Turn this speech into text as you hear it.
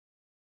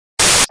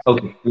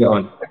Okay, we're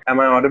on. Am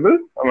I audible?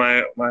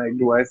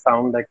 Do I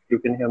sound like you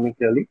can hear me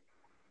clearly?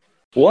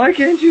 Why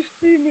can't you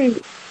see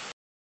me?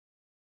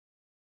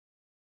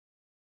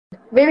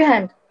 Wave your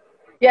hand.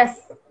 Yes,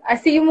 I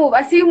see you move.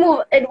 I see you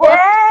move. It worked.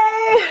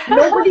 Yay!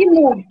 Nobody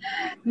moved.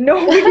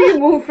 Nobody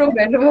moved from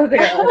wherever they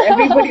are.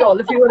 Everybody, all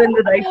of you are in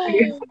the right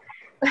place.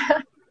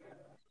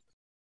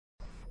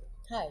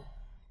 Hi.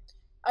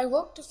 I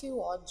worked a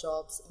few odd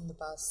jobs in the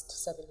past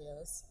 7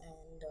 years,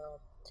 and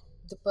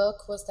the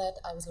perk was that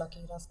I was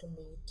lucky enough to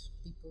meet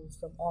people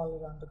from all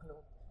around the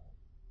globe.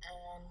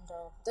 And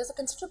there's a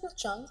considerable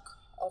chunk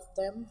of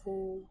them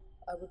who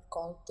I would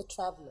call the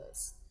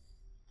travelers.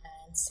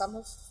 And some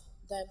of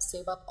them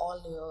save up all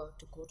year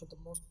to go to the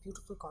most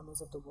beautiful corners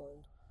of the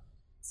world.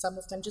 Some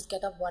of them just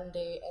get up one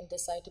day and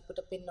decide to put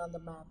a pin on the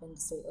map and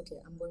say,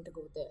 okay, I'm going to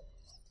go there.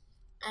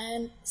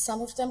 And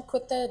some of them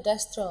quit their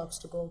desk jobs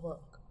to go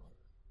work.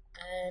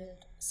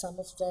 And some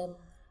of them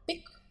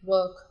pick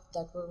work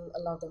that will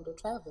allow them to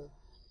travel.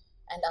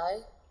 And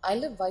I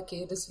live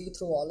vicariously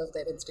through all of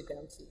their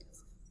Instagram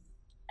feeds.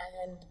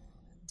 And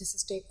this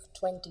is take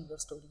 20 of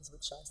stories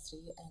with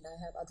Shastri, and I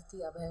have Aditi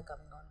Abhay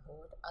coming on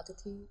board.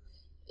 Aditi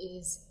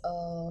is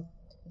a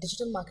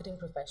digital marketing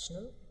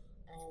professional,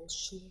 and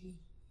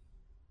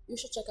you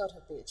should check out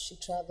her page. She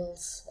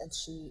travels, and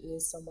she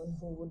is someone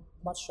who would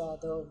much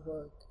rather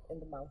work in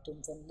the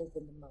mountains and live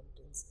in the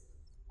mountains.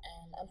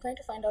 And I'm trying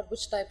to find out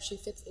which type she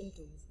fits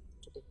into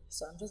today.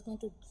 So I'm just going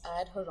to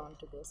add her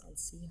onto this and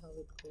see how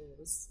it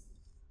goes.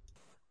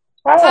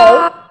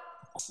 Hello.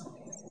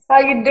 How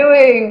you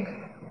doing?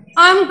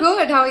 I'm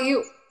good. How are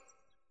you?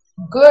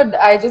 Good.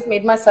 I just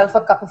made myself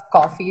a cup of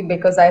coffee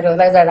because I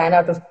realized I ran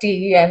out of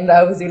tea and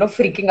I was,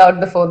 freaking out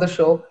before the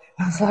show.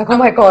 I was like, oh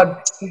my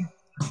God.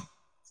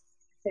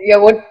 Yeah,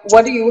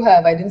 what do you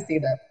have? I didn't see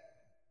that.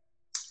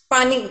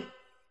 Pani.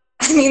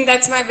 I mean,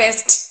 that's my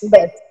best.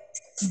 Best.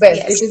 Best.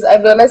 Yes. It is. I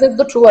realized it's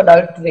the true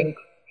adult drink.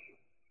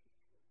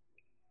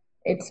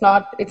 It's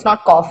not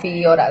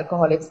coffee or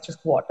alcohol, it's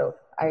just water.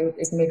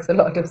 It makes a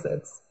lot of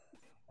sense.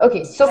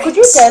 Okay, so could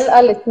you tell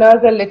our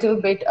listeners a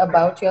little bit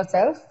about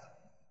yourself?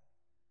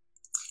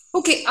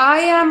 Okay, I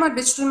am a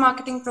digital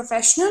marketing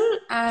professional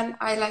and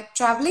I like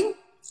traveling.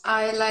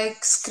 I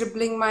like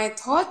scribbling my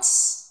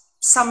thoughts.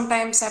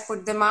 Sometimes I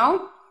put them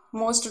out,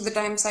 most of the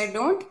times I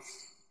don't.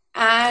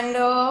 And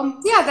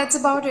yeah, that's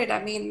about it.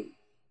 I mean,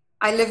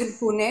 I live in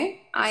Pune.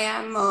 I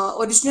am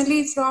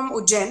originally from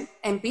Ujjain,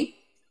 MP.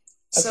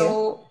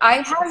 So I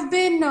have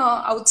been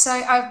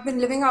outside. I've been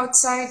living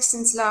outside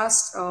since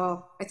last,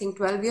 I think,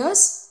 12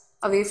 years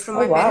away from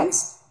my wow.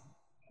 parents.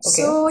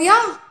 Okay. So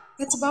yeah,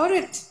 that's about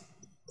it.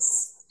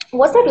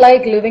 What's it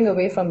like living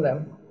away from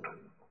them?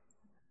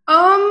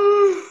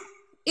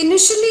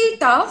 Initially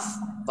tough,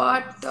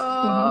 but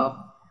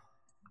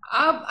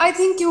I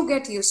think you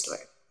get used to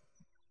it.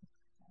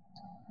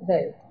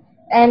 Right.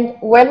 And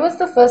when was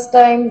the first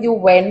time you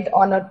went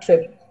on a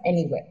trip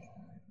anywhere?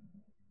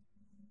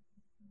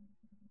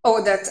 Oh,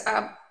 that's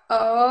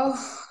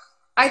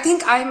I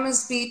think I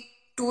must be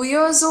 2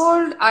 years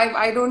old.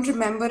 I don't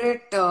remember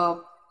it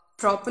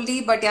properly,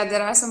 but yeah,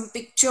 there are some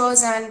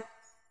pictures, and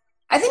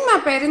I think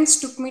my parents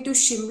took me to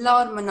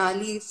Shimla or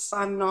Manali, if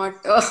I'm not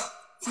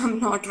if I'm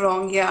not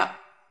wrong. Yeah,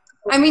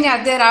 I mean,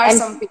 yeah, there are And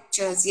some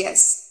pictures.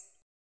 Yes.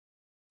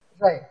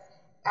 right.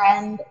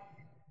 And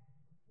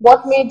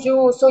what made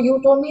you, so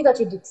you told me that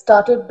you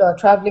started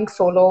traveling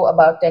solo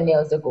about 10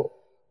 years ago,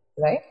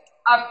 right?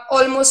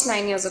 Almost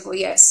 9 years ago.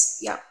 Yes.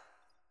 Yeah.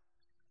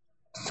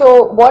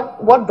 So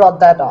what brought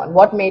that on?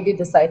 What made you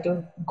decide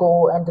to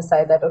go and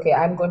decide that, okay,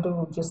 I'm going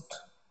to just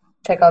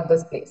check out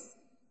this place?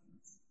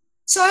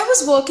 So I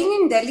was working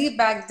in Delhi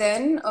back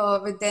then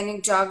with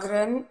Dainik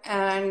Jagran,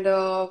 and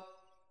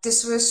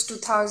this was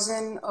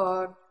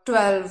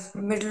 2012,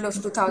 middle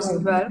of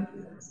 2012.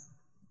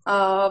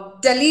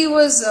 Delhi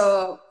was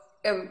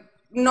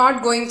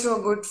not going through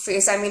a good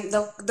phase. I mean,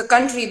 the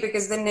country,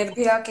 because the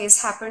Nirbhaya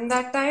case happened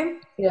that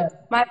time. Yeah.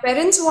 My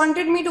parents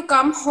wanted me to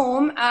come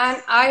home,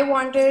 and I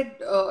wanted,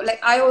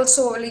 I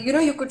also,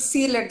 you could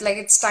feel it, like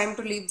it's time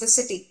to leave the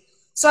city.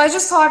 So I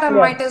just thought I Yeah.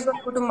 might as well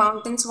go to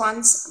mountains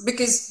once,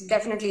 because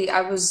definitely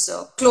I was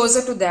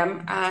closer to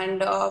them.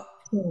 And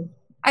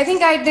I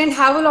think I didn't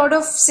have a lot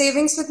of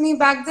savings with me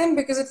back then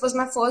because it was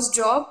my first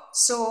job.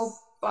 So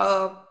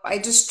I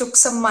just took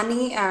some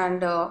money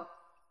and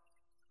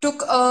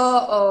took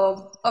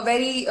a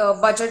very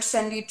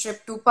budget-friendly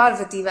trip to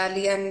Parvati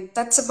Valley, and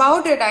that's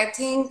about it. I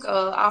think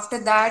after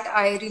that,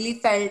 I really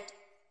felt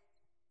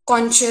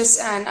conscious,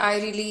 and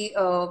I really,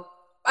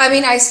 I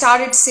mean, I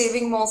started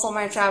saving more for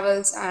my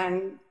travels,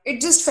 and it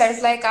just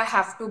felt like I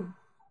have to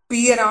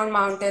be around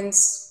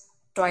mountains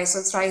twice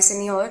or thrice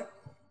in a year.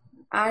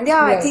 And yeah,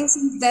 I Right. think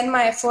since then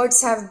my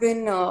efforts have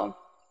been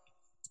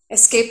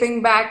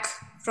escaping back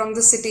from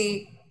the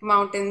city,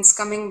 mountains,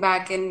 coming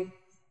back and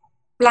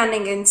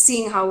planning and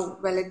seeing how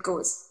well it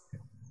goes.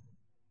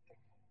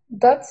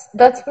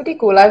 That's pretty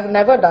cool. I've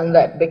never done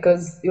that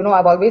because,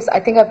 I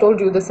think I've told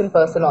you this in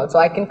person also.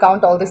 I can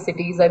count all the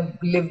cities I've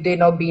lived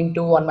in or been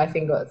to on my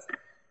fingers.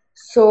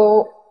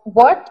 So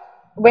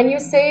when you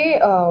say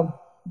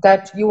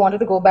that you wanted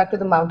to go back to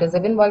the mountains.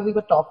 Even while we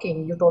were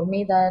talking, you told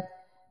me that,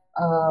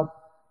 uh,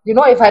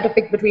 if I had to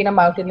pick between a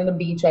mountain and a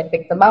beach, I'd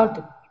pick the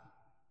mountain.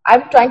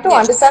 I'm trying to Yes.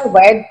 understand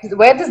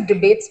where this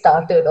debate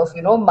started of,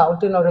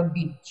 mountain or a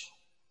beach.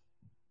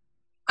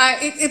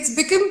 It's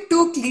become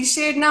too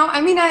cliched now.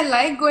 I mean, I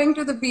like going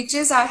to the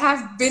beaches. I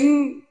have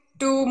been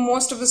to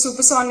most of the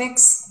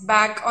supersonics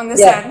back on the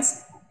Yeah,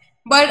 sands.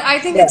 But I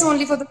think yeah. it's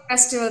only for the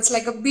festivals.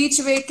 Like a beach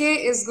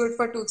vacay is good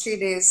for 2, 3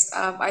 days.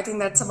 I think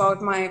that's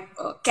about my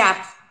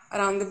cap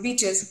around the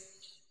beaches.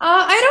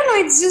 I don't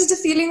know. It's just a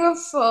feeling of,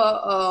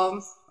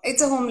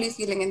 it's a homely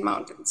feeling in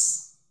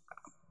mountains.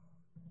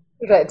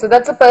 Right. So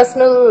that's a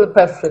personal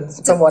preference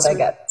It's a from what I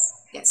personal, get.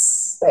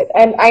 yes. Right.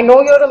 And I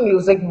know you're a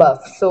music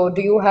buff. So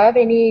do you have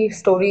any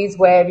stories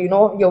where,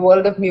 your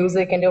world of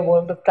music and your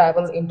world of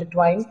travel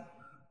intertwine?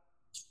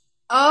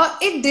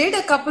 It did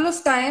a couple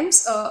of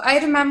times. I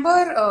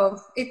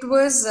remember it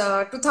was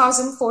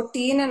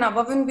 2014 and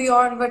Above and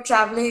Beyond were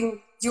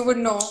traveling, you would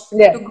know,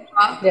 Yeah. to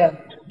Goa Yeah.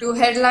 to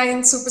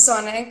headline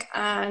Supersonic.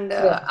 And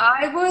Yeah.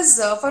 I was,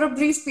 for a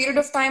brief period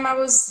of time, I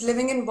was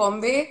living in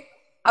Bombay.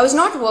 I was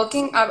not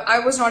working, I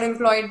was not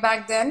employed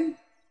back then.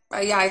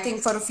 Yeah, I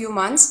think for a few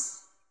months.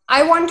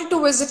 I wanted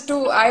to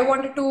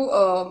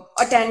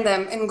attend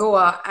them in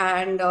Goa.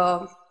 And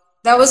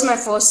that was my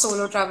first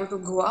solo travel to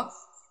Goa.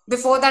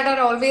 Before that, I'd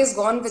always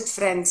gone with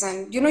friends,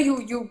 and you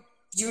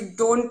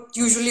don't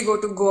usually go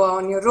to Goa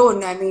on your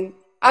own. I mean,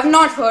 I've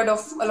not heard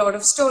of a lot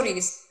of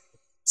stories.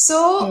 So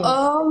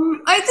Hmm.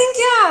 I think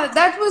yeah,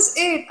 that was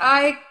it.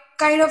 I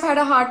kind of had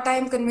a hard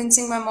time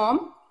convincing my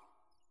mom.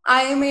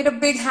 I made a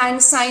big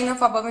hand sign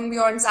of Above and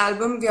Beyond's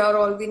album, We Are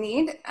All We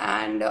Need,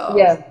 and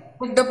Yeah.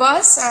 booked the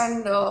bus,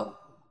 and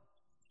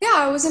yeah,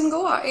 I was in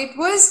Goa. It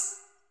was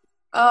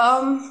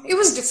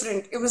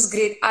different. It was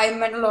great. I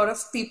met a lot of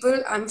people.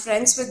 I'm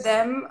friends with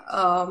them.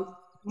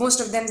 Most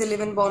of them they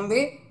live in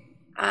Bombay,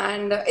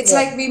 and it's Yeah.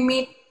 like we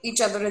meet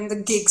each other in the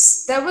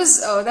gigs. There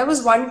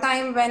was one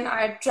time when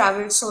I had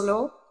traveled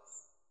solo,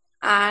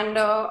 and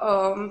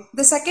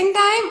the second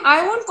time I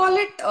won't call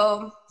it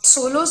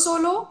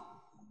solo,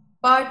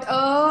 but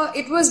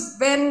it was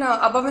when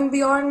Above and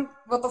Beyond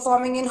were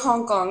performing in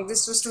Hong Kong.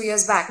 This was 2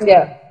 years back.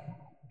 Yeah.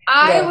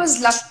 I Yeah.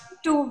 was lucky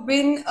to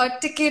win a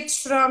ticket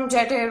from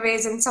Jet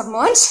Airways in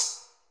Submerge.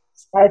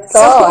 I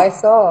saw, So, I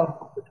saw.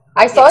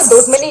 I saw it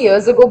those yes. many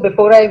years ago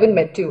before I even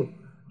met you.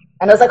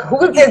 And I was like, who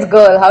is this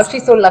girl? How's she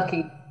so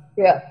lucky?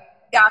 Yeah.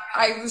 Yeah,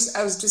 I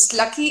was just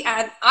lucky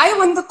and I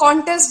won the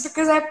contest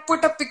because I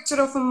put a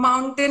picture of a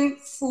mountain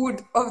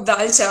food of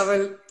dal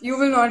chawal. You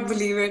will not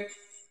believe it.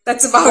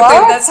 That's about it.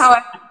 What? That's how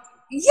I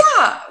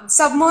Yeah,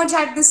 Submerge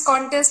had this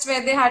contest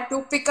where they had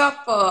to pick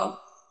up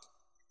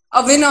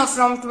a winner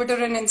from Twitter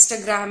and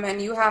Instagram,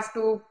 and you have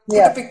to put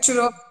a Yeah.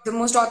 picture of the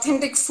most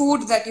authentic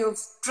food that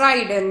you've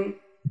tried. And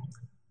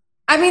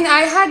I mean,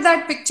 I had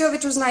that picture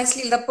which was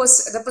nicely,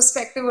 the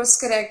perspective was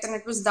correct, and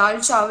it was dal,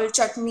 chawal,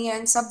 chutney,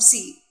 and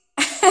sabzi.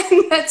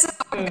 And that's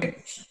about Hmm. it.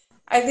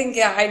 I think,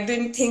 yeah, I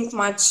didn't think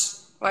much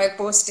while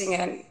posting,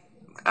 and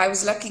I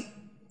was lucky.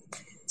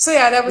 So,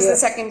 yeah, that was the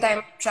Yeah. second time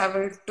I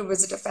traveled to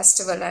visit a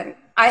festival, and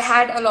I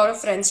had a lot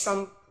of friends from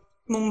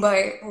Mumbai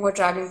who were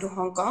traveling to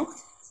Hong Kong,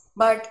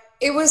 but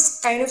it was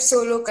kind of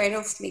solo, kind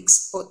of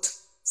mixed both.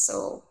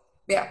 So,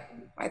 yeah,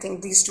 I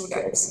think these two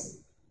times.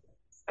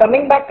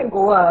 Coming back to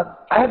Goa,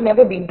 I have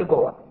never been to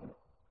Goa.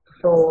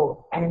 So,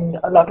 and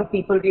a lot of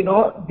people, they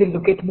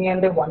look at me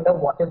and they wonder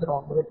what is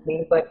wrong with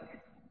me. But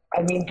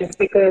I mean, just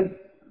because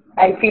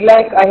I feel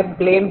like I have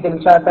blamed Dil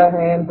Chahta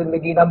Hai and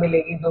Zindagi Na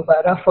Milegi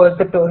Dobara for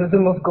the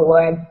tourism of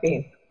Goa and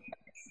Spain.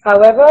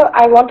 However,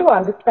 I want to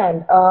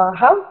understand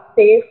how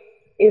safe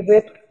is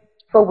it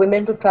for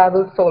women to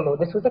travel solo?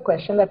 This was a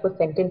question that was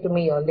sent in to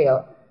me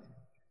earlier,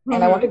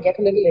 and I want to Mm-hmm. get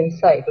a little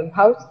insight on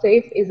how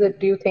safe is it,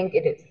 do you think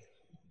it is?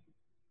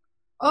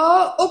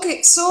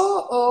 Okay, so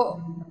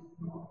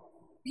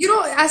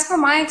as per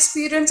my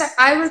experience,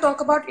 I will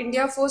talk about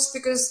India first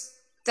because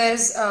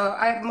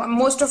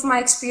most of my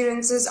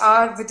experiences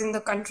are within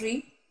the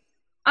country.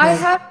 I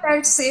Hmm. have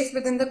felt safe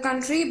within the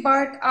country,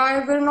 but I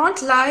will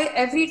not lie.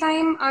 Every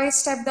time I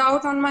stepped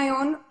out on my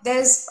own,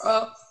 there's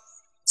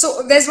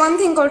one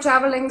thing called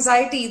travel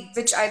anxiety,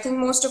 which I think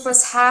most of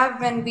us have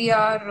when we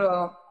are,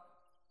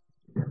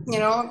 you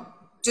know,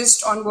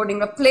 just on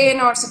boarding a plane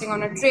or sitting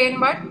on a train.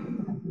 But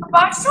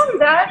apart from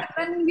that,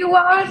 when you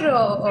are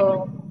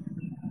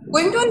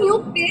going to a new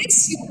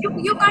place,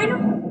 you kind of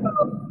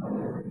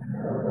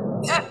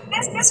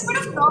there's a bit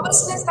of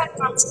nervousness that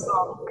comes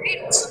along,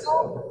 right? So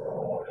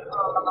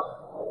uh,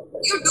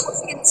 you do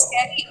feel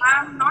scary.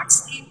 I'm not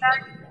saying that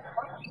you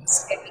don't feel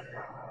scary,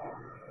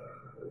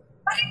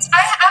 but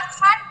I've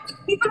had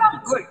people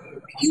are good.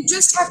 You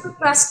just have to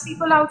trust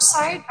people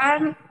outside,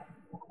 and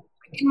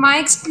in my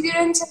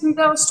experience and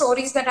the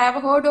stories that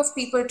I've heard of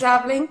people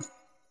traveling,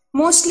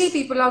 mostly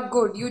people are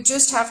good. You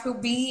just have to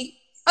be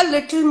a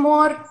little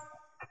more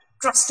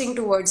trusting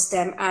towards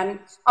them, and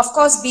of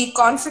course be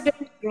confident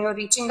when you're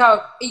reaching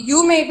out.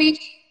 You may be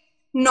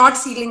not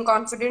feeling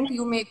confident,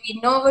 you may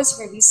be nervous,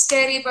 you may be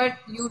scary, but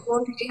you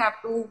don't really have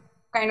to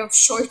kind of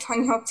show it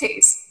on your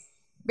face.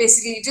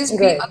 Basically, just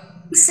be Right. a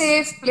little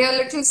safe, play a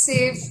little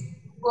safe,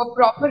 do a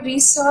proper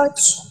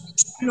research,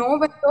 know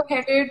where you're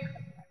headed.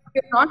 If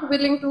you're not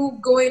willing to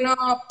go in a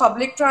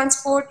public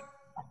transport,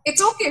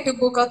 it's okay to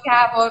book a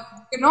cab or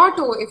book an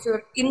auto if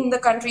you're in the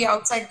country,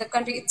 outside the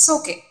country, it's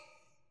okay.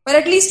 But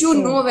at least you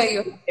know where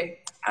you're headed.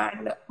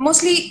 And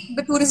mostly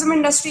the tourism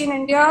industry in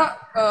India,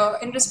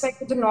 in respect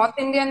to the North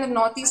India and the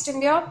Northeast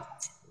India,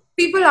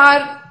 people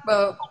are,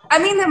 I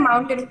mean, they're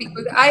mountain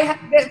people.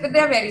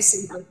 They're very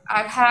simple.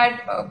 I've had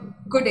a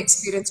good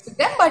experience with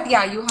them, but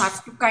yeah, you have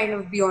to kind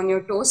of be on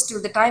your toes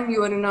till the time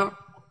you are in a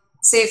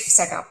safe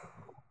setup.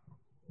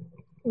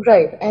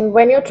 Right. And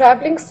when you're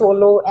traveling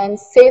solo and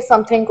say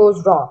something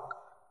goes wrong,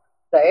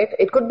 right?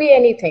 It could be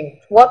anything.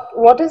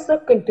 What is the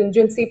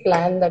contingency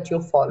plan that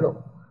you follow?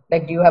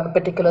 Like, do you have a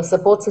particular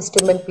support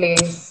system in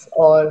place,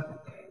 or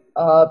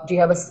do you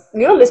have a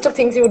list of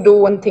things you do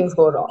when things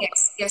go wrong?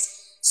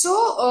 Yes. So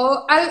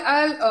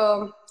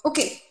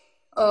okay.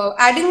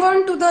 Adding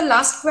on to the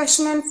last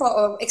question and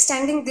for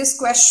extending this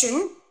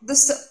question,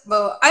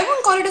 I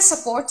won't call it a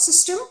support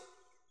system,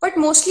 but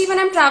mostly when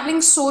I'm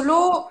traveling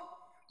solo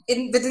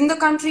within the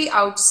country,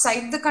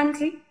 outside the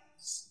country,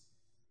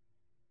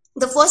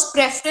 the first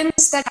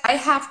preference that I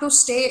have to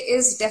stay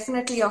is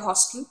definitely a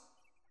hostel.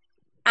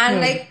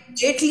 And like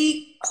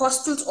lately,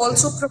 hostels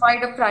also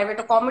provide a private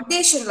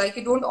accommodation. Like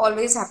you don't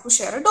always have to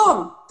share a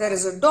dorm. There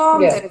is a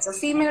dorm, Yeah. there is a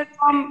female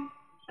dorm,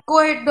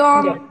 co-ed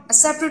dorm, Yeah. a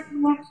separate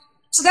room.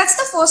 So that's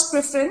the first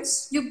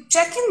preference. You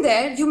check in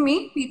there, you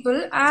meet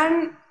people,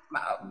 and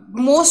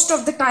most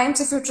of the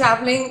times, if you're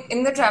traveling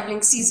in the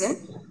traveling season,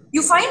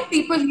 you find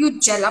people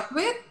you gel up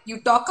with, you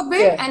talk a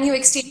bit, Yeah. and you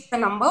exchange the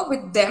number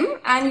with them,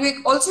 and you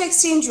also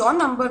exchange your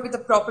number with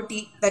the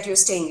property that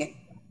you're staying in.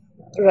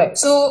 Right.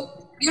 So,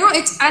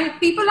 and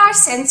people are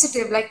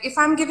sensitive. Like if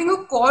I'm giving a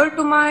call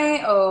to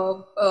my,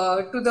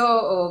 to the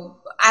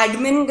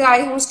admin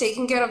guy who's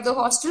taking care of the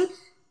hostel,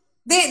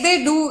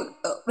 they do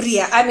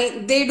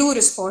they do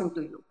respond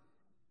to you.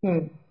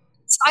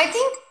 So I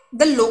think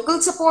the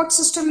local support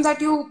system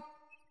that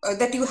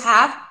you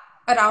have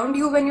around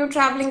you when you're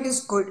traveling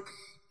is good.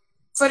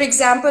 For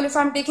example, if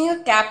I'm taking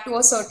a cab to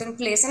a certain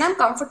place and I'm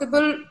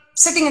comfortable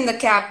sitting in the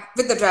cab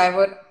with the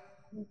driver,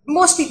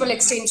 most people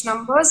exchange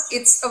numbers.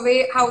 It's a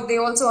way how they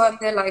also earn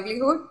their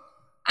livelihood.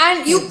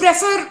 And you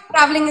prefer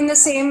traveling in the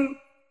same,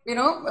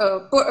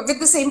 with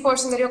the same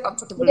person that you're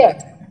comfortable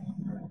with.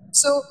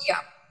 So,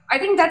 yeah, I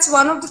think that's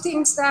one of the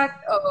things that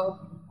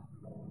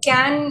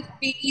can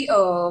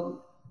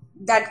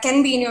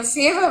be in your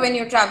favor when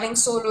you're traveling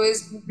solo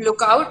is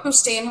look out to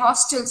stay in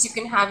hostels. You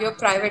can have your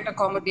private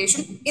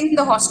accommodation in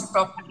the hostel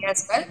property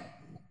as well.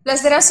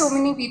 Plus, there are so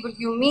many people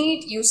you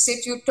meet, you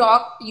sit, you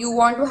talk, you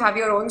want to have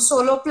your own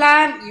solo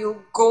plan,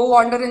 you go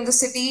wander in the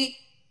city,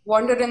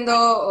 wander in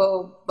the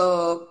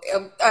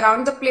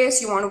around the place,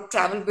 you want to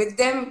travel with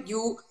them,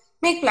 you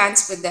make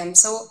plans with them.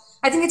 So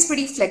I think it's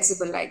pretty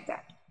flexible like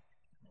that.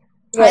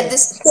 Right.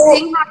 This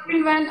thing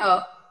happened when,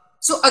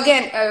 so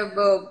again,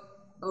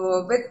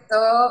 with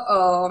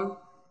the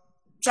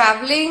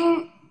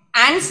traveling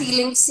and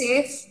feeling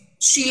safe,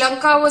 Sri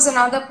Lanka was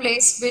another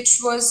place which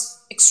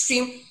was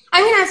extreme.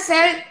 I mean,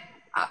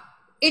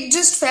 it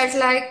just felt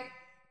like,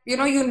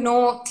 you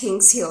know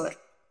things here.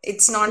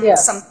 It's not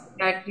something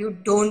that you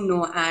don't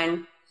know.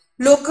 And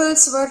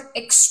locals were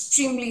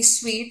extremely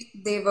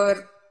sweet. They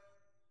were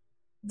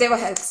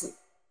helpful.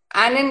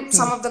 And in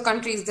some of the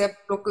countries, the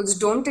locals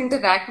don't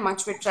interact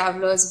much with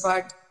travelers,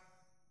 but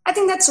I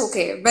think that's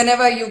okay.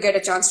 Whenever you get a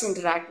chance to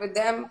interact with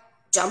them,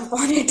 jump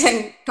on it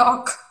and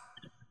talk.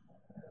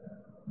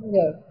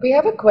 Yeah. We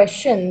have a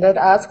question that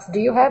asks, do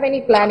you have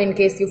any plan in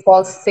case you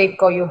fall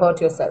sick or you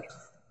hurt yourself?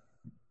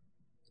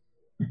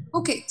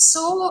 Okay,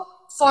 so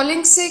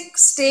falling sick,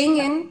 staying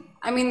in,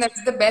 I mean,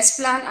 that's the best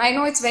plan. I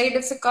know it's very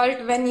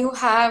difficult when you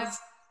have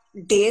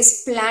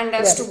days planned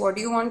as to what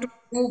you want to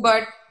do,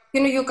 but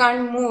you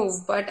can't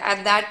move. But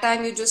at that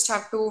time, you just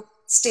have to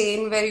stay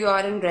in where you are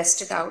and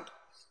rest it out.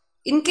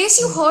 In case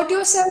you hurt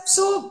yourself,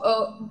 so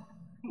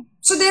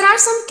there are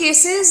some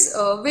cases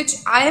which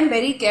I am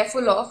very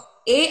careful of.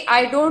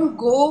 I don't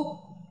go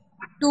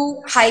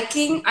to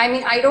hiking. I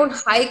mean, I don't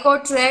hike or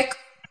trek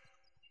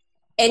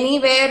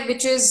anywhere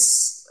which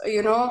is,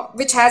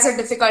 which has a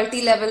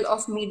difficulty level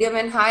of medium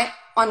and high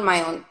on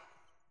my own.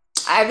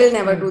 I will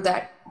never do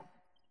that.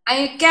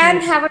 I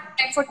can have a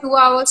trek for 2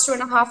 hours,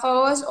 2.5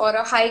 hours, or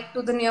a hike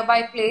to the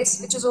nearby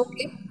place, which is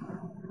okay.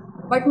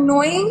 But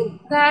knowing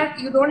that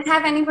you don't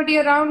have anybody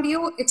around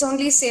you, it's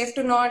only safe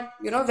to not,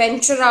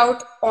 venture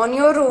out on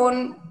your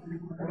own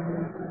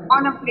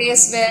on a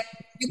place where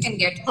you can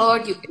get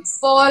hurt, you can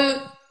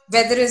fall.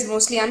 Weather is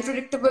mostly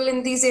unpredictable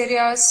in these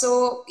areas.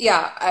 So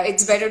yeah,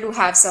 it's better to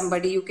have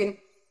somebody. You can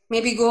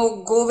maybe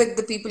go with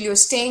the people you're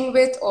staying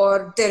with,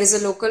 or there is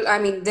a local, I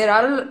mean, there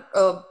are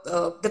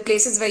the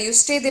places where you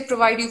stay, they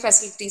provide you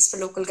facilities for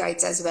local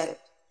guides as well.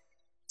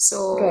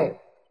 So you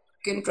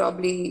can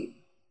probably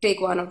take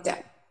one of them.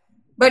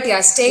 But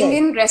yeah, staying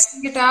in,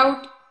 resting it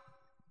out,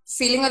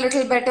 feeling a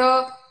little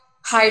better,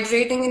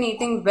 hydrating and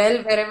eating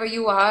well wherever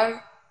you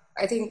are,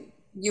 I think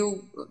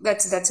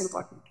that's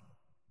important.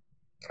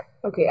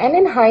 Okay, and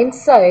in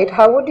hindsight,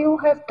 how would you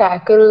have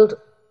tackled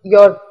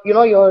a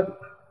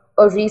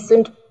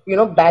recent,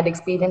 bad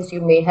experience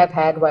you may have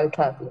had while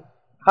traveling?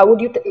 How would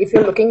you, if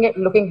you're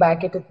looking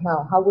back at it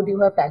now, how would you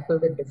have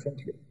tackled it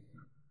differently?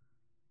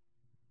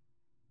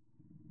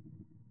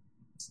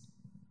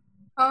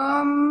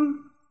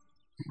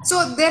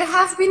 So there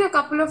have been a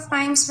couple of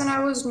times when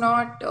I was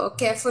not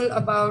careful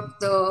about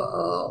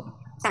the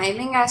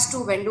timing as to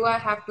when do I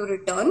have to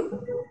return,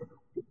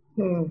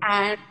 Hmm.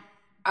 and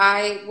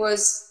I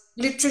was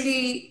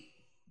literally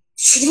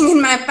shitting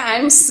in my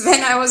pants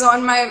when I was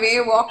on my way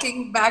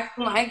walking back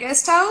to my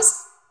guest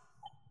house.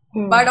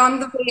 But on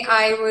the way,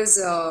 I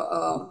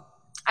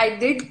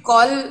did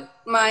call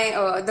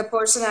my the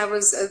person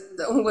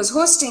who was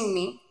hosting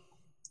me.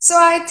 So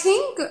I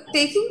think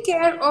taking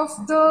care of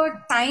the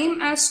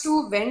time as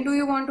to when do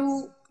you want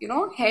to,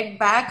 head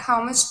back,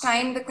 how much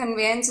time the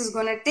conveyance is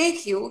going to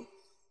take you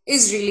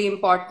is really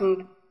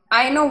important.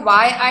 I know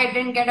why I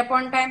didn't get up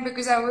on time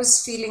because I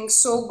was feeling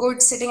so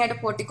good sitting at a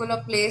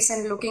particular place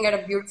and looking at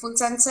a beautiful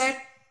sunset,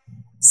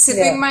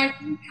 sipping Yeah, my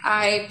tea.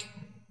 I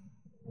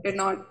did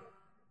not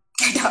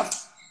get up.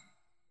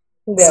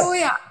 yeah. So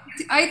yeah,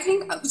 I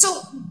think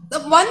so. The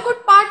one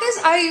good part is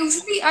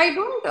I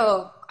don't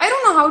know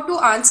how to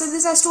answer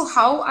this as to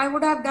how I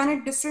would have done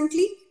it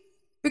differently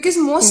because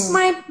most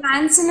my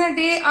plans in a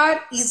day are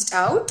eased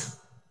out.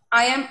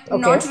 I am Okay.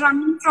 not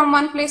running from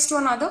one place to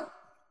another.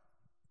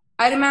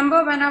 I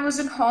remember when I was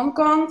in Hong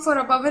Kong for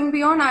Above and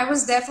Beyond, I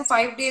was there for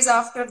 5 days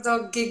after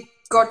the gig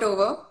got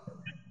over.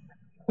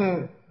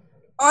 Hmm.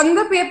 On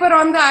the paper,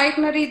 on the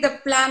itinerary, the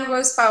plan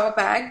was power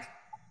bag.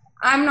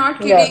 I'm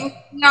not Yeah. kidding.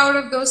 Out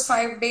of those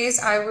 5 days,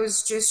 I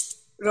was just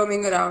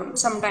roaming around.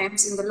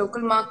 Sometimes in the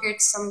local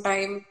markets,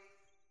 sometimes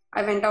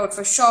I went out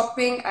for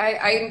shopping.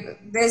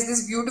 There's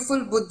this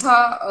beautiful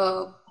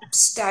Buddha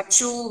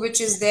statue which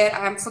is there.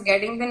 I'm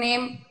forgetting the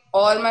name.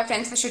 All my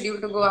friends were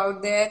scheduled to go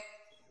out there.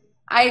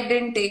 I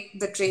didn't take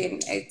the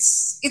train.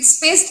 It's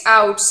spaced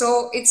out, so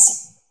it's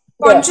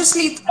Yeah.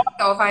 consciously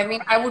thought of. I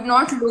mean, I would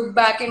not look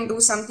back and do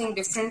something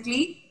differently.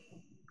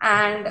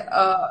 And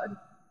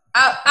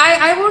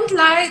I won't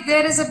lie,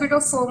 there is a bit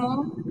of FOMO.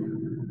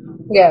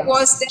 Yeah.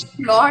 Was there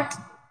a lot?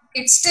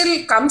 It still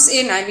comes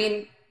in. I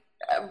mean,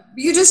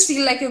 you just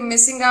feel like you're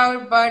missing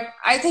out, but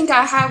I think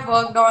I have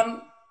worked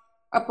on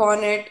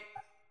upon it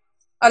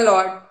a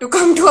lot to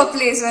come to a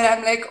place where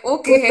I'm like, Good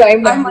okay,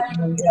 time I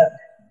management. Yeah.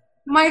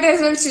 might as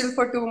well chill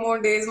for 2 more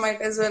days,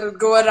 might as well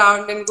go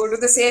around and go to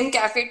the same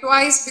cafe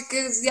twice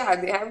because yeah,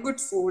 they have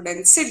good food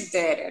and sit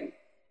there and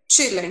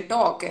chill and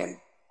talk and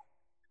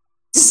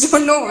just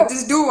don't know,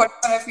 just do what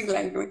I feel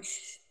like doing.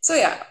 So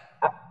yeah.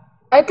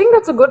 I think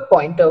that's a good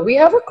pointer. We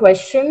have a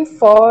question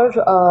for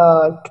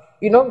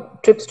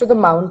trips to the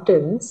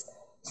mountains.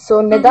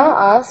 So Nida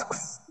Mhm.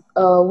 asks,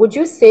 would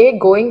you say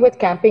going with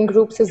camping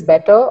groups is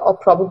better, or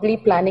probably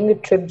planning a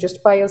trip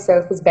just by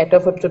yourself is better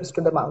for trips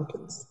to the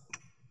mountains?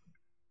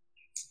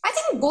 I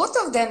think both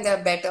of them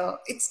they're better.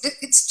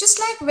 It's just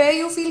like where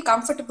you feel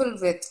comfortable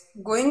with.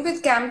 Going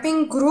with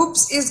camping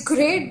groups is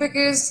great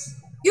because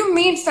you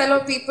meet fellow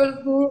people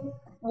who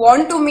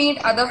want to meet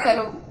other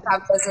fellow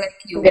travelers like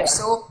you. Yeah,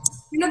 So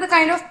the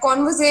kind of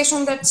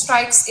conversation that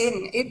strikes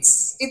in.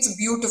 It's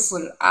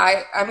beautiful.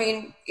 I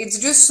mean it's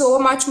just so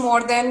much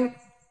more than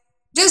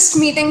just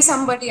meeting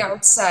somebody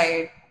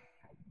outside.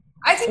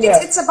 I think yeah,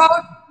 it's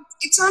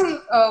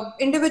on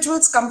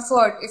individual's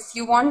comfort. If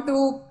you want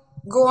to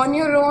go on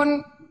your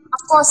own,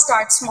 of course,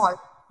 start small.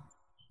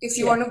 If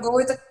you yeah. want to go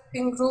with a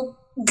cooking group,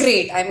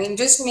 great. I mean,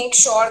 just make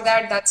sure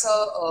that that's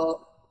a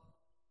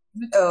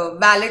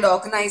valid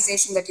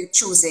organization that you're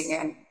choosing,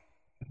 and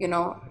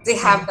they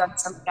have done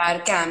some prior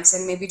camps,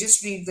 and maybe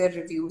just read their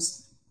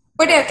reviews.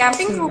 But yeah,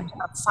 camping groups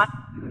are fun.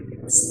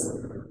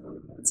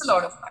 It's a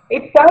lot of fun.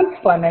 It sounds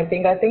fun, I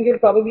think. I think you'll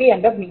probably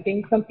end up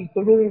meeting some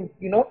people who,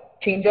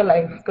 change your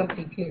life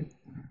completely. And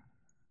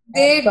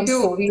They some do.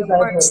 stories The I've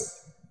heard.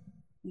 words.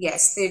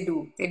 Yes, they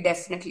do. They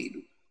definitely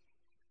do.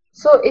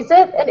 So, is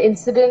there an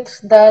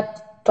incident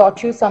that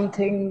taught you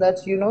something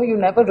that you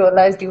never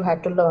realized you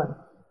had to learn?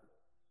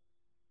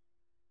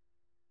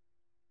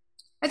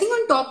 I think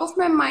on top of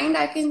my mind,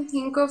 I can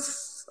think of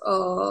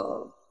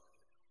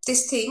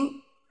this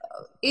thing.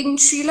 In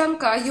Sri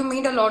Lanka, you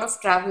meet a lot of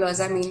travelers.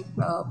 I mean,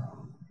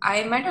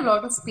 I met a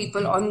lot of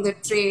people on the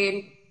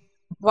train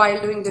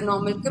while doing the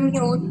normal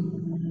commute.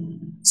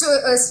 So,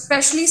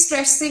 especially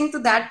stressing to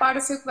that part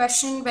of your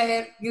question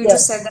where you Yeah,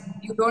 just said that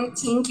you don't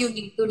think you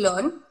need to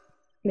learn.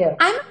 yeah.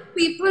 I met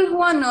people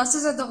who are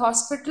nurses at the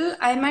hospital.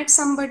 I met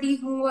somebody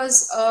who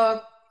was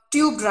a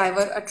tube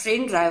driver, a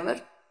train driver.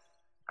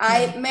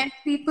 I met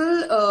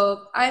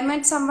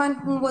someone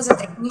who was a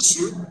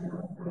technician.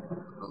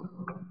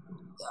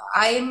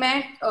 I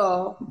met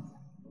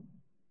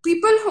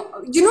people who,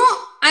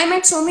 I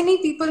met so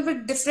many people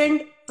with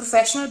different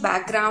professional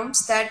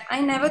backgrounds that I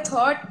never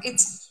thought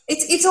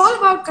it's all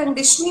about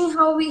conditioning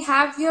how we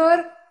have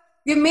here.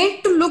 We're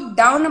made to look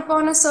down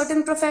upon a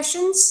certain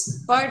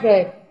professions, but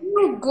Right.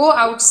 you go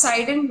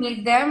outside and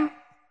meet them,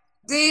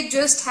 they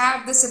just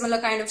have the similar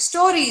kind of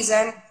stories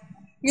and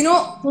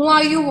who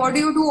are you, what do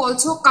you do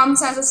also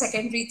comes as a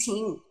secondary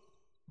thing.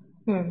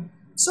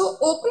 So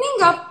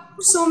opening up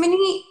to so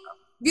many,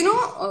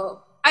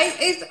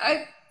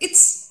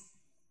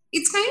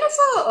 it's kind of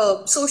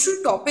a social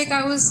topic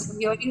I was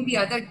hearing the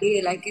other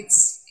day. Like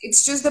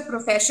it's just the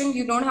profession.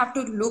 You don't have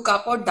to look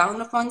up or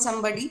down upon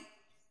somebody.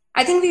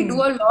 I think we do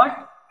a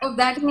lot of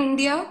that in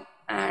India,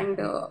 and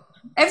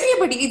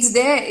everybody, it's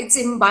there, it's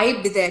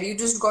imbibed there. You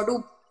just got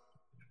to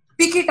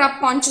pick it up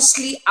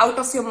consciously out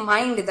of your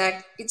mind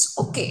that it's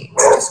okay,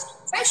 it's just a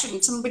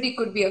profession. Somebody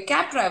could be a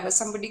cab driver,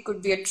 somebody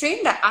could be a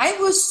train driver. I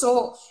was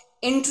so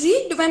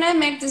intrigued when I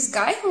met this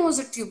guy who was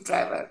a tube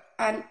driver,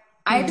 and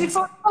I did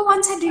for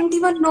once I didn't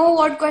even know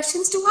what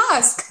questions to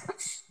ask.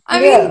 I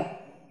mean,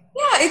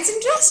 yeah, it's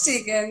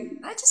interesting, and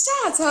I just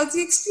asked, how's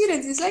the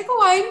experience? He's like,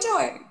 oh, I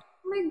enjoy it.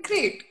 I'm like,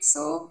 great.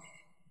 So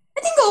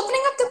I think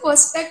opening up the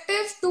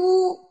perspective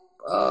to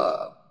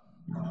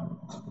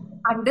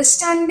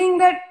understanding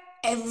that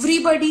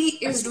everybody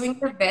is doing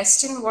their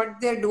best in what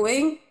they're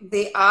doing.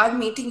 They are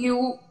meeting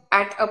you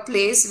at a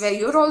place where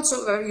you've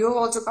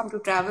also come to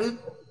travel.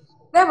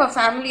 They have a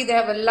family, they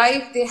have a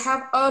life, they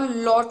have a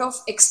lot of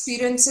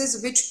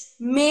experiences which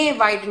may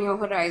widen your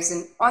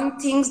horizon on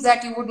things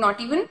that you would not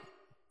even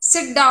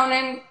sit down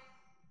and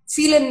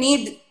feel a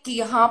need कि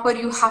यहाँ पर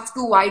you have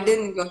to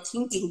widen your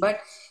thinking, but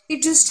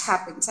it just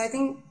happens. I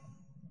think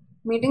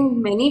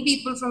meeting many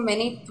people from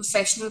many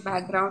professional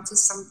backgrounds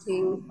is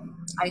something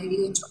I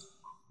really enjoy.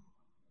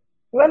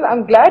 Well,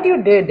 I'm glad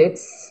you did.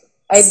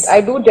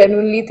 I do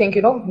genuinely think,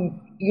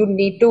 you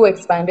need to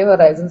expand your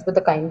horizons with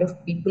the kind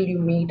of people you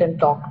meet and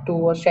talk to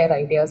or share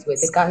ideas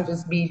with. It can't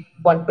just be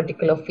one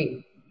particular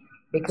field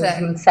because Right.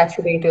 you'll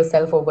saturate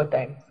yourself over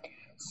time.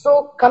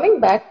 So coming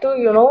back to,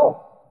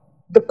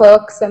 the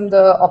perks and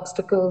the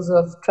obstacles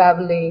of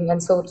traveling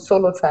and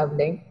solo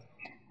traveling,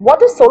 what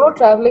does solo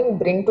traveling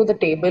bring to the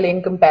table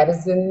in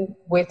comparison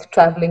with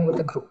traveling with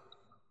a group?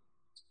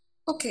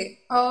 Okay.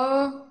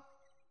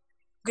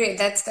 Great.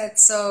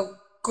 That's a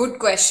good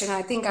question.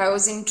 I think I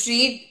was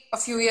intrigued a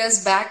few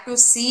years back to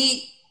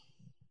see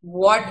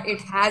what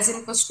it has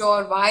in for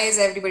store. Why is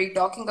everybody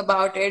talking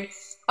about it?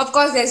 Of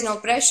course, there's no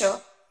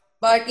pressure,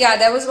 but yeah,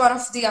 that was one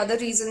of the other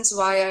reasons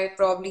why I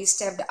probably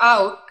stepped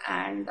out.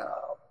 And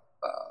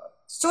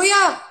so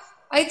yeah,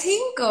 I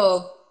think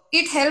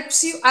it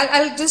helps you.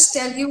 I'll just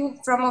tell you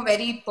from a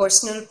very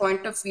personal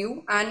point of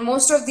view, and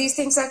most of these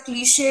things are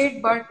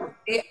cliched, but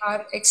they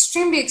are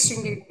extremely,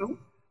 extremely true.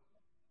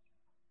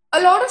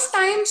 A lot of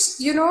times,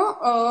 you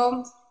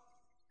don't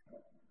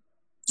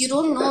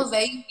know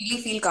where you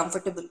really feel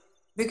comfortable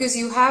because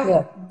you have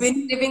Yeah.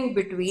 been living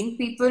between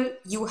people,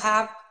 you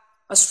have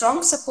a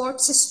strong support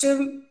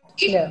system.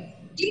 Yeah.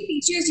 It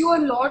teaches you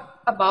a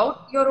lot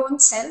about your own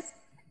self.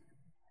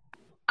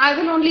 I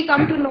will only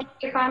come to know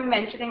if I'm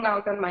venturing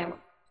out on my own.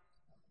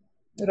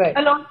 Right.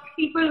 A lot of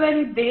people,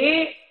 when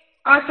they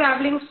are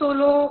traveling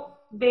solo,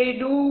 they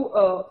do.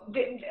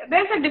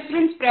 There's a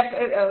difference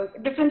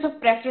of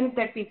preference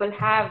that people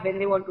have when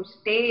they want to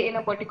stay in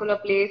a particular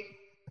place.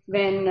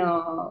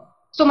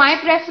 So my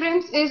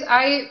preference is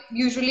I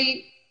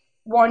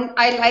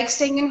like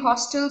staying in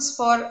hostels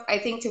for I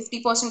think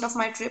 50% of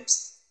my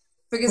trips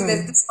because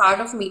there's this part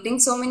of meeting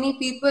so many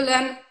people,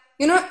 and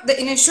the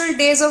initial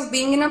days of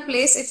being in a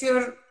place, if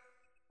you're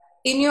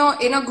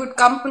in a good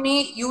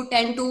company, you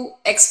tend to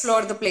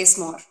explore the place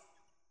more.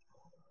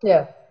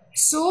 Yeah.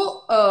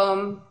 So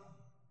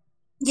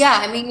yeah,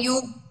 I mean,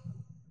 you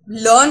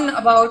learn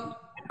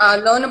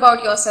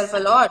about yourself a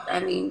lot. I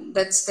mean,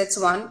 that's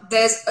one.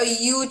 There's a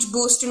huge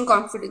boost in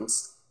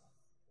confidence.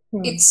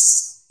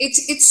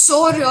 It's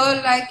so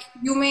real. Like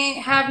you may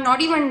have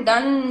not even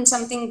done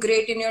something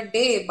great in your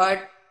day,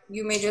 but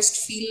you may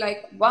just feel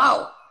like,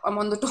 wow, I'm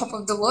on the top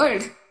of the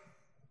world.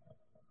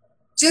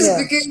 Just Yeah.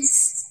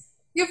 because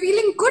you're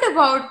feeling good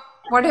about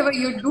whatever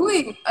you're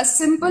doing. A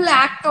simple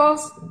act of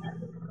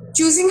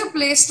choosing a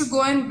place to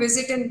go and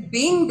visit and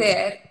being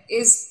there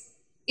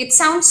it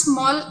sounds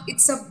small,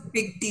 it's a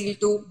big deal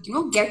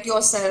to get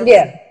yourself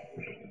Yeah.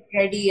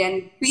 ready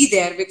and be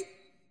there with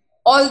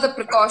all the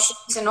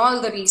precautions and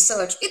all the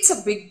research. It's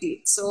a big deal,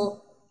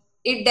 so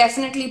it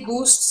definitely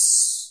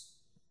boosts,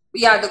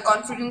 the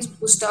confidence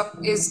boost up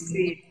is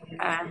great.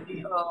 And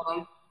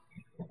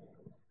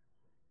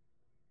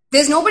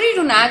there's nobody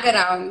to nag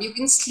around. You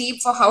can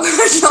sleep for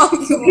however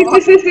long you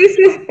want.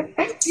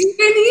 You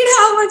can eat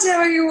how much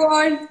ever you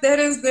want. There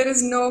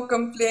is no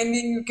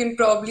complaining. You can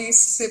probably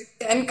sip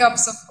 10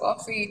 cups of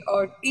coffee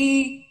or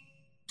tea,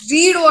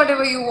 read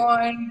whatever you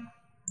want,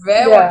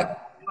 wear whatever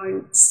you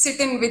want, sit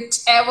in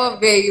whichever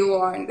way you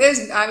want.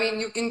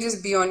 You can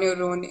just be on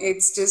your own.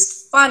 It's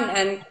just fun.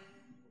 And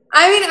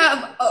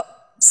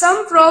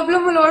some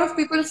problem a lot of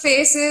people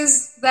face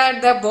is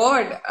that they're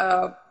bored.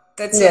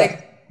 That's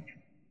like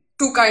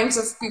two kinds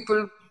of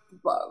people.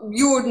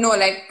 You would know,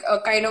 like a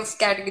kind of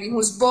category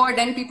who's bored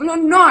and people who are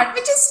not,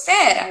 which is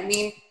fair. I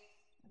mean,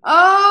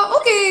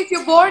 okay, if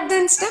you're bored,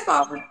 then step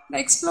out and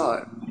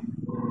explore.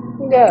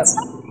 Yeah.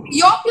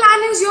 Your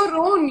plan is your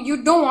own.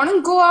 You don't want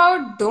to go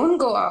out, don't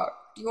go out.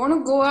 You want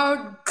to go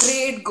out,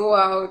 great, go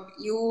out.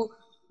 You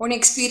want to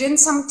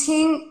experience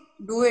something,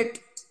 do it.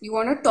 You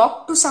want to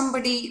talk to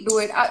somebody, do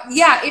it.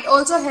 Yeah, it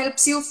also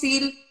helps you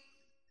feel.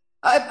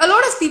 A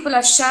lot of people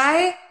are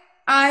shy.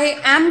 I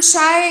am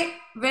shy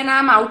when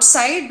I'm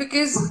outside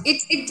because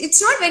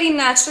it's not very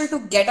natural to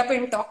get up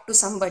and talk to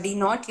somebody,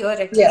 not here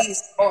at Yeah.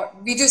 least. Or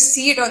we just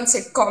see it on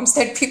sitcoms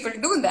that people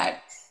do that.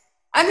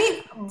 I mean,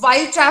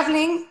 while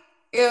traveling,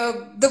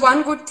 the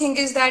one good thing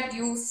is that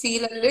you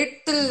feel a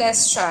little less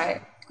shy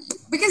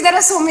because there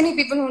are so many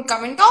people who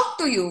come and talk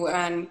to you,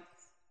 and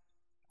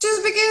just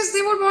because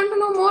they would want to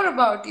know more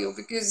about you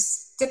because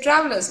they're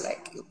travelers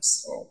like you.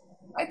 So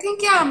I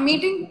think, yeah,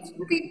 meeting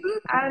people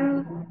and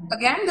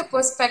again the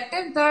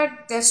perspective that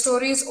their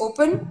story is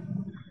open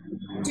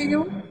to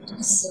you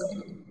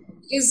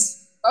is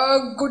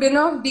a good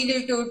enough deal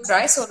to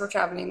try solo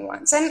traveling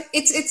once. And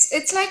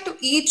it's like to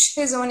each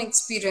his own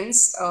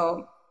experience.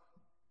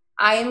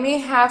 I may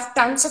have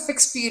tons of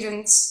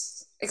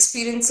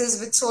experiences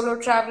with solo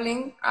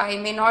traveling. I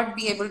may not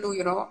be able to,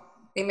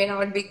 they may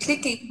not be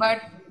clicking,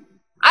 but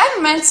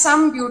I've met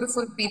some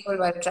beautiful people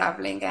while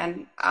traveling,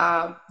 and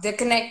they're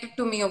connected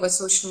to me over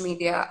social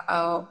media.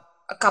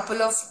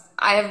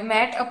 I have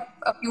met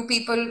a few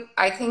people,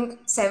 I think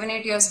 7,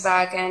 8 years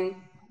back, and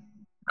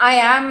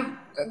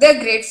they're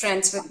great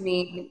friends with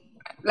me,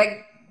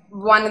 like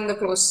one in the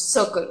close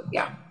circle.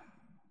 Yeah.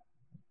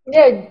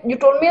 Yeah, you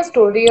told me a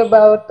story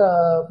about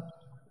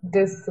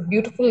this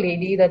beautiful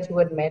lady that you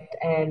had met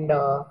and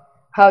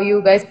how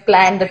you guys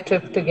planned the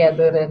trip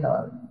together and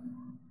all.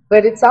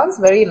 But it sounds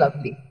very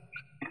lovely.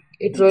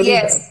 It really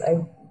Yes. does.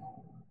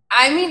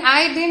 I mean,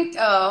 I didn't.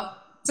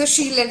 So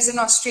she lives in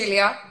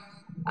Australia.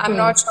 I'm Hmm.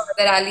 not sure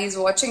whether Ali is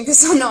watching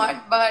this or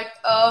not, but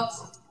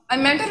I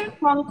met her in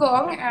Hong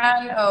Kong,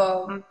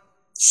 and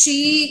she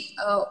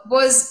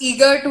was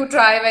eager to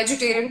try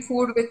vegetarian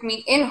food with me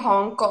in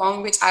Hong Kong,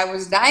 which I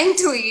was dying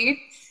to eat.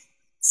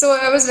 So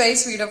it was very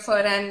sweet of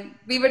her, and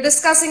we were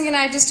discussing, and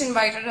I just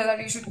invited her that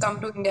you should come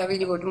to India.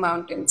 We'll go to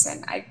mountains, and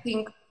I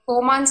think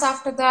 4 months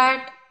after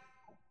that,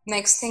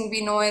 next thing we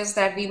know is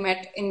that we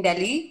met in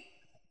Delhi.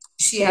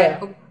 She had Yeah.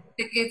 booked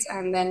tickets,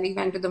 and then we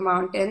went to the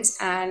mountains.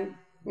 And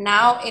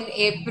now on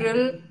April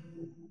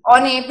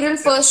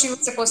 1st, she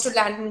was supposed to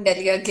land in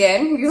Delhi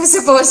again. We were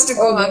supposed to Oh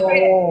go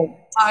again, no.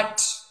 but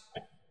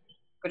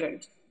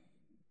couldn't.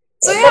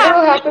 So Yeah, but it yeah,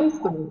 will happen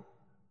soon.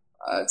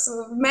 so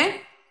met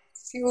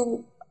few.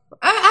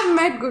 I've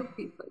met good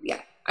people.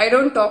 Yeah, I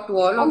don't talk to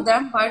all of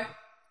them, but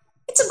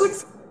it's a good.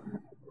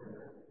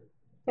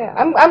 Yeah,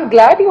 I'm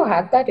glad you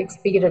had that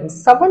experience.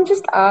 Someone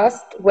just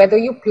asked whether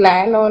you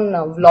plan on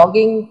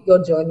vlogging your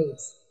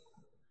journeys.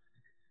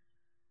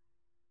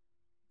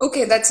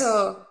 Okay, that's a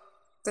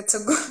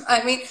good. I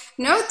mean,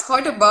 never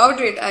thought about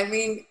it. I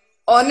mean,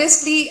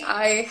 honestly,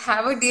 I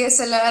have a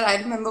DSLR. I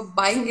remember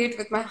buying it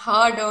with my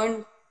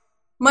hard-earned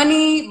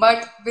money, but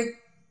with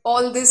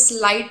all this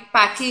light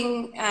packing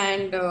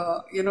and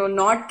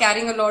not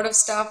carrying a lot of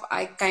stuff,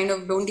 I kind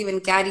of don't even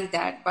carry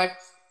that. But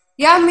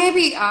yeah,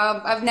 maybe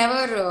I've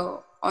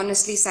never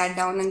honestly sat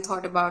down and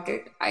thought about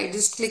it. I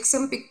just click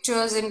some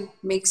pictures and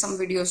make some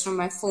videos from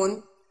my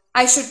phone.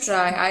 I should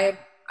try.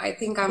 I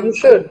think You I'm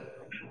should.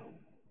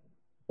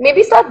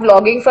 Maybe start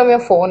vlogging from your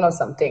phone or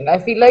something. I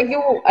feel like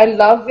I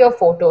love your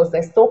photos.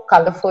 They're so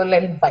colorful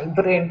and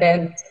vibrant.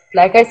 And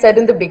like I said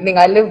in the beginning,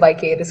 I live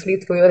vicariously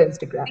through your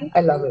Instagram. Thank I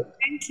love you. it.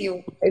 Thank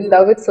you. I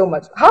love it so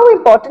much. How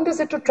important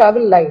is it to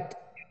travel light?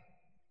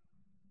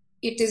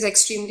 It is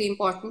extremely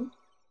important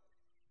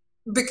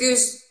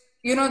because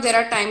there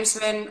are times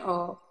when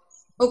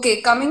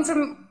okay,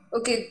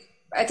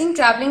 I think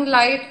traveling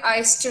light,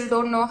 I still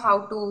don't know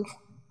how to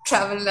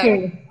travel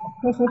light. Hmm.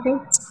 Still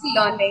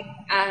learning,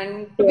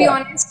 and to be Yeah.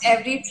 honest,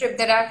 every trip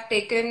that I've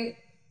taken,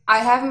 I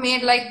have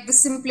made like the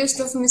simplest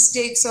of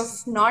mistakes of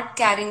not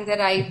carrying the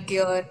right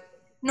gear,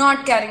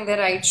 not carrying the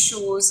right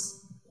shoes,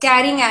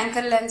 carrying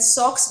ankle length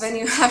socks when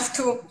you have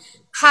to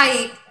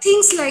hike,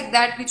 things like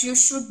that which you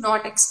should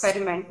not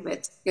experiment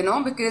with,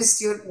 because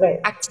you're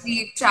Right.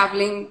 actually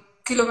traveling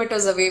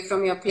kilometers away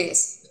from your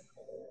place.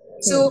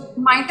 So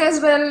might as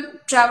well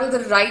travel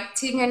the right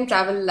thing and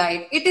travel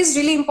light. It is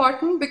really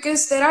important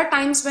because there are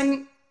times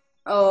when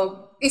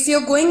if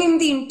you're going in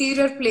the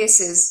interior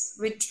places,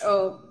 which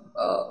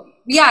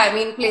yeah, I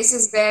mean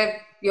places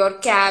where your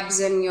cabs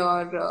and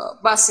your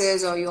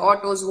buses or your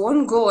autos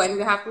won't go, and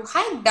you have to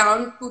hike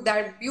down to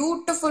that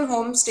beautiful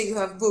homestay you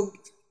have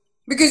booked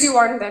because you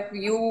want that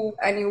view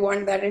and you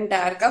want that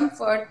entire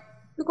comfort.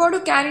 You got to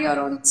carry your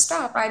own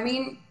stuff. I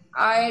mean,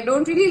 I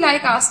don't really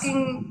like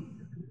asking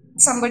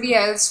somebody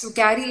else to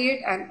carry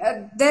it,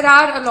 and there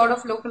are a lot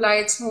of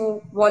localites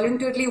who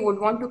voluntarily would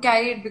want to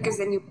carry it because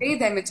then you pay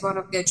them, it's one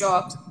of their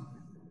jobs.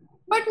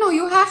 But no,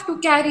 you have to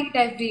carry it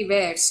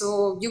everywhere,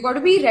 so you got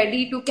to be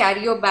ready to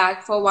carry your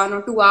bag for 1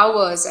 or 2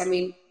 hours. I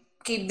mean,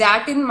 keep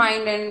that in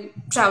mind and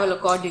travel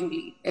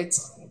accordingly. It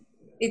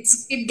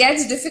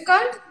gets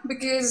difficult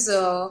because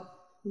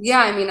yeah,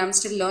 I mean, I'm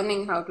still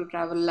learning how to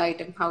travel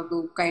light and how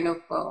to kind of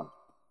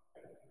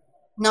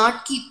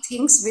not keep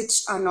things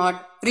which are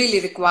not really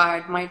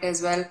required. Might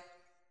as well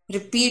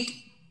repeat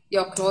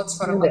your clothes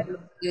for a couple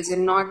of years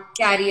and not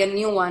carry a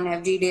new one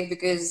every day,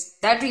 because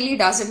that really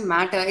doesn't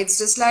matter. It's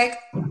just like,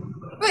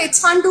 well,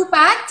 it's fun to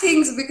pack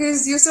things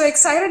because you're so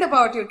excited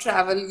about your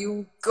travel.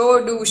 You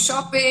go do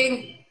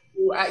shopping.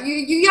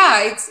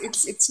 Yeah,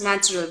 it's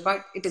natural,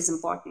 but it is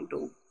important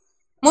too.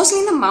 Mostly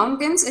in the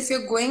mountains, if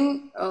you're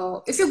going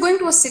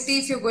to a city,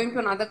 if you're going to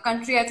another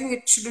country, I think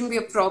it shouldn't be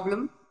a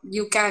problem.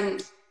 You can,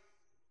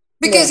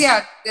 because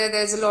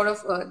there's a lot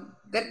of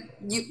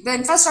the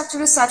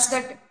infrastructure is such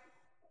that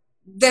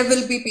there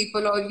will be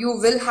people, or you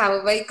will have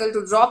a vehicle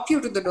to drop you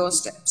to the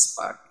doorsteps.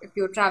 But if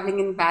you're traveling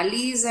in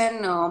valleys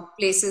and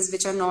places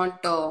which are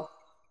not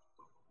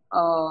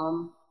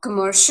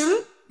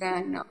commercial,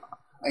 then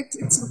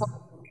it's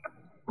important.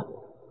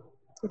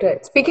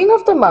 Right. Speaking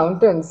of the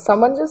mountains,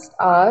 someone just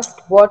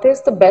asked, what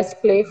is the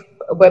best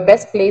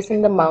place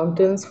in the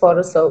mountains for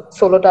a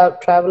solo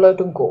traveler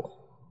to go?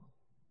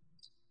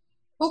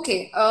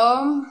 Okay.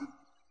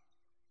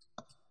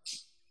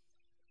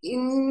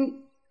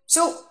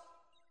 So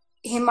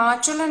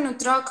Himachal and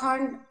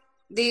Uttarakhand,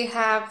 they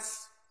have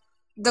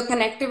the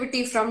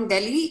connectivity from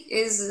Delhi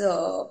is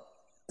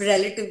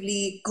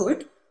relatively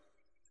good.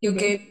 You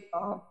can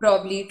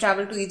probably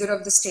travel to either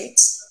of the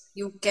states.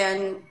 You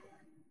can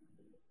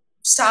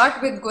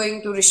start with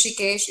going to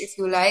Rishikesh if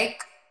you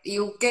like.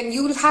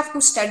 You'll have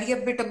to study a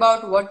bit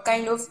about what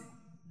kind of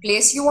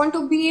place you want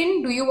to be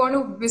in. Do you want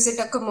to visit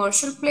a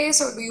commercial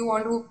place, or do you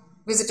want to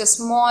visit a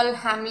small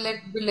hamlet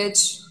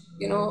village,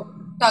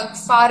 tucked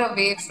far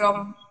away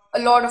from a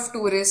lot of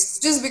tourists,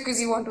 just because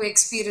you want to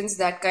experience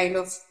that kind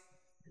of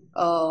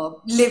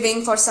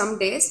living for some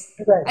days?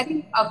 Right. I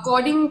think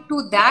according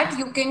to that,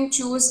 you can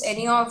choose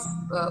any of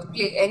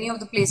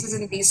the places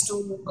in these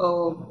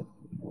two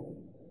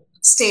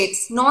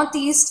states.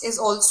 Northeast is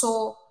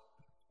also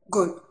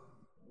good.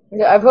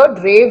 Yeah, I've heard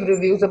rave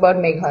reviews about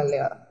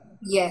Meghalaya.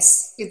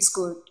 Yes, it's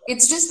good.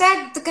 It's just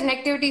that the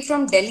connectivity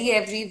from Delhi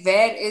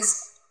everywhere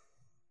is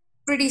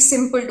pretty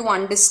simple to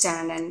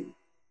understand. And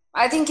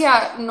I think,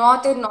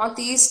 North and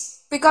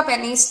Northeast, pick up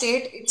any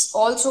state, it's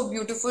also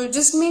beautiful.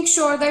 Just make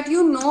sure that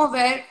you know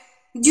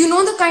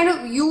the kind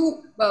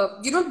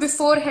of,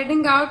 before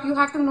heading out, you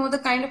have to know the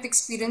kind of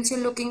experience you're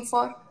looking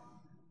for.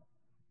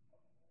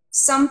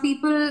 Some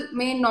people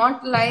may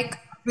not like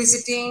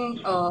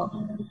visiting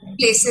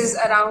places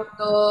around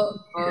the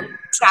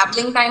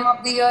traveling time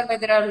of the year where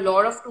there are a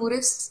lot of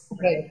tourists.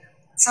 Right.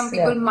 Some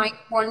people might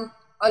want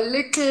a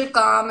little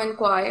calm and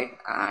quiet,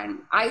 and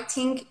I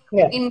think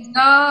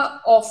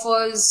India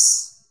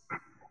offers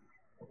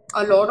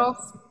a lot of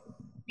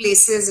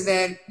places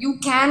where you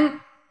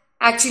can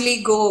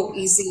actually go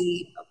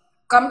easily.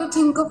 Come to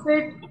think of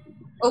it,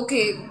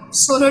 okay,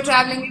 solo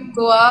traveling in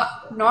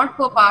Goa, not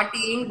for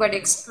partying, but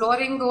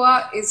exploring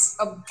Goa is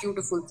a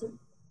beautiful thing.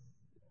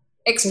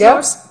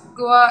 Explore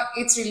Goa,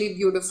 it's really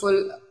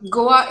beautiful.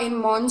 Goa in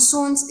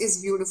monsoons is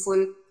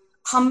beautiful.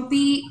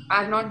 Hampi,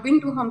 I've not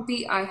been to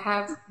Hampi.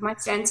 My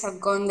friends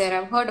have gone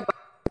there. I've heard about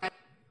that.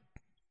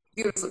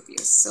 Beautiful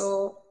place.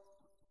 So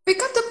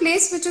pick up the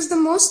place which is the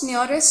most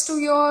nearest to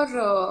your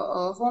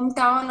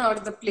hometown, or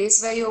the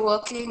place where you're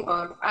working,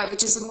 or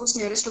which is the most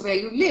nearest to where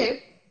you live,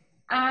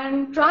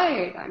 and try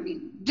it. I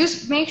mean,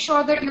 just make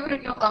sure that you're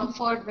in your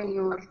comfort when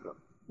you're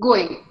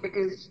going,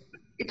 because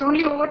it's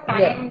only over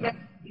time that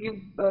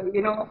you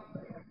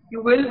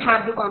will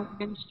have the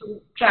confidence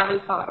to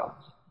travel far off.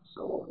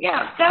 So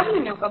travel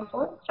in your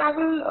comfort,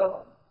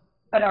 travel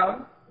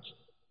around.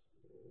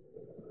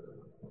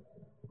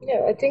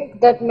 Yeah, I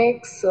think that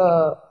makes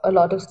a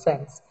lot of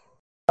sense.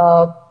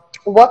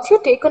 What's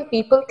your take on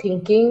people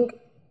thinking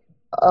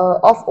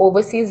of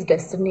overseas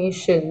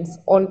destinations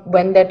on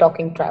when they're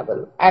talking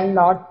travel and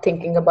not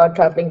thinking about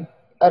traveling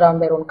around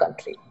their own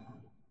country?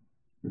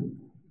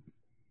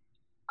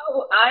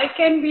 Oh, I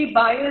can be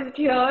biased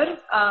here.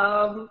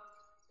 I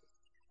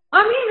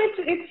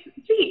mean,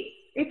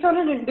 it's on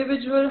an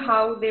individual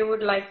how they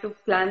would like to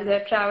plan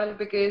their travel,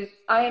 because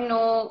I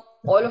know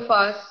all of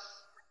us,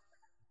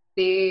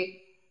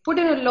 they put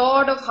in a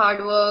lot of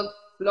hard work,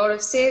 a lot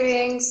of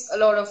savings, a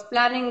lot of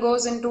planning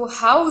goes into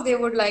how they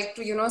would like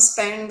to,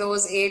 spend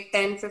those 8,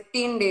 10,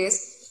 15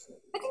 days.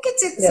 I think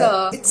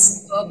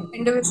it's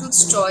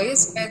individual's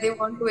choice where they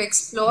want to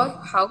explore,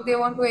 how they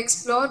want to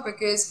explore,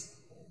 because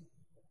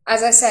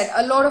as I said,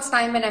 a lot of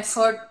time and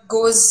effort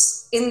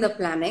goes in the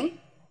planning.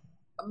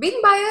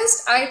 Being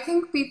biased, I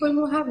think people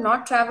who have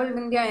not traveled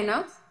India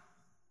enough,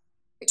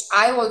 which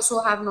I also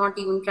have not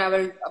even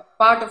traveled a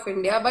part of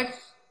India, but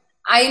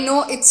I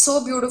know it's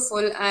so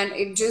beautiful and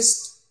it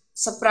just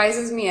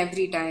surprises me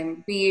every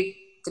time, be it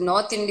the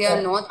North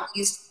India,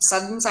 Northeast,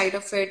 southern side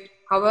of it.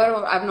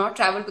 However, I've not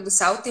traveled to the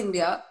South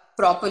India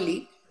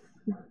properly.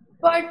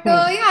 But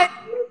I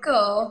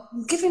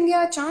think give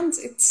India a chance.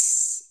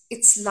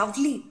 It's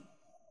lovely.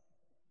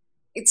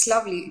 It's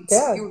lovely.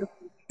 It's beautiful.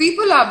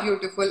 People are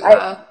beautiful.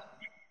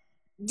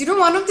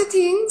 One of the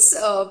things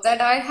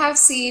that I have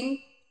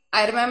seen,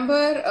 I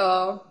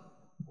remember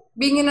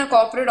being in a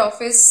corporate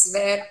office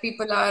where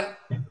people are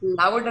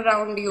loud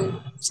around you,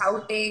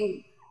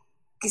 shouting,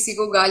 किसी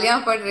को गालियां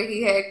पड़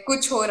रही है,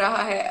 कुछ हो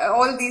रहा है,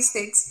 all these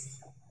things.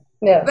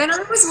 Yeah. When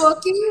I was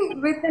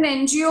working with an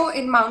NGO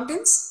in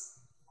mountains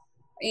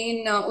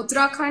in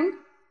Uttarakhand,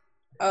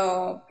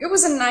 it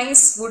was a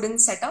nice wooden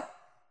setup.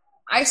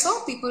 I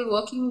saw people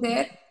working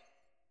there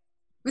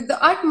with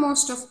the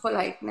utmost of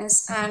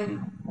politeness, and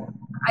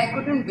I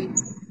couldn't believe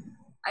it.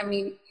 I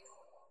mean,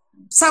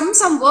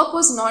 some work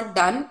was not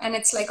done, and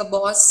it's like a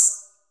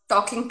boss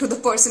talking to the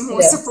person who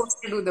was Yeah. supposed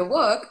to do the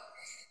work.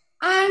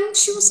 And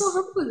she was so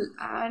humble,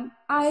 and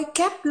I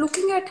kept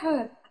looking at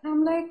her, and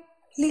I'm like,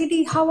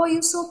 lady, how are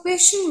you so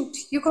patient?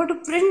 You got to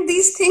print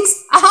these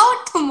things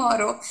out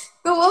tomorrow.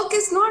 The work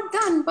is not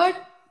done, but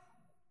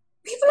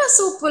people are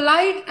so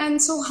polite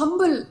and so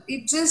humble.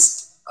 It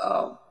just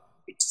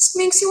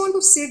makes you want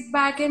to sit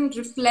back and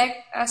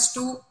reflect as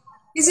to,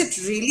 is it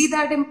really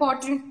that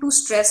important to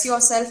stress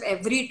yourself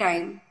every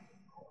time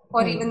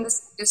for even the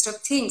simplest of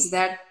things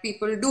that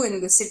people do in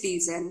the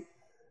cities? And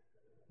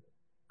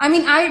I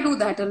mean, I do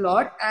that a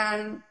lot,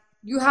 and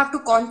you have to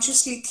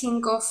consciously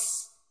think of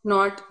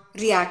not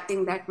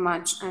reacting that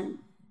much. And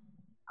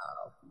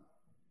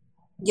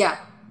yeah,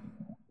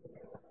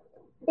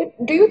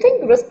 But do you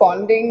think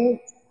responding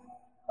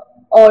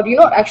or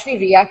actually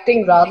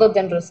reacting rather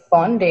than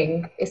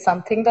responding is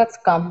something that's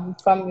come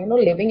from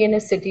living in a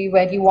city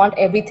where you want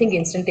everything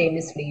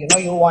instantaneously?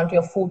 You want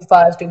your food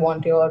fast, you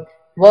want your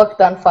work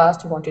done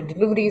fast, you want your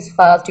deliveries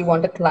fast, you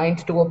want a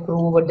client to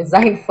approve a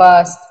design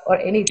fast or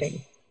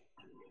anything.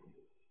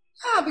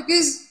 yeah,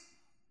 because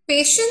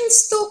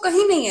patience to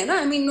kahin nahi hai na.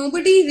 I mean,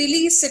 nobody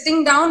really is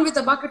sitting down with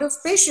a bucket of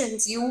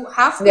patience. You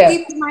have to Yeah.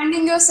 keep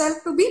reminding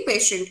yourself to be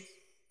patient.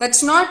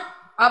 That's not.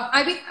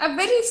 I mean,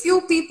 very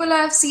few people I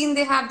have seen,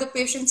 they have the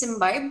patience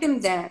imbibed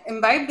in them.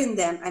 Imbibed in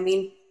them. I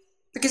mean,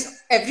 because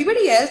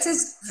everybody else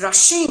is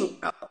rushing.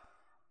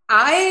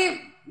 I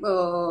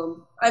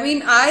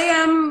mean, I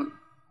am.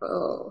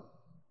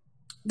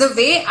 The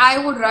way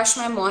I would rush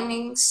my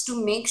mornings to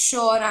make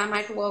sure I'm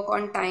at work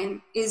on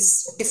time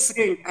is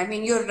different. I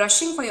mean, you're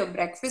rushing for your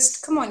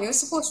breakfast. Come on, you're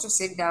supposed to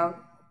sit down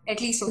at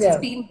least for Yeah.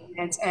 15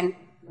 minutes and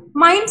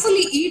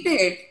mindfully eat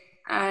it.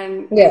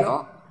 And,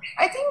 Yeah.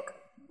 I think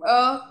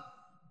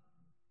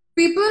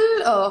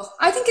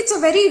I think it's a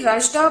very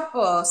rushed up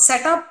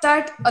setup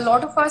that a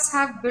lot of us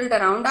have built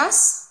around us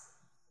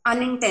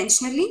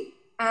unintentionally.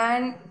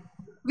 And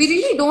we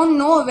really don't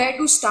know where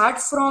to start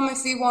from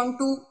if we want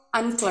to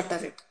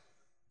unclutter it.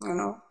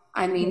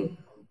 I mean,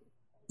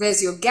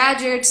 there's your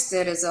gadgets,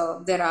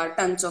 there are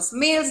tons of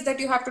mails that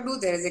you have to do,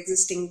 there is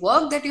existing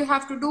work that you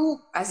have to do,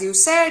 as you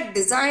said,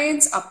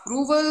 designs,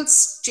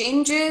 approvals,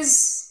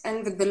 changes,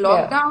 and with the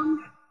lockdown,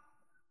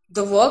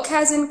 the work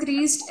has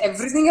increased,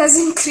 everything has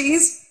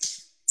increased.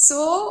 So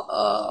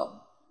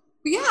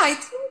yeah, I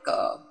think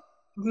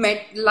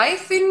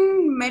life in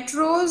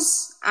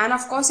metros and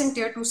of course in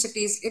tier 2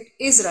 cities, it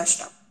is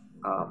rushed up.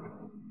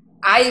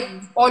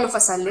 All of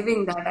us are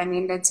living that. I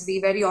mean, let's be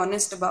very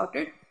honest about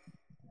it.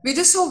 We're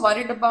just so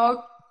worried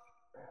about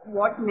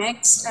what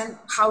next and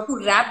how to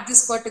wrap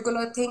this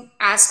particular thing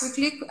as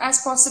quickly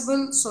as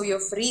possible so you're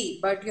free,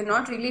 but you're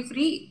not really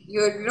free.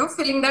 You're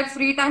filling that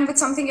free time with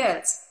something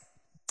else.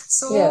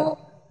 So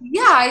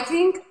yeah, I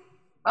think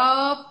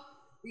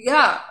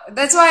yeah,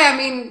 that's why, I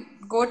mean,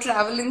 go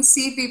travel and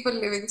see people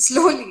living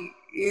slowly.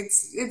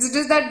 It's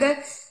just that they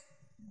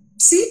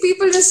see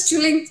people just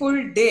chilling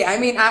full day. I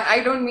mean, I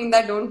don't mean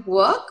that don't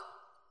work.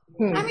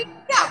 I mean,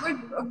 yeah, but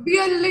be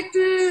a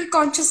little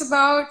conscious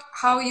about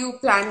how you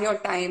plan your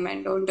time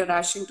and don't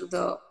rush into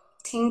the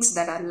things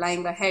that are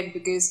lying ahead,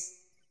 because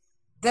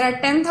there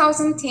are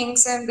 10,000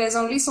 things and there's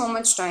only so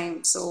much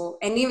time. So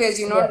anyways,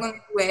 you're not going to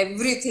do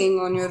everything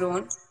on your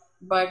own.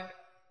 But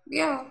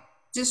yeah,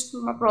 just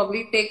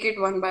probably take it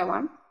one by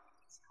one.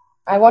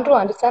 I want to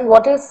understand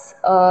what is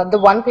the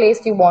one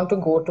place you want to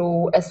go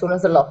to as soon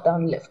as the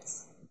lockdown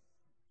lifts?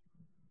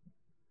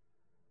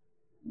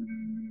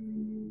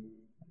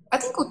 I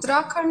think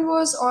Uttarakhand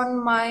was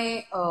on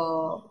my.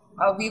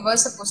 We were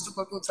supposed to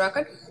go to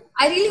Uttarakhand.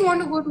 I really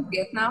want to go to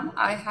Vietnam.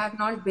 I have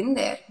not been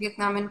there.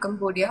 Vietnam and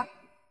Cambodia.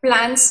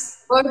 Plans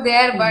were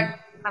there, but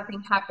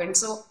nothing happened.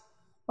 So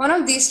one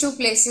of these two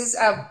places.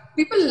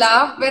 People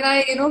laugh when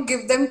I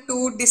give them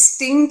two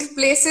distinct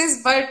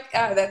places, but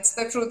that's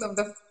the truth of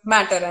the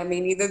matter. I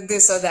mean, either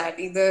this or that.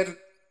 Either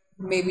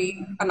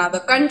maybe another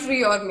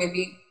country or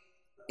maybe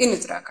in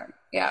Uttarakhand.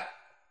 Yeah,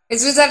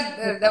 it's just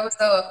that that was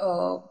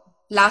the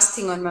last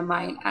thing on my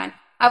mind. And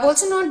I've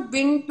also not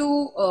been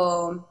to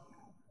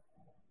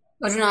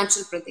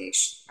Arunachal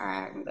Pradesh,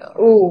 and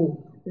Ooh,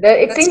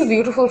 it that's seems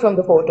beautiful from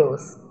the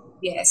photos.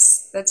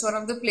 yes, that's one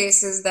of the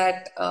places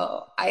that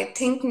I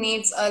think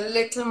needs a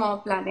little more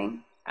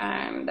planning.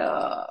 And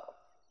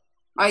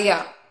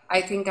yeah,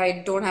 I think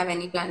I don't have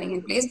any planning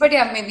in place, but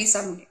yeah, maybe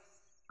someday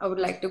I would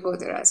like to go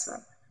there as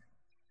well.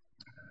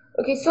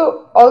 Okay,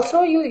 so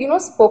also you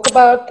spoke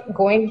about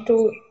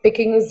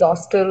picking a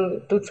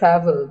hostel to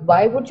travel.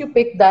 Why would you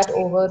pick that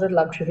over a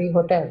luxury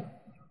hotel?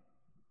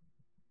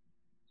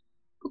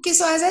 Okay,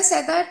 so as I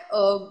said that,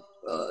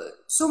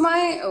 so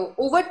my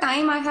over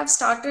time I have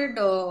started,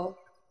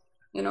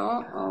 you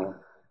know,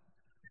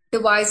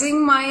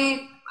 devising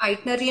my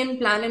itinerary and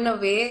plan in a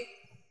way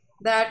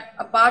that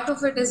a part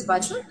of it is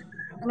budget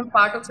and a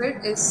part of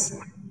it is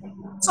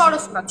sort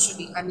of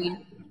luxury. I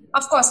mean,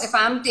 of course, if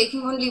I'm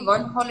taking only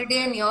one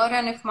holiday a year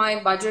and if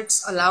my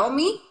budgets allow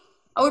me,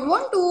 I would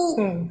want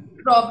to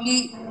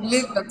probably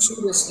live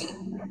luxuriously.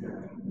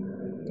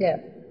 Yeah.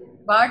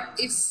 But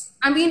it's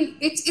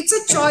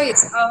a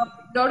choice. A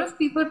lot of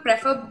people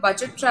prefer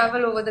budget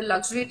travel over the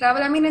luxury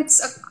travel. I mean,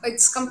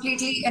 it's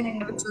completely an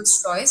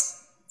individual's choice.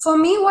 For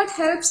me, what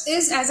helps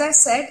is, as I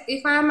said,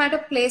 if I am at a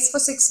place for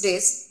 6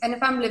 days and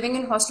if I'm living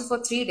in hostel for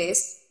 3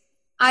 days,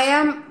 I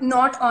am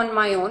not on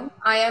my own.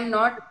 I am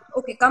not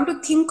okay. Come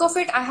to think of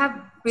it, I have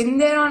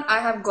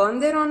gone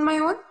there on my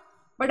own,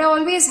 but I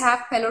always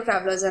have fellow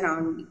travelers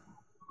around me,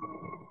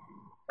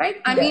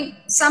 right? I mean,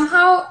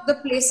 somehow the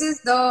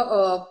places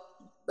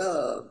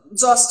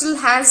Zostel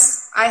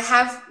has. I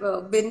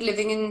have been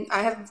living in.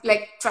 I have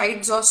like tried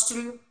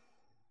Zostel.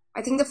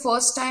 I think the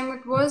first time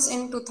it was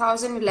in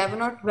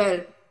 2011 or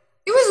 12.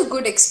 It was a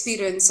good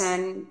experience,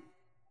 and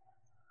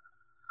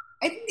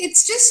I think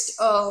it's just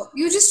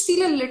you just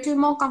feel a little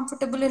more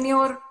comfortable in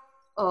your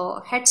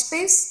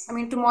headspace. I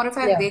mean, tomorrow if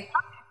I wake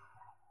up,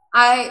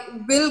 I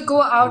will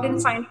go out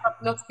and find a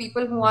couple of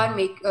people who are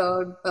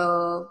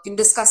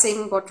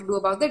discussing what to do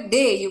about the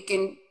day. You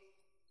can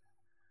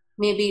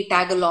maybe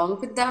tag along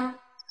with them,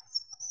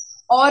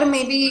 or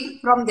maybe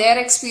from their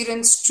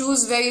experience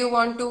choose where you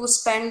want to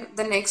spend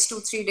the next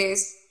 2-3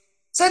 days.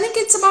 So I think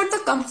it's about the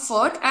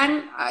comfort,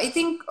 and I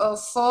think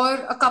for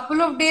a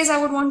couple of days I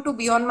would want to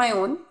be on my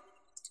own.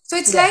 So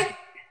it's like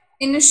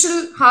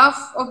initial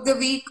half of the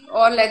week,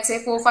 or let's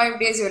say 4-5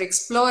 days, you're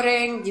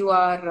exploring, you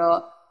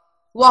are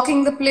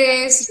walking the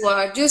place, you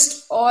are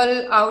just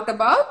all out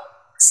about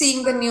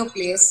seeing the new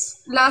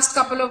place. Last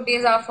couple of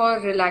days are for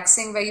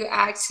relaxing, where you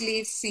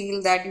actually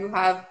feel that you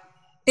have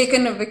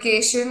taken a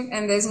vacation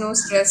and there's no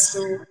stress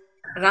to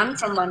run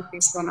from one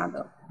place to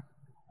another.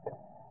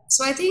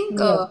 So I think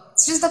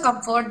it's just the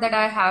comfort that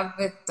I have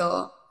with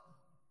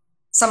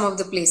some of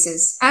the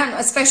places. And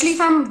especially if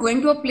I'm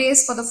going to a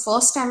place for the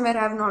first time where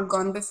I have not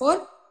gone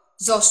before,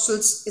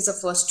 Zostels is a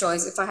first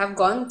choice. If I have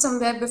gone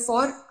somewhere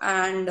before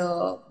and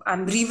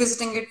I'm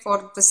revisiting it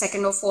for the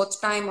second or fourth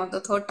time or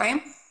the third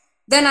time,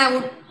 then I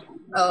would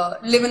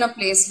live in a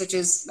place which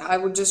is, I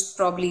would just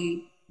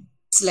probably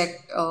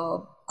select a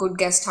good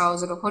guest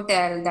house or a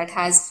hotel that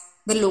has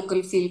the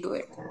local feel to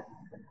it.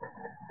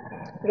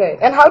 Right.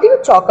 And how do you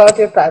chalk out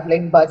your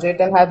traveling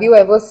budget? And have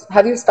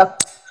you stuck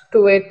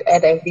to it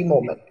at every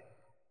moment?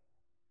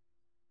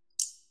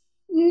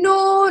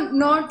 No,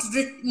 not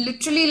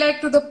literally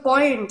like to the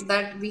point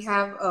that we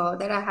have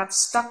that I have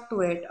stuck to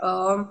it.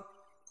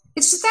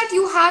 It's just that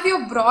you have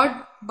your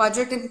broad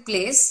budget in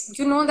place.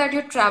 You know that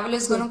your travel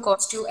is going to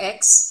cost you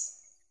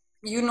X.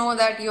 You know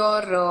that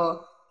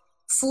your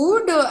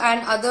food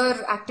and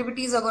other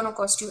activities are going to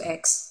cost you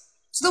X.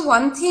 So the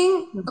one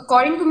thing,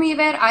 according to me,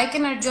 where I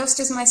can adjust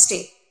is my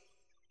stay.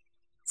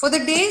 For the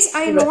days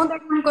I know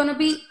that I'm going to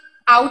be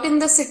out in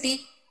the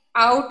city,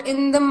 out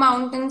in the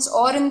mountains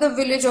or in the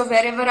village or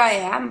wherever I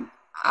am,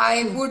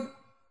 I would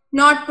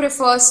not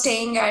prefer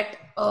staying at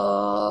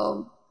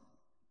a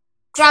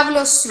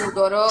traveler's suite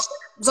or a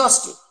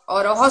hostel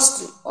or a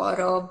hostel or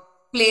a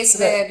place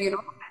where,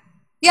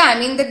 I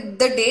mean,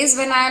 the days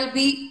when I'll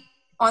be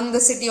on the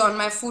city on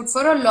my food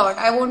for a lot,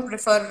 I won't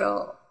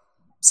prefer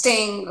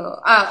staying,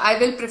 I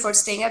will prefer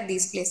staying at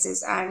these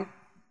places. And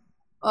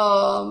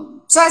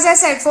so as I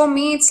said, for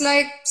me, it's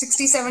like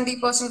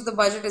 60-70% of the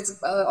budget is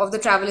of the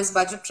travel is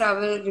budget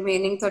travel.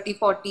 Remaining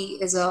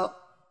 30-40 is a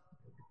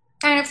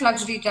kind of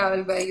luxury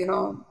travel where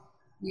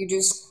you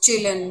just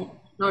chill and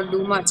not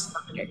do much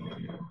about it.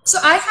 So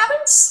I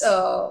haven't.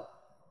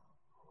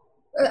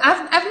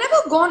 I've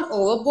never gone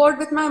overboard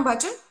with my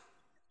budget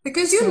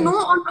because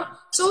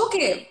so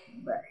okay.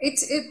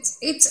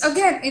 It's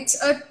again,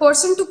 it's a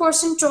person to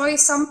person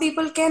choice. Some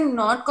people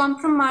cannot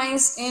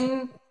compromise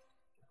in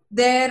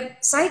their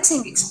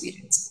sightseeing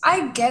experience.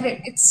 I get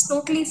it. It's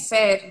totally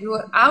fair. You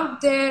are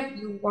out there,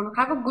 you want to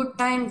have a good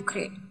time,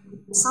 great.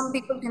 Some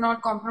people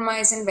cannot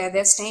compromise in where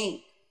they're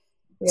staying.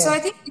 So I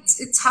think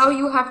it's how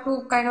you have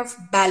to kind of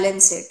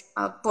balance it.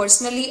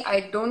 Personally,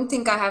 I don't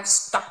think I have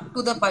stuck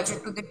to the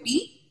budget to the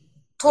T.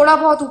 Thoda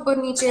bahut upar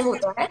niche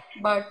hota hai,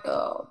 but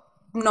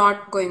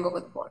not going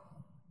overboard.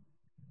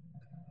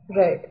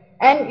 Right.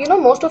 And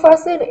most of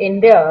us in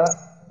India,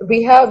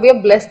 we are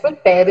blessed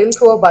with parents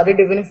who are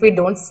worried even if we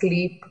don't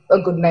sleep a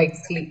good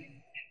night's sleep.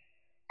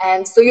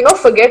 And so,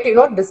 forget,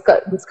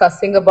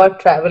 discussing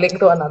about traveling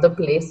to another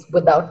place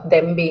without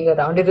them being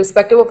around,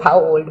 irrespective of how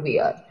old we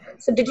are.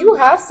 So did you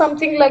have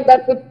something like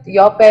that with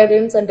your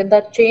parents, and did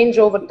that change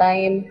over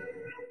time?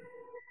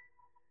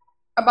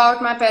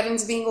 About my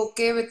parents being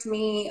okay with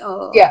me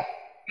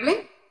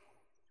traveling?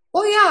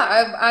 Oh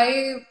yeah,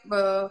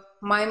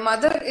 my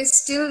mother is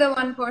still the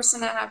one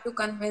person I have to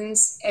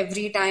convince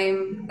every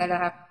time that I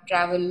have to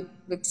travel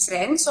with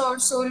friends or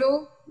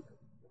solo.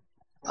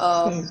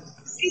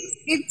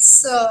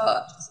 It's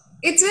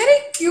very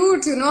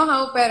cute,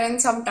 how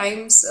parents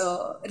sometimes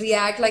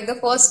react. Like the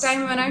first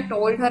time when I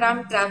told her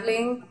I'm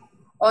traveling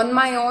on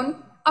my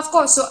own, Of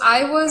course. So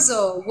I was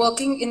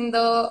working in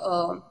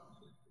the.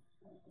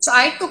 So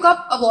I took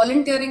up a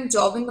volunteering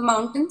job in the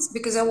mountains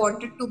because I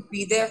wanted to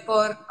be there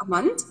for a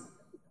month,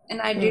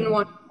 and I didn't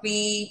want to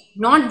be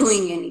not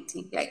doing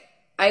anything. Like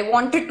I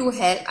wanted to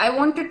help. I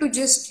wanted to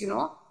just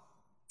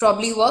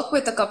probably work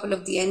with a couple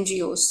of the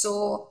NGOs.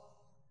 So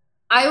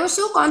I was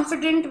so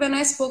confident when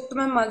I spoke to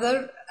my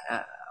mother,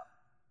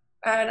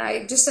 and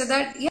I just said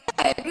that, yeah,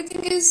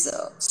 everything is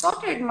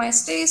sorted. My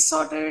stay is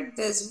sorted.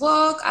 There's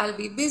work. I'll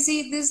be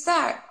busy. This,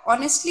 that.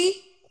 Honestly,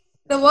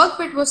 the work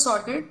bit was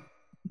sorted.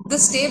 The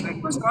stay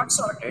bit was not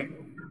sorted.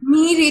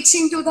 Me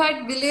reaching to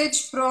that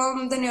village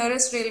from the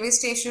nearest railway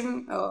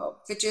station,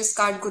 which is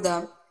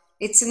Kathgodam,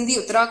 it's in the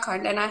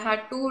Uttarakhand, and I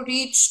had to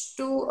reach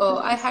to,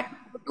 I had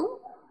to go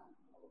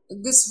to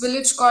this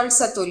village called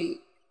Satoli.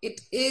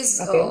 It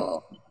is, Okay.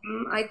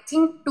 I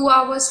think, 2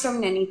 hours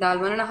from Nainital,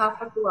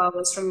 1.5 or 2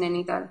 hours from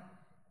Nainital.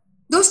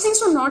 Those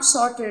things were not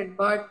sorted,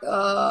 but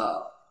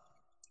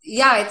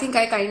yeah, I think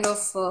I kind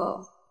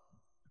of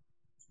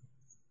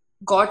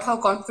got her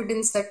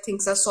confidence that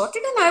things are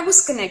sorted, and I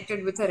was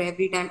connected with her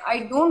every time. I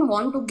don't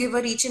want to give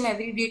her each and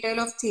every detail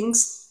of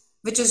things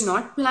which is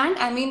not planned.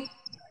 I mean,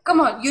 come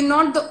on, you're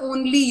not the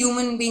only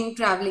human being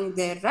traveling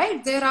there,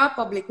 right? There are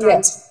public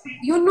Yes. transport.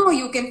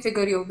 You can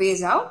figure your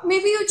ways out.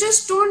 Maybe you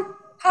just don't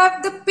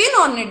have the pin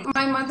on it.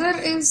 My mother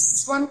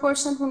is one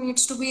person who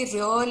needs to be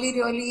really,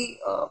 really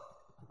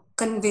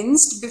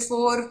convinced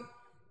before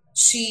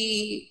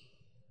she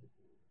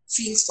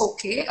feels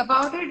okay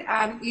about it.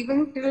 And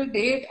even till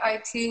date, I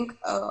think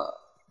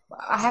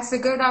I have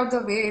figured out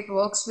the way it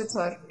works with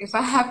her. If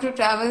I have to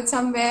travel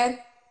somewhere,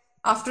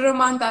 after a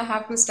month, I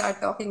have to start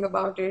talking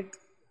about it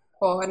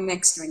for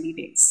next 20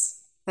 days.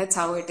 That's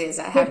how it is.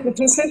 I have to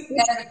just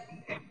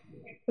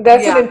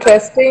That's an yeah.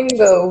 interesting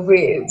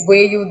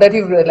way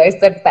you realize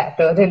that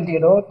pattern and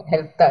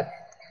help that.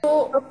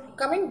 So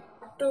coming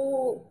back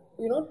to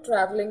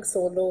traveling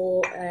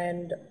solo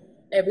and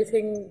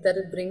everything that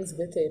it brings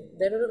with it,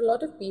 there are a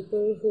lot of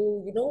people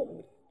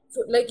who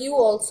like you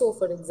also,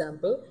 for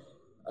example,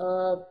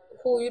 uh,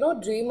 who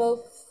dream of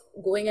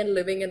going and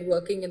living and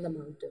working in the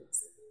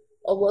mountains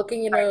or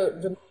working in a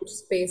remote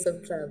space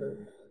of travel.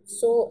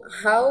 So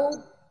how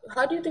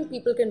do you think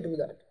people can do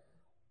that?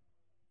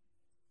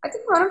 I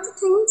think one of the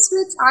things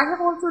which I have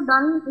also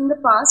done in the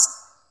past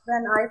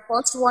when I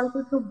first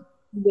wanted to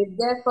live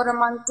there for a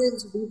month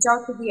is reach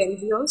out to the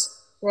NGOs.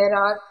 There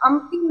are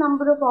umpteen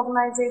number of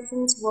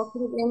organizations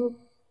working in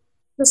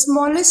the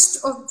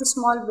smallest of the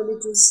small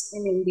villages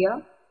in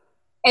India,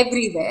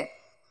 everywhere.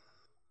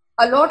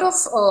 A lot of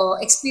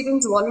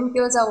experienced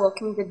volunteers are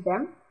working with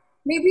them.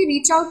 Maybe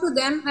reach out to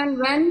them, and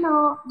when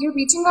you're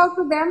reaching out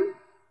to them,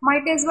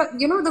 might as well,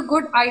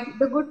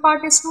 the good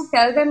part is to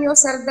tell them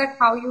yourself that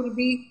how you'll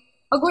be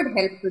a good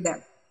help to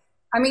them.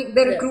 I mean,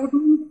 the Yeah.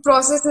 recruitment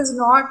process is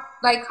not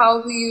like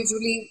how we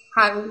usually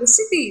have in the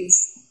cities.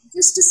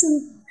 Just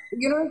a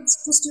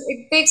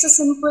it takes a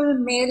simple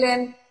mail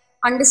and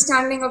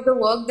understanding of the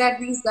work that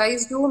these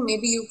guys do.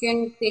 Maybe you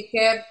can take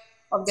care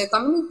of their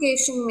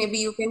communication. Maybe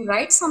you can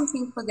write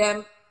something for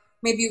them.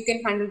 Maybe you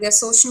can handle their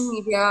social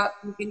media.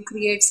 You can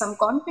create some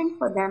content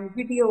for them,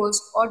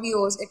 videos,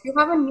 audios. If you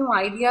have a new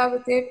idea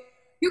with it,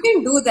 you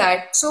can do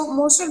that. So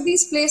most of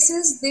these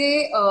places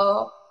they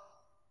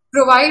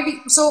provide.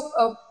 So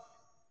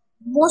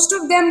most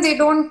of them they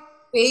don't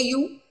pay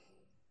you,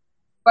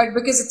 but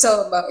because it's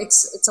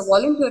a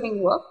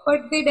volunteering work,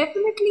 but they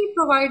definitely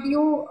provide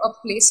you a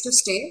place to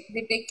stay.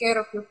 They take care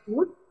of your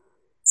food.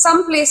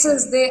 Some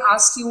places they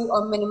ask you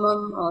a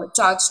minimum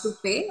charge to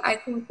pay, I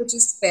think, which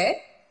is fair.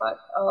 But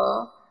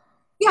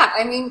yeah,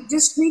 I mean,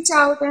 just reach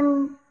out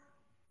and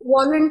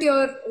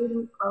volunteer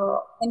in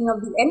any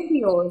of the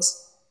NPOs.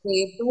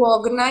 They do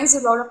organize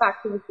a lot of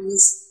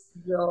activities.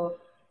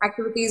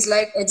 Activities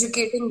like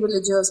educating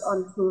villagers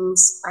on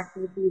things,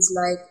 activities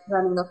like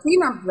running a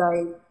cleanup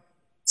drive.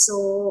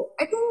 So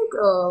I think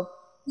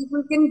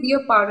people can be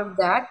a part of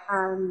that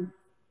and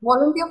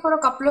volunteer for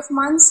a couple of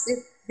months. If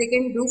they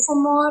can do for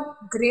more,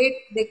 great.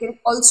 They can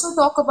also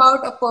talk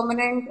about a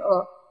permanent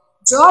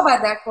job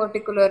at that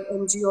particular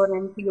NGO or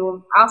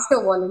NPO after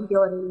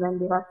volunteering when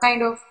they are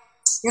kind of,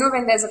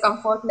 when there's a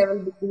comfort level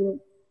between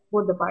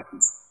both the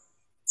parties.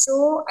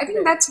 So I think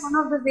Right. that's one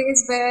of the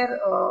ways where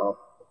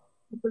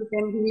people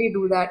can really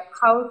do that.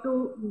 How to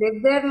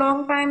live there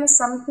long time is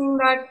something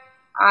that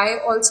I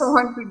also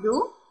want to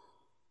do,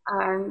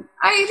 and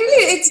I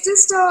really,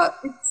 it's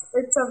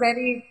a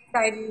very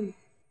tiny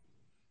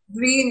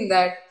dream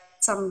that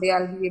someday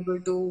I'll be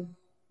able to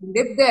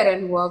live there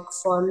and work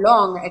for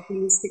long, at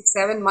least 6,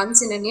 7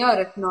 months in a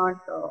year, if not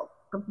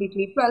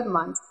completely 12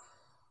 months.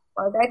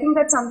 But I think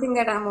that's something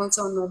that I'm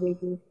also on my way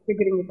to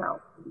figuring it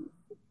out.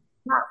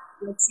 Yeah,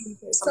 let's see if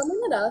there's something.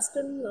 Someone had asked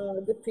in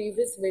the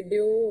previous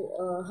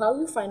video how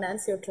you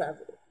finance your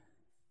travel.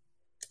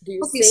 Do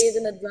you Okay, save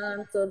in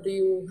advance or do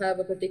you have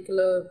a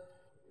particular,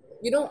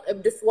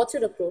 what's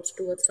your approach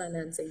towards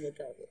financing your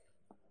travel?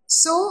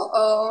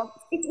 so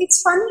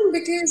it's funny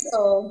because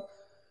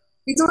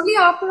it's only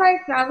after I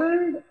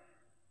traveled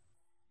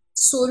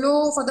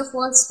solo for the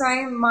first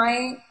time,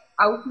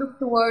 outlook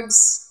towards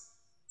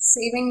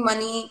saving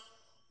money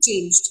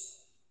changed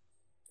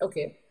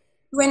Okay.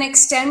 to an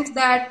extent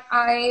that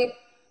I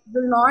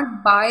will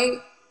not buy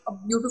a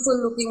beautiful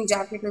looking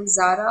jacket in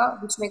Zara,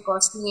 which may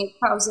cost me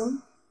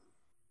 8,000.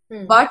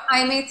 But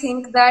I may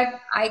think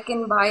that I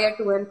can buy a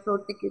to and fro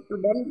ticket to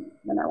Delhi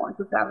when I want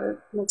to travel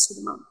next to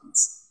the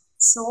mountains.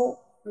 So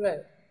Right.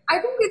 I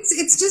think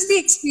it's just the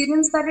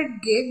experience that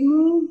it gave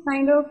me.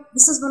 Kind of,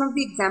 this is one of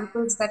the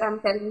examples that I'm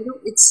telling you.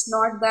 It's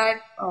not that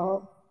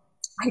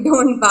I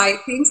don't buy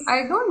things.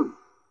 I don't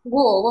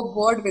go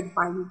overboard with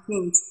buying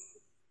things,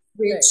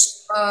 which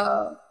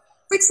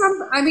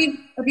I mean,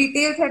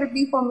 retail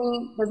therapy for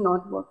me does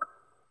not work.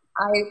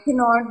 I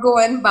cannot go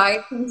and buy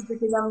things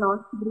because I'm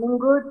not feeling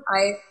good.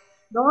 I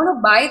don't want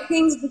to buy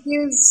things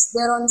because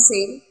they're on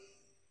sale.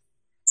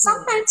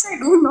 Sometimes I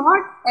do,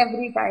 not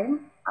every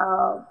time.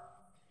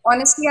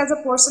 Honestly, as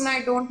a person,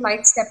 I don't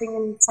like stepping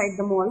inside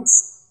the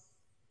malls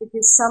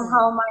because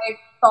somehow my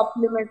top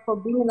limit for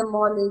being in the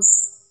mall is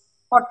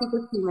 40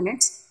 50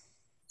 minutes.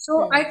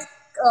 So I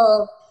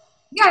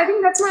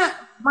think that's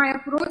my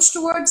approach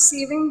towards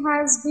saving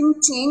has been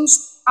changed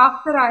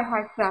after I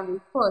had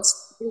traveled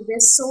first. Because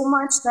there's so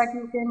much that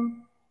you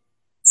can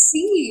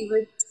see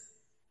with,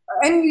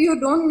 and you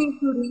don't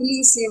need to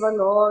really save a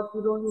lot.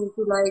 You don't need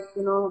to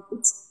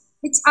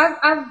it's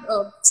I've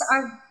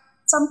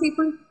some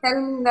people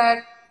tell me that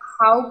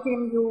how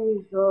can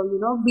you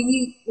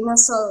be in in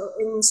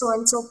so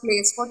and so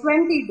place for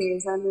 20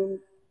 days. I mean,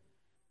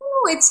 no,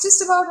 it's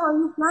just about how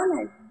you plan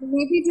it.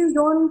 Maybe just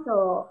don't.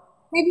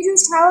 Maybe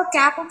just have a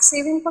cap of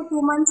saving for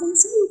 2 months and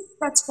see if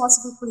that's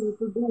possible for you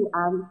to do.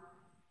 And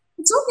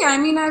it's okay. I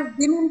mean, I've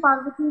been in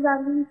Parvati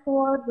Valley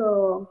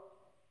for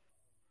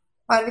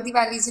Parvati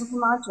Valleys in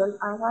Himachal.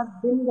 I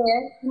have been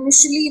there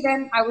initially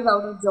when I was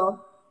out of job.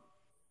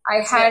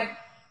 I had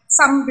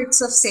some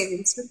bits of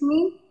savings with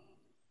me,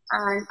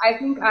 and I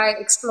think I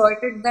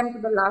exploited them to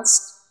the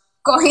last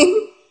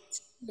coin.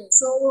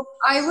 So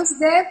I was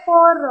there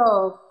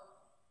for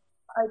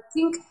I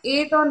think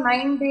 8 or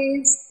 9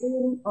 days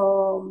in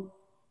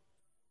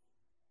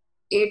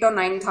 8 or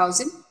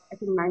 9,000. I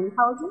think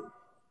 9,000,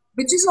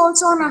 which is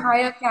also on a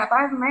higher cap.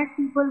 I've met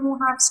people who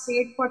have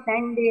stayed for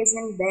 10 days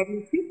in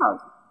barely 3,000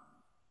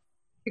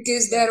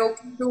 because they're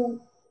okay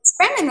to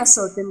spend in a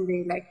certain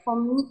way. Like for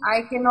me,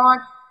 I cannot.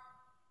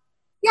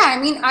 Yeah, I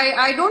mean,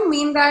 I don't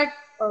mean that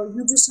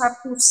you just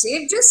have to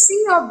save. Just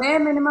see your bare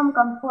minimum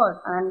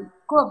comfort and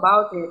go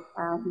about it.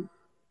 And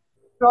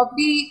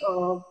probably,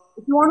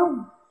 if you want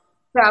to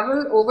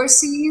travel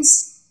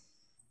overseas,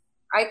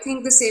 I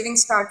think the saving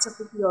starts up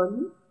pretty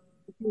early.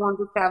 If you want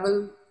to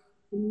travel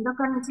in the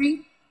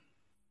country,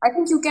 I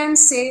think you can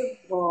save.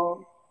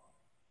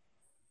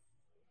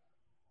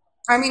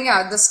 I mean,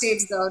 yeah, the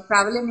states, the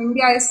travel in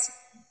India is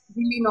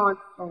really not.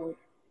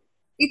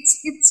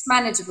 It's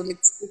manageable.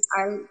 It's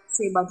I'll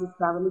say budget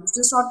travel. It's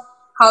just not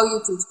how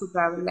you choose to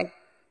travel. Like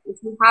if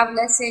you have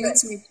less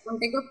savings, maybe you can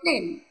take a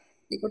plane,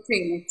 take a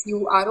train. If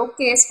you are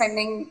okay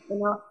spending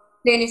in a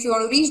plane, if you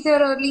want to reach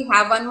there early,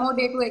 have one more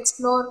day to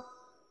explore,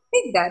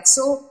 take that.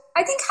 So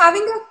I think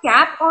having a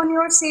cap on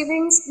your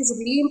savings is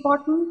really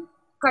important.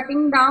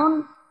 Cutting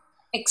down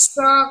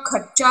extra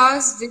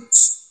kharchas,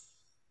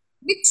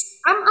 which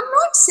I'm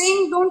not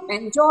saying don't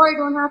enjoy,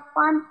 don't have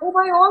fun. Oh,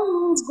 by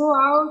all means, go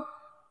out,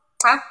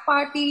 have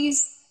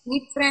parties,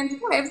 meet friends,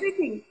 do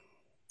everything.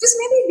 Just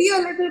maybe be a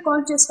little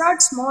conscious.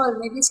 Start small.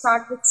 Maybe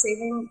start with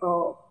saving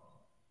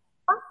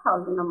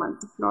 5,000 a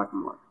month, if not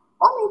more,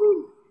 or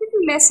maybe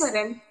little lesser,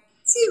 and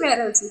see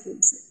where else you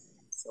can save.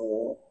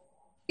 So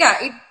yeah,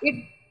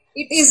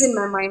 it is in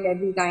my mind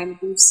every time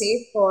to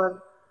save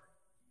for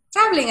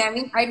traveling. I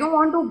mean, I don't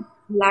want to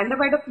land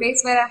up at a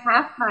place where I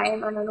have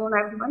time and I don't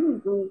have money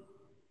to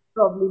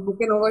probably book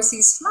an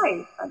overseas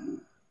flight. I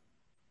mean,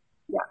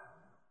 yeah,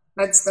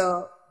 that's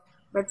the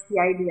that's the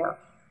idea.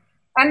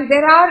 And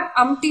there are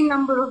umpteen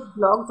number of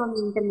blogs on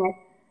the internet.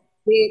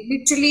 They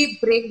literally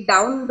break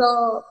down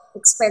the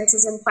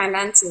expenses and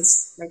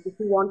finances. Like if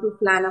you want to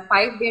plan a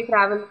 5 day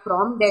travel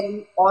from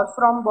Delhi or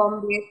from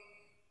Bombay,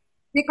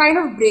 they kind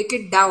of break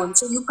it down.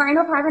 So you kind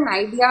of have an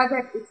idea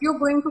that if you're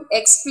going to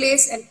X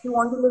place and if you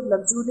want to live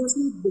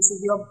luxuriously, this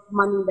is your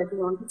money that you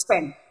want to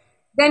spend.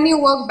 Then you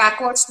work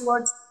backwards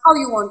towards how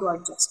you want to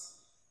adjust.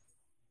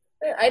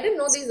 I didn't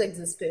know these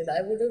existed.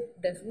 I would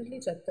have definitely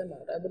checked them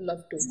out. I would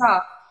love to. Yeah,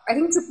 I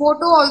think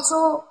Tripoto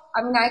also,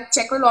 I mean, I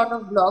check a lot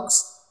of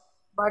blogs,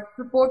 but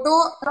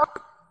Tripoto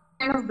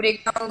kind of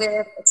break down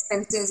their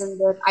expenses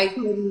and their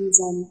itineraries,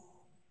 and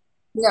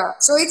yeah,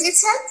 so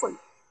it's helpful.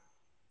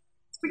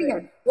 It's pretty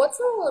helpful. What's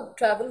a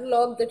travel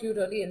vlog that you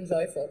really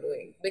enjoy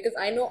following? Because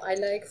I know I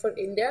like for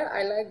India,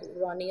 I like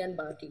Ronnie and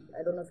Bati.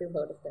 I don't know if you've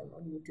heard of them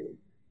on YouTube.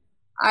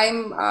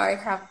 I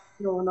have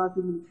no, not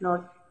really,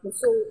 not.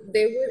 So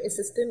they were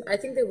assistant. I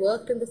think they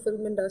worked in the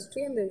film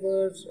industry and they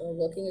were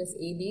working as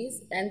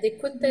ADs, and they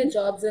quit their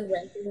jobs and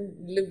went and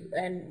live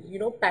and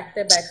packed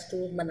their bags to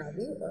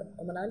Manali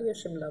or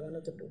Shimla, one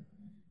of the two.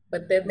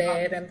 But they're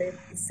there and they're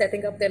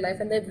setting up their life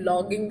and they're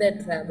vlogging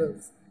their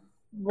travels.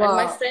 And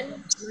my Wow.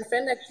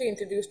 friend actually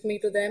introduced me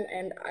to them,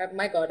 and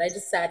my God, I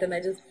just sat and I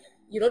just,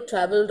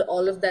 traveled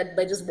all of that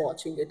by just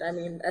watching it. I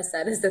mean, as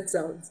sad as that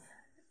sounds,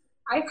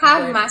 I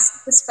have but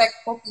massive respect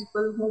for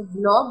people who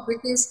vlog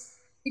because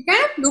it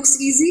kind of looks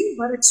easy,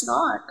 but it's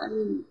not. I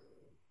mean,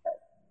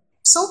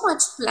 so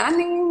much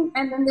planning,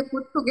 and then they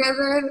put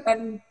together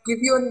and give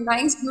you a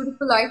nice,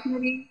 beautiful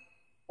itinerary.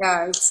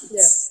 Yeah,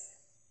 yeah.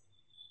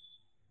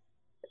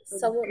 a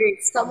Someone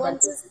great stuff someone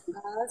that they just do.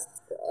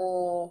 asked,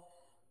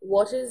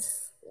 what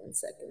is one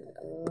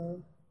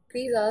second.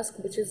 Please ask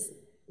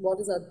what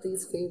is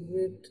Aditi's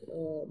favorite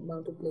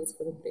mountain place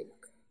for a break?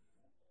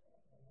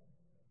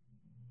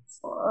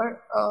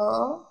 For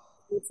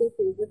What's your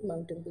favorite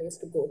mountain place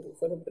to go to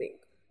for a break?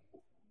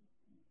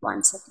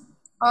 1 second.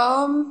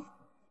 Um,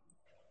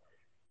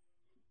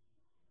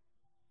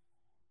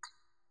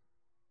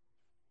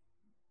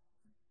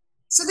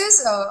 so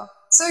there's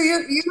so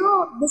you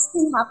know this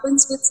thing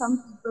happens with some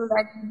people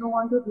that you don't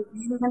want to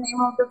reveal the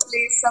name of the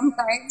place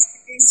sometimes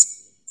because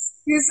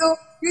you're so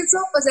you're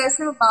so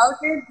possessive about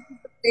it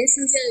because the place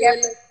is Yeah,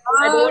 you're kept.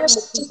 like, I don't want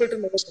more people to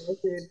know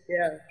about it.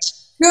 Yeah.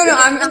 No, no,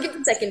 Just give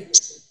the second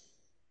favorite.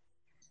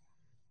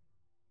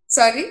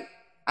 sorry.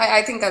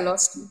 I think I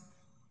lost you.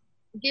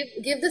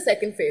 Give the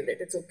second favorite.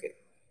 It's okay.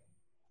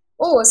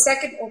 Oh,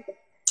 second. Okay.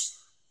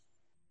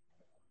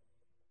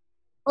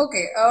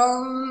 Okay.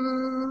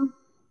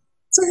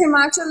 So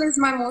Himachal is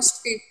my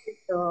most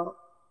favorite.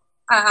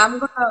 I'm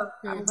gonna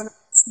be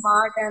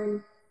smart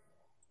and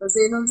so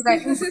Zainul's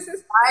writing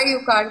why you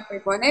can't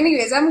pick one.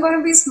 Anyways, I'm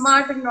gonna be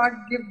smart and not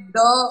give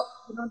the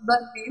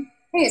name.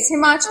 Yes,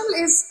 Himachal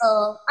is.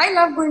 I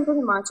love going to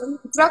Himachal.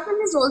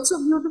 Uttarakhand is also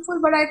beautiful,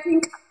 but I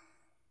think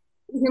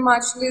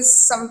Himachal is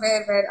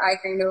somewhere where I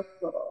kind of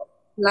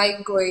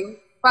like going.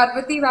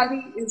 Parvati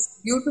Valley is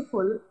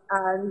beautiful,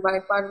 and by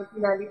Parvati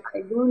Valley,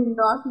 I do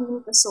not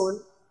mean the soul.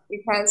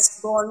 It has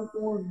gone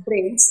to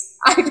drains.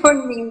 I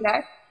don't mean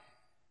that.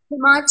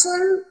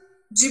 Himachal,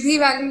 Jibhi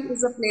Valley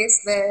is a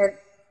place where,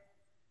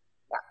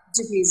 yeah,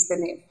 Jibhi is the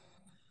name.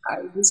 I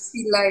just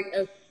feel like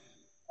Okay.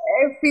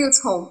 it feels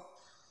home.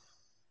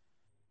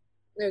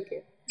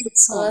 Okay.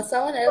 Feels home.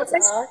 Someone So else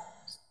asked.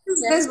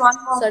 Yeah. there's one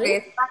more Sorry.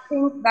 place I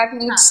think that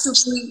needs to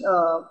be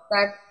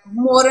that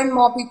more and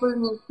more people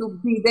need to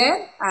be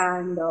there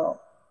and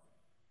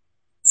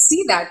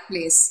see that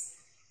place.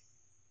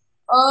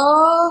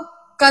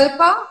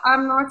 Kalpa,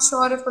 I'm not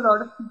sure if a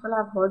lot of people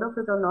have heard of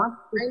it or not.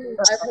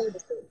 I've heard of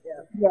it.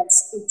 Yeah.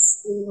 Yes,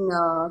 it's in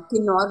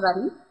Kinnaur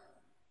Valley,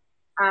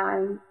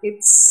 and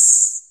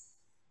it's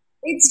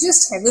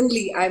just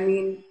heavenly. I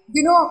mean,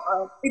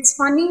 it's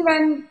funny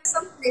when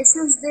some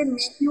places they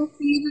make you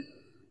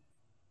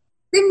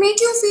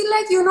feel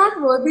like you're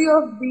not worthy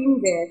of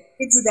being there.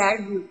 It's that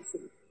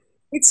beautiful.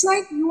 It's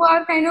like you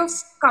are kind of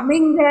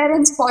coming there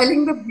and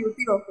spoiling the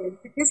beauty of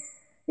it because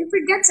if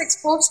it gets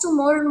exposed to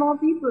more and more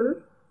people,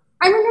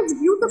 I mean, it's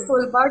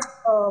beautiful, but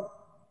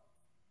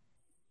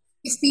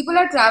if people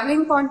are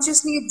traveling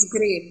consciously, it's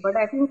great. But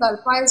I think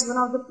Kalpa is one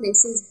of the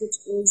places which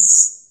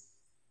is.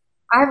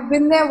 I've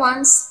been there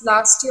once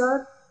last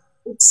year.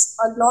 It's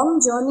a long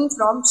journey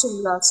from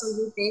Shimla, so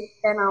you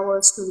take 10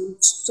 hours to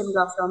reach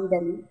Shimla from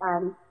Delhi,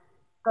 and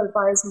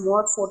Kalpa is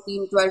more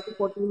 12 to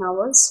 14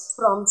 hours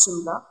from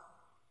Shimla.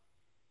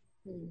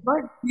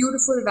 But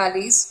beautiful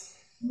valleys,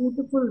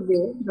 beautiful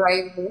way,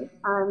 driveway,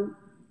 and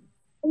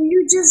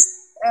you just,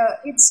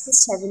 it's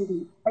just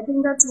heavenly. I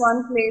think that's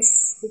one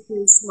place which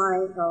is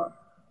my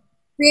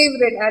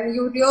favorite, and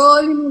you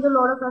really need a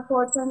lot of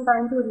efforts and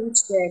time to reach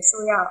there.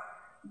 So yeah,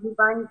 you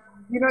can't,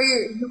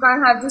 you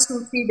can't have just 2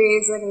 3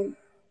 days and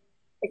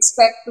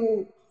expect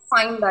to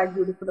find that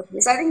beautiful a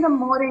place. I think the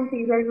more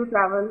interior you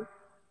travel,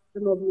 the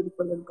more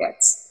beautiful it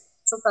gets.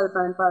 So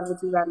Kalpa and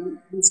Parvati Valley,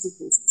 these two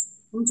places.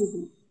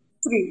 Juhu.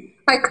 Three.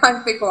 I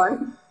can't pick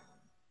one.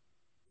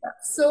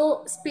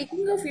 So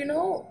speaking of,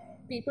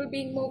 people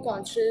being more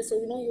conscious, or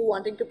you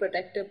wanting to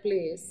protect a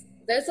place,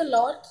 there's a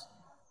lot.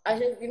 I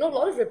have, a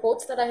lot of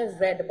reports that I have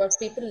read about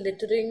people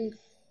littering,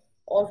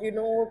 or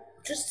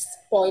just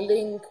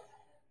spoiling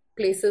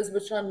places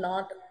which are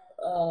not,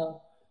 uh,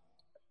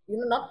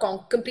 not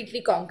completely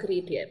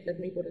concrete yet. Let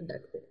me put it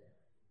that way.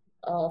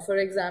 For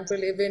example,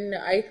 even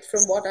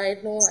from what I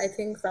know, I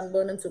think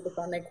Sunburn and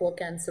Supersonic were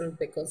cancelled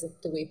because of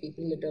the way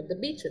people littered the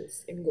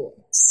beaches in Goa.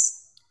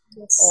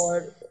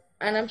 Yes.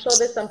 And I'm sure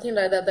there's something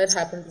like that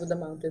happened with the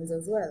mountains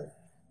as well.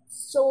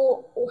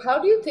 So, how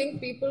do you think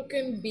people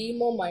can be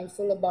more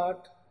mindful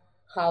about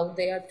how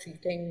they are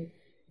treating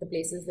the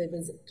places they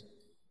visit?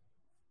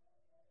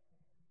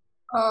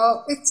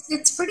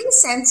 It's pretty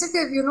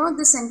sensitive,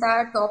 this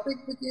entire topic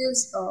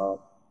because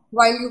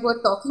while you were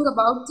talking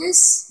about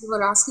this, you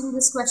were asking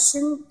this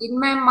question. In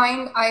my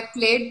mind, I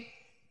played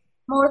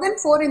more than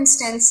 4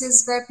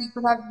 instances where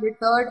people have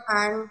littered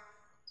and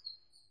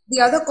the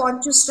other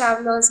conscious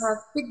travelers have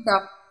picked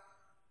up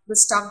the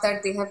stuff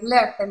that they have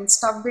left and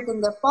stuffed it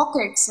in their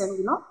pockets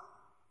and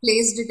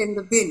placed it in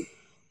the bin.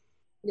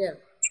 Yeah.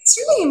 It's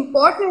really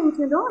important,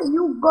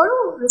 you got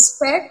to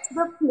respect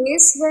the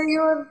place where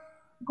you're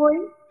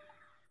going.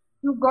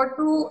 You've got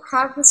to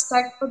have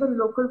respect for the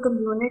local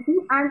community,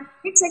 and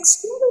it's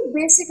extremely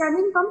basic. I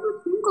mean, come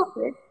to think of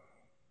it,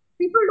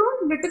 people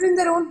don't litter in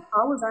their own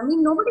house. I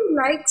mean, nobody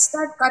likes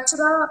that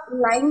kachra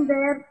lying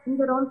there in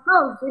their own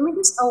house. They may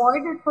just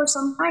avoid it for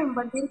some time,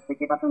 but they'll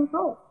pick it up and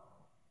throw.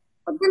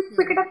 But they'll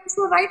pick it up and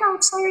throw right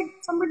outside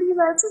somebody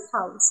else's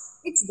house.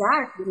 It's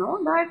that,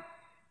 that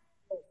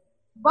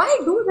why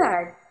do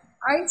that?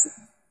 I,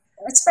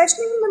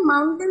 especially in the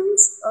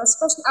mountains,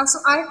 especially. So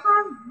I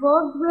have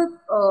worked with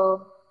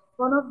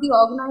one of the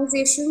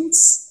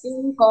organizations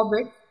in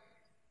Corbett.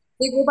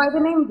 They go by the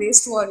name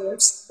Waste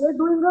Warriors. They're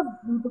doing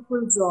a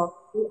beautiful job.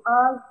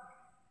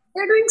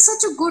 They're doing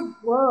such a good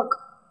work.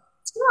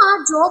 So our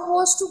job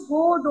was to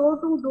go door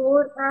to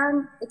door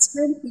and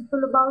explain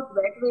people about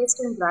wet waste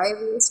and dry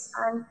waste.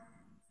 And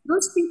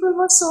those people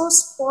were so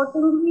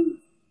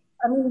sportingly,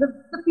 I mean,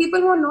 the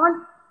people were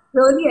not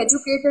really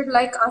educated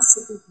like us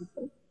city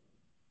people.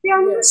 They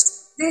understand.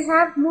 They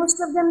have, most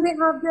of them, they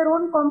have their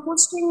own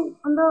composting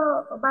on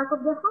the back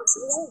of their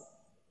houses.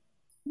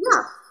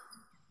 Yeah.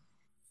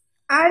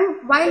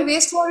 And while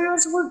waste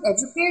warriors would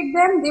educate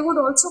them, they would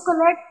also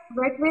collect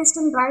wet waste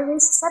and dry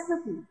waste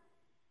separately.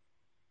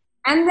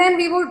 And then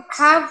we would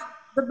have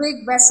the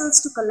big vessels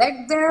to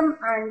collect them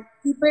and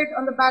keep it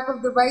on the back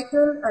of the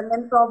vehicle, and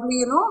then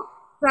probably,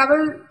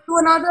 travel to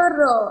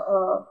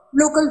another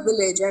local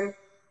village. And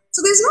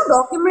so there's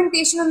no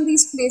documentation on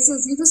these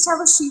places. You just have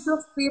a sheet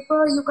of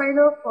paper. You kind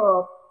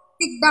of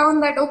tick down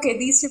that, okay,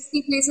 these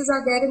 50 places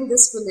are there in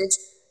this village.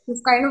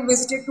 You've kind of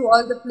visited to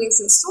all the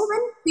places. So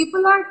when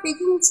people are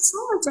taking so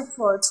much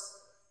efforts,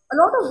 a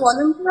lot of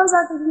volunteers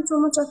are taking so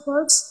much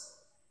efforts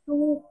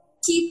to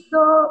keep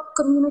the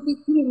community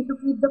clean, to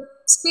keep the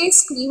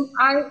space clean.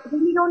 I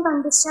really don't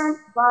understand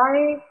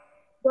why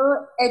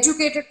the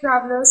educated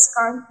travelers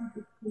can't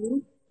keep it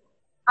clean.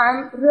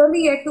 I'm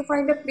really yet to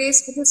find a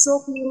place which is so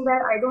clean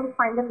where I don't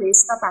find a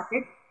Laysta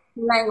packet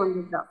lying on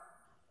the ground.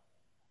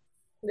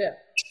 Yeah.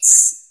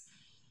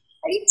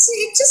 It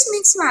just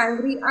makes me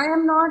angry. I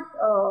am not.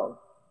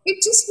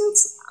 It just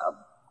makes.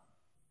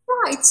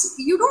 Yeah,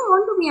 you don't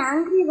want to be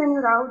angry when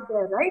you're out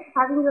there, right?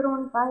 Having your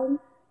own time.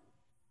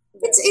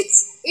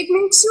 It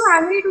makes you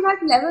angry to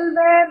that level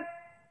where,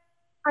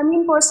 I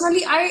mean,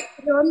 personally, I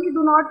really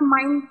do not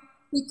mind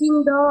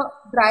picking the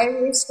dry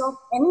waste of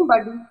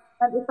anybody.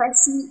 And if I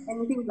see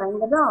anything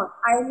lying around,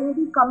 I may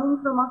be coming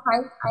from a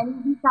hike, I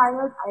may be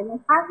tired, I may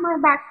have my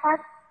backpack,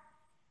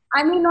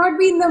 I may not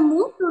be in the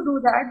mood to do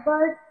that,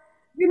 but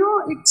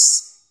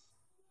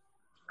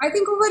I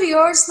think over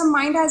years the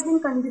mind has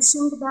been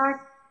conditioned that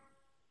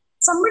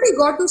somebody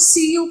got to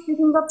see you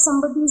picking up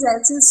somebody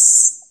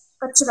else's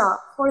kachra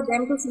for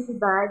them to feel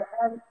bad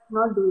and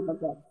not do it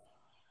again.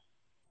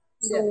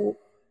 So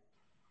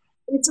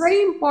it's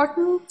very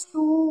important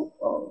to,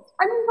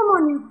 I mean, come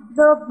on,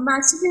 the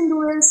massive thing to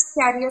do is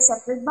carry a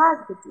separate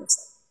bag with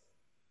yourself.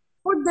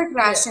 Put the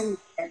trash in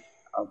there.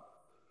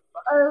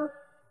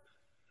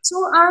 So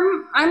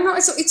I'm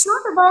not. So it's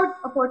not about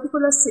a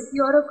particular city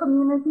or a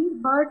community,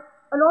 but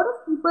a lot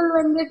of people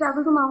when they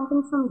travel to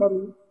mountains from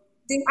Delhi,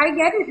 I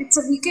get it. It's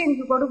a weekend.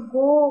 You got to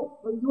go.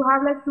 You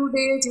have like 2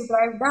 days. You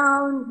drive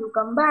down. You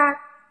come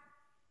back.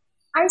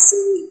 I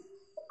see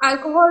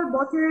alcohol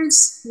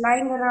bottles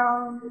lying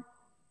around,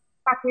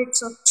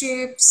 packets of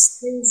chips,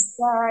 this,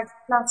 that,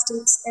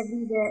 plastics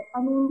everywhere.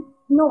 I mean,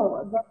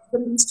 no. The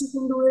least you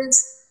can do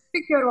is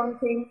pick your own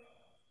thing,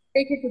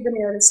 take it to the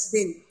nearest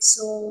bin.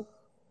 So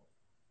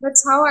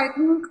that's how I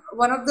think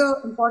one of the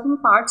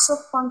important parts of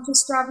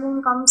conscious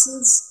traveling comes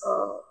is,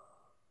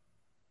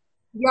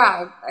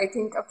 I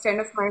think a friend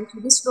of mine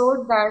through this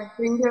road that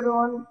bring your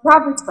own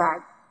garbage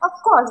bag. Of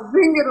course,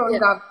 bring your own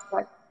garbage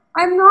bag.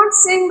 I'm not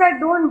saying that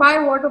don't buy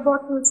water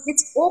bottles.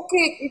 It's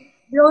okay. It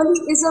really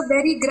is a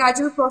very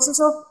gradual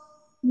process of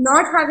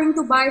not having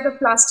to buy the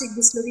plastic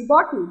Bisleri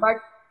bottle, but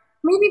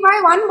maybe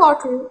buy one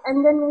bottle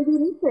and then maybe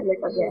refill it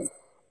again.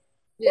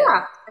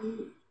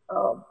 And,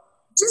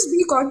 just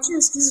be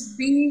conscious, just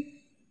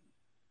be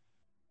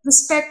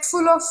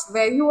respectful of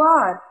where you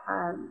are,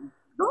 and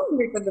don't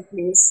litter the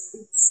place.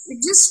 It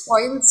just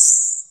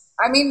spoils,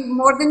 I mean,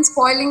 more than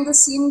spoiling the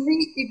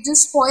scenery, it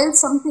just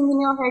spoils something in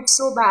your head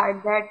so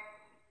bad that,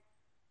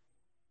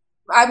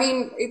 I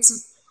mean,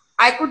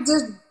 I could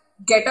just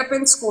get up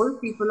and scold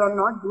people on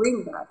not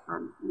doing that.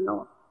 And,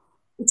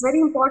 it's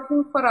very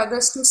important for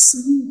others to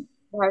see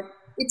that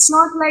it's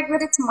not like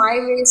that it's my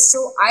waste,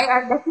 so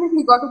I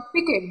definitely got to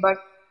pick it, but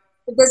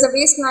if there's a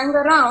waste lying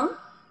around,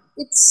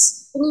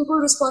 it's an equal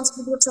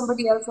responsibility of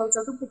somebody else also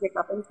to pick it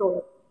up and throw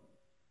it.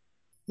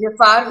 We're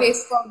far away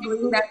from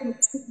doing that in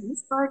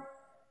cities, but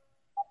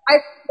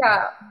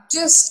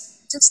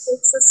just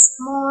takes a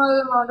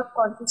small amount of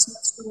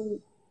consciousness to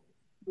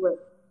do it,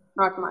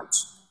 not much.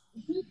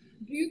 Do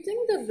you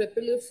think the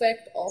ripple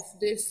effect of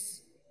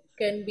this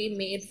can be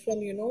made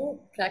from,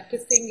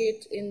 practicing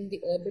it in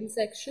the urban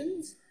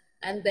sections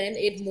and then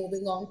it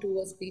moving on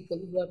towards people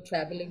who are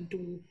traveling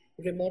to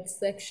remote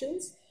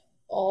sections?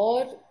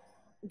 Or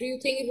do you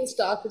think it will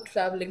start with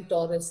traveling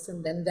tourists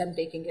and then them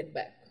taking it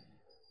back?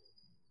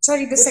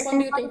 Sorry, the Which one second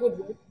do you part. think would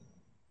work?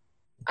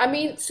 I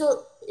mean,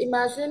 so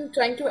imagine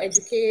trying to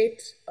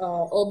educate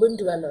urban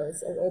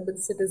dwellers or urban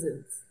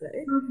citizens,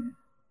 right, Mhm.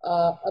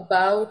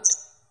 about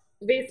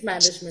waste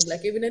management.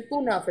 Like even in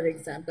Pune, for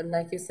example,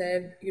 like you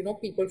said,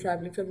 people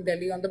traveling from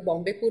Delhi on the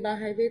Bombay-Pune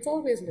highway, it's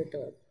always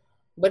littered,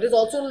 but it's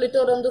also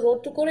littered on the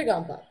road to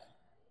Koregaon Park.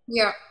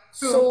 Yeah,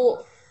 true.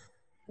 So,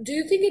 do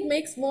you think it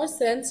makes more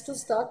sense to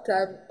start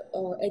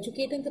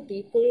educating the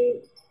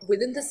people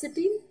within the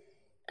city,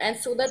 and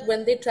so that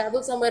when they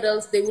travel somewhere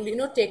else, they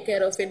will, take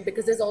care of it?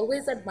 Because there's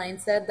always that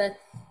mindset that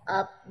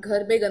आप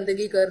घर में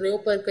गंदगी कर रहे हो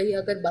पर कहीं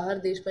अगर बाहर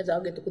देश में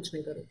जाओगे तो कुछ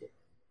नहीं करोगे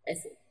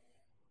ऐसे.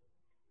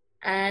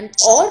 And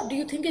or do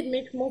you think it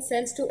makes more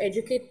sense to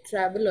educate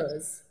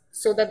travelers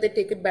so that they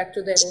take it back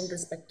to their own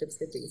respective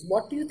cities?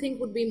 What do you think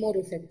would be more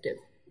effective?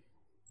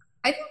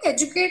 I think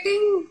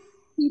educating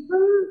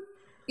people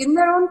in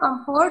their own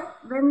comfort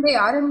when they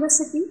are in the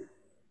city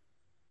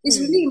is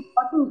really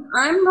important.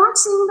 I'm not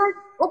saying that,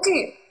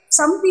 okay,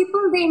 some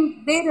people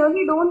they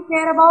really don't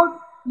care about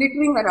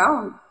littering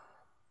around.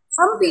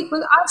 Some Yeah,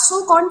 people are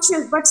so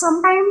conscious, but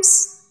sometimes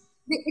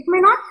it may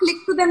not click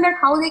to them that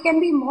how they can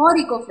be more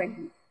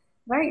eco-friendly,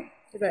 right?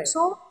 right.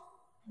 So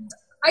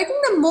I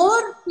think the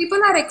more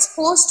people are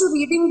exposed to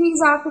reading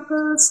these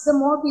articles, the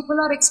more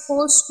people are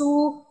exposed to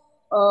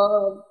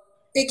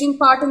taking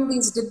part in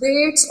these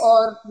debates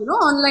or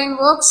online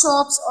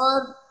workshops,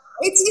 or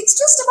it's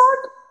just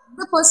about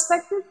the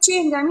perspective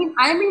change. I mean,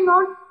 I may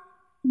not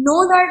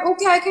know that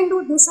okay, I can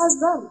do this as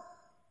well,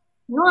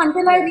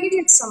 until I Yeah, read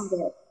it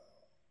somewhere.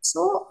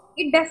 So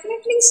it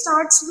definitely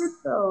starts with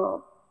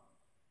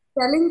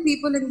telling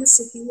people in the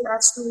city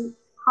as to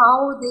how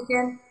they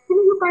can,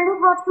 you kind of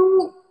have to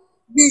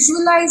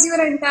visualize your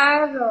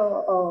entire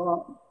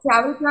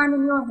travel plan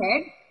in your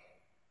head.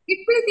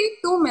 It will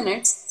take 2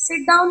 minutes.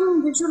 Sit down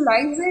and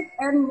visualize it,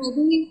 and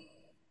maybe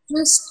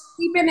just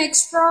keep an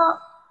extra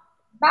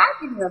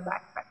bag in your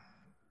backpack.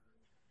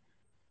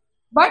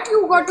 But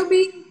you got to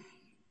be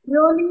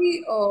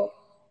really,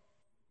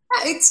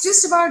 yeah, it's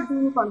just about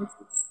being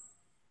conscious.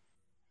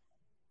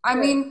 I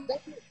right. mean,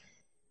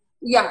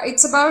 yeah,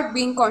 it's about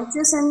being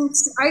conscious, and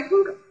I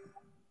think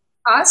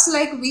us,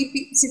 like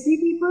city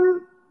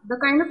people, the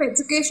kind of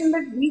education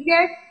that we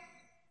get.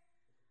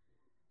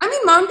 I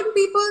mean, mountain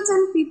peoples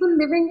and people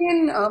living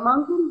in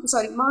mountain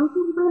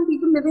people and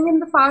people living in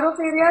the far off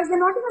areas, they're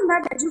not even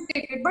that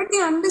educated, but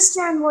they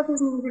understand what is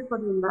needed for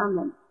the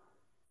environment.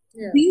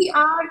 Yeah,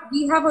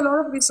 We have a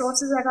lot of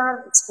resources at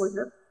our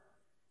exposure.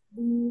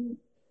 We,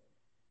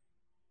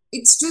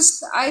 it's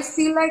just, I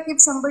feel like if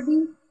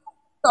somebody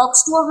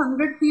talks to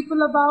 100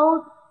 people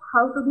about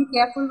how to be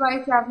careful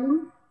while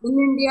traveling in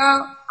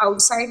India,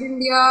 outside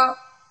India,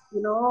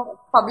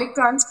 public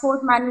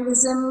transport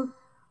mannerism,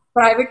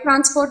 private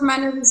transport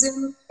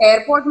mannerism,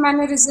 airport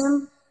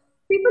mannerism,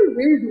 people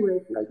will do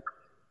it. Like,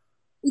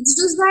 it's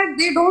just that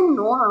they don't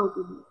know how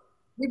to do it.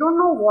 They don't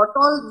know what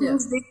all yeah,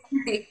 things they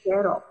can take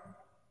care of.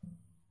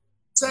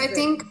 So right. I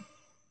think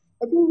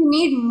we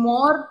need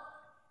more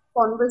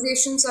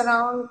conversations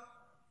around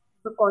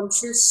the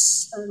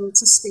conscious and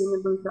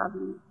sustainable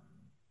traveling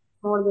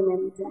more than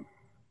anything.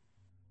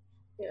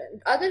 Yeah.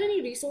 Are there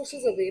any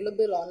resources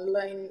available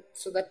online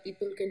so that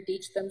people can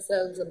teach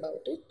themselves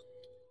about it?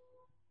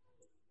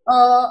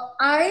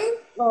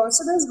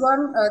 So there's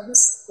one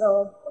this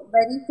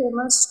very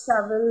famous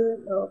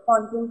travel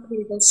content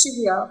creator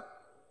Shivya.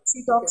 She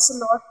Okay, talks a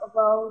lot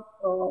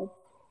about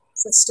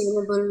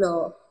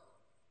sustainable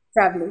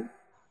traveling.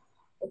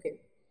 okay,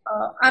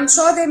 I'm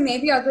sure there may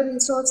be other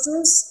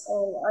resources.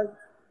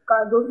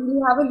 Don't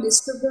really have a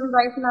list of them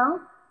right now,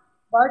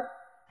 but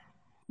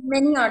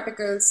many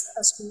articles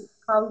as to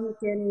how you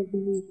can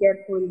be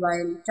careful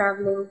while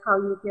traveling, how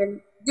you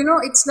can,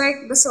 it's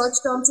like the search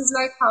terms is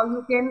like how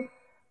you can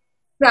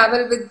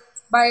travel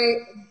by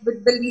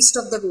with the least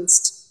of the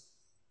waste.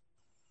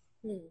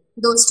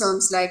 Those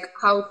terms like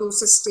how to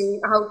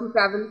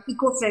travel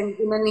eco-friendly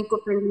in an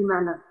eco-friendly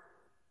manner.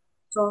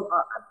 So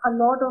a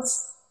lot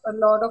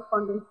of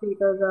content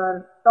creators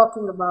are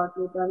talking about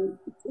it, and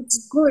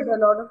it's good. A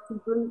lot of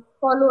people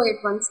follow it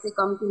once they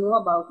come to know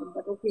about it.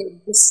 That okay,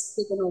 this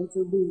they can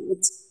also do.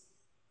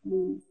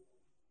 Mm,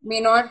 may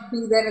not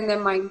be there in their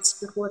minds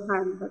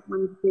beforehand, but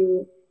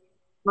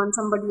once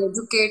somebody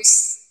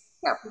educates,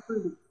 yeah,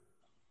 people do.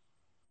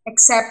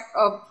 Except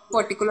a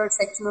particular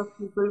section of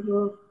people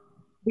who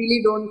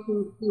really don't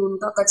think कि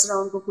उनका कचरा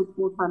उनको खुद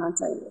को उठाना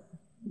चाहिए.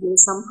 They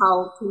somehow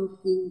think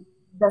कि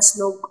 10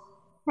 लोग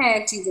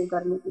हैं चीजें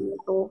करने के लिए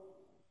तो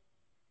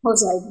हो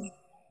जाएगी.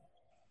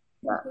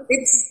 Yeah, I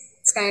it's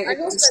hope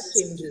that just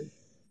changes.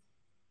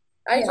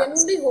 I yeah.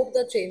 genuinely hope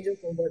that changes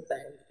over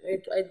time.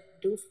 I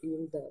do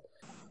feel that.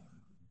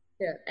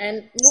 Yeah,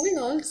 and moving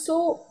on,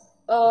 so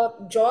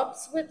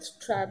jobs with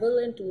travel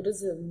and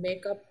tourism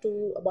make up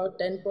to about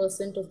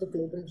 10% of the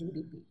global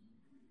GDP.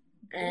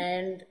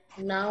 And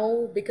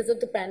now, because of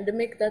the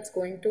pandemic, that's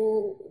going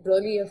to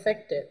really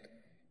affect it.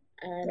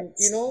 And,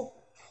 Yes.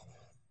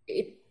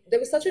 there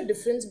was such a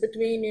difference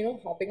between,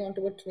 hopping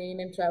onto a train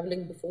and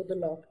traveling before the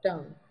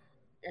lockdown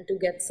and to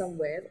get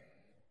somewhere.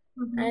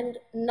 Mm-hmm. And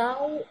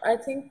now I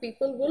think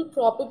people will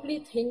probably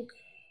think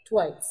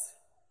twice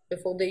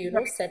before they,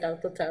 set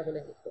out to travel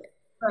anywhere.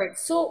 Right.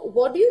 So,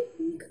 what do you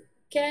think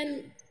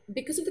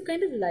because of the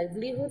kind of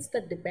livelihoods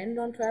that depend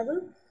on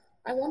travel,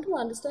 I want to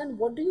understand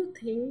what do you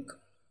think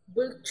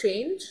will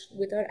change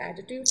with our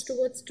attitudes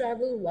towards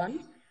travel,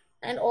 one,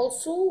 and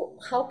also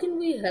how can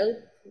we help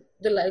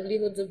the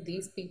livelihoods of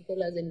these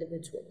people as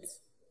individuals?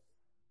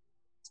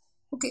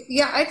 Okay,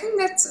 yeah, I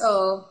think it's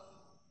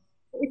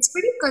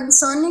pretty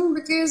concerning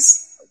because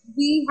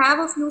we have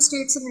a few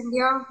states in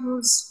India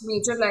whose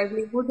major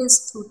livelihood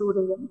is through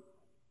tourism.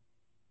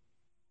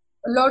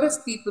 A lot of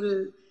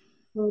people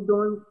who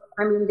don't,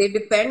 I mean, they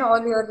depend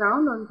all year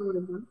round on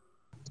tourism.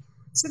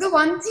 So the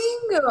one thing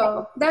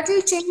that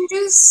will change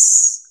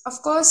is, of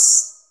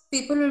course,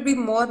 people will be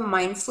more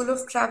mindful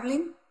of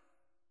traveling.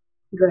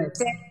 Right.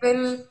 They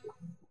will,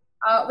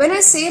 when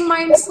I say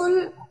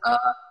mindful,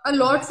 a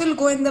lot will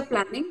go in the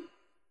planning.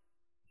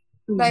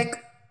 Like,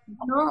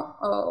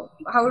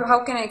 how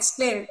can I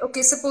explain it?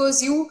 Okay,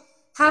 suppose you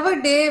have a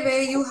day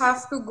where you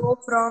have to go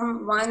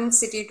from one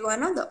city to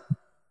another,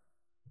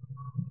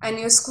 and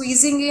you're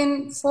squeezing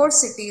in 4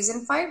 cities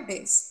in 5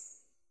 days.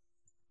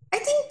 I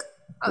think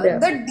Yeah.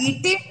 the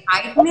detailed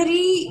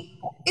itinerary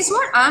is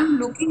what I'm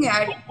looking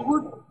at.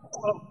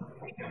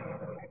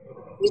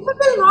 People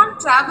will not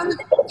travel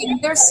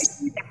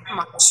intercity that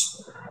much.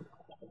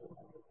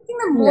 I think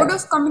the mode Yeah.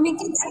 of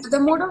communication,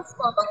 the mode of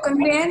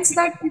conveyance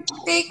that people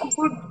take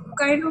would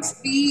kind of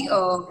be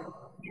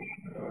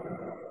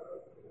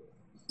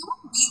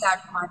not be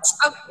that much.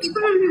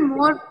 People will be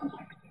more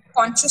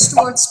conscious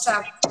towards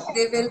travel.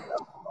 They will.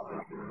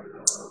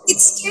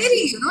 It's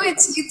scary,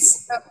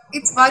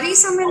 it's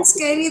worrisome and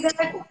scary that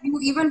you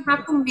even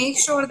have to make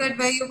sure that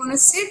where you're going to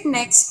sit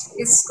next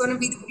is going to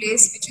be the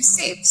place which is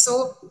safe. So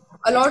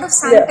a lot of Yeah.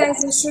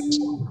 sanitization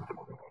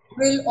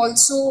will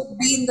also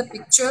be in the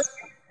picture.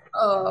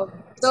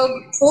 The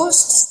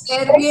hosts,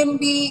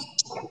 Airbnb,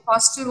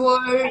 Hostel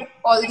World,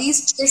 all these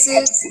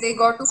places, they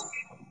got to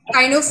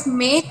kind of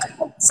make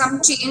some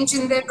change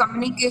in their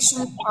communication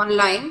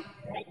online,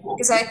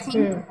 because I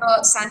think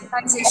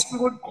sanitization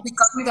would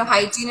become, the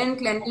hygiene and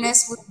cleanliness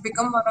would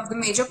become one of the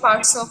major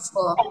parts of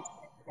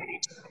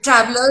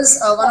travelers,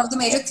 one of the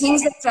major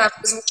things that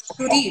travelers want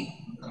to read.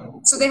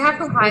 So they have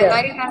to Yeah.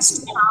 highlight as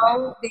to how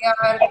they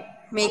are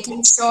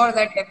making sure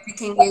that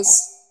everything is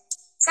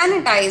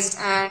sanitized.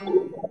 And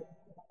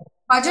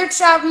budget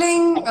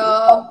traveling,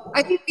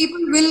 I think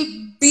people will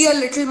be a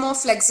little more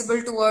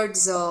flexible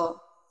towards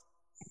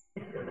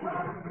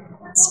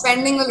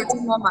spending a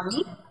little more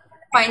money,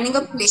 finding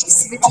a place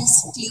which is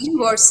clean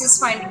versus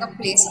finding a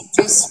place which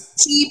is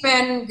cheap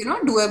and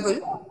doable.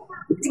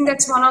 I think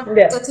that's one of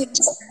Yeah. the things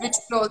which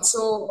will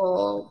also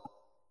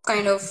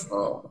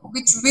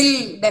which will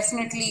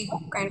definitely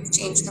kind of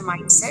change the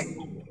mindset.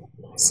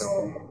 So,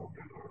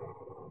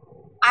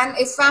 and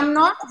if I'm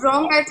not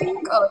wrong, I think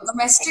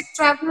domestic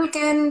travel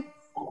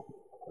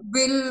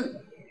will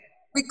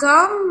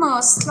become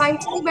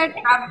slightly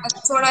better.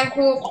 That's what I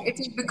hope. It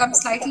will become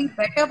slightly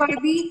better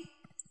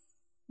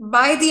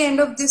by the end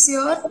of this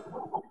year.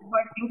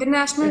 But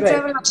international Right.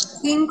 travel, I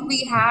think we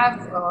have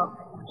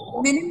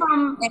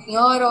minimum a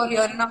year or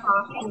year and a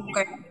half to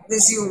kind of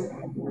resume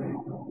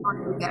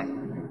onto that.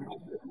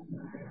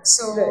 Right.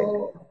 So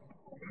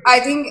I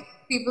think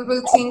people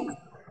will think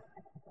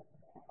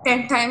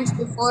 10 times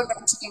before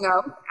venturing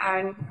out.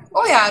 And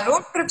oh yeah,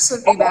 road trips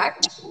will be back.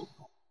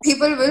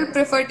 People will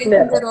prefer taking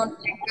Yeah. their own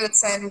vehicles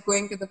and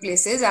going to the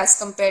places as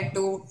compared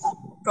to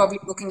probably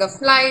booking a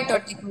flight or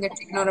taking a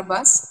train or a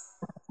bus.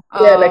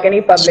 Yeah, like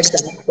any public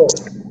transport.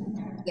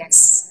 Yes.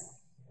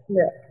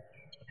 Yeah.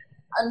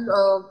 And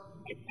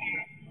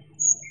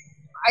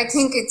I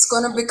think it's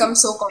going to become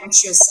so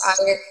conscious.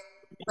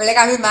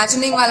 I'm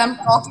imagining while I'm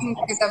talking,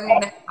 because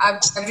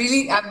I've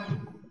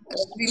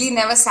really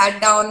never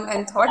sat down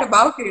and thought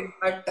about it.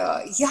 But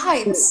yeah,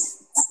 it's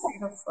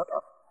kind of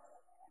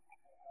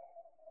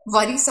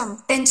worrisome.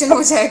 Tension ho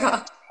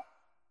jayega.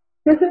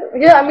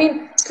 Yeah, I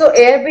mean, so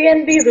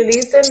Airbnb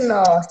released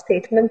a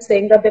statement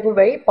saying that they were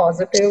very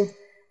positive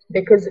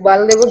because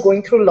while they were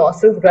going through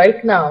losses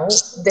right now,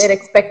 they're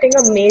expecting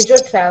a major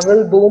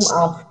travel boom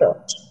after.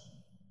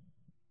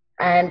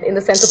 And in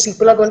the sense of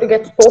people are going to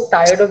get so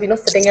tired of,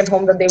 sitting at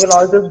home that they will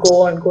all just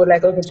go and go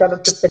like, okay, chalo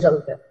trip pe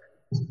chalte hain,"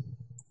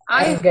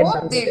 I and get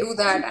done hope they with do it.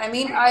 that. I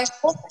mean, I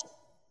hope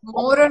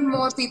more and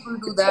more people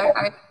do that.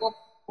 I hope.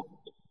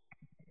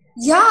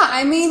 Yeah,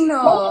 I mean,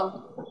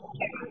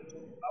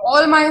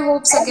 all my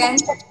hopes again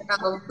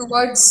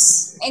towards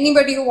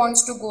anybody who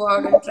wants to go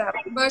out and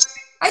travel. But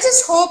I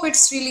just hope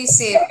it's really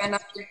safe. And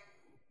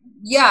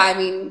yeah, I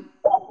mean,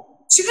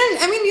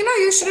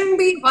 you shouldn't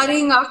be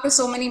worrying after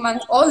so many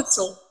months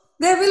also.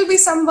 There will be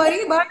some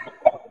worry, but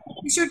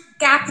you should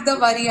cap the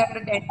worry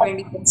under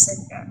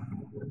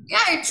 10-20%.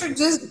 Yeah, it should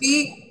just be,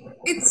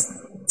 it's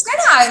kind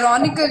of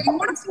ironical. You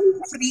want to feel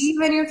free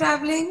when you're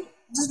traveling.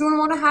 You just don't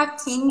want to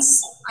have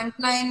things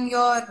underlining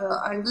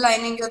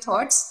your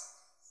thoughts.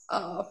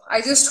 I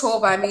just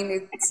hope, I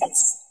mean,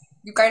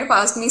 you kind of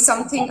asked me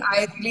something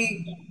I really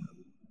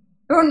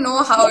don't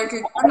know how it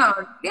will turn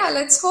out. Yeah,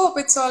 let's hope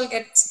it's all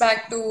gets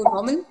back to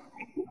normal.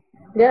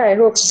 Yeah, I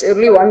hope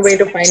only one way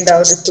to find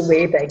out is to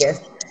wait, I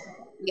guess.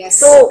 Yes.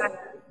 So,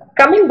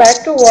 coming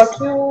back to what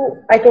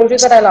I told you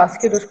that I'll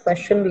ask you this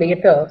question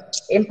later.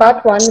 In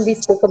part one, we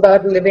spoke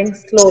about living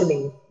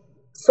slowly. Yeah.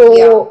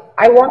 So,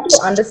 I want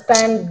to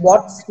understand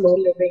what slow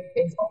living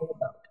is all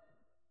about.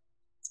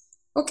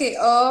 Okay.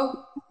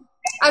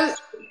 I'll.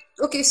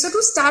 Okay. So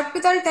to start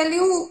with, I'll tell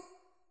you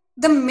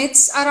the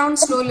myths around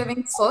slow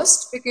living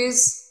first,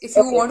 because if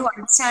you Okay. want to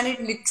understand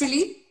it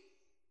literally,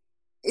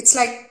 it's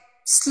like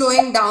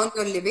slowing down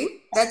your living.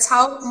 That's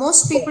how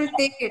most people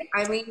take it.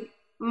 I mean,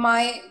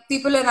 my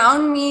people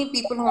around me,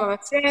 people who are my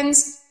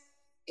friends,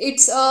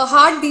 it's a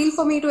hard deal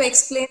for me to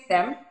explain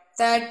them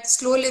that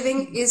slow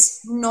living is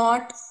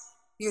not,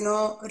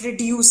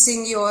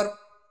 reducing your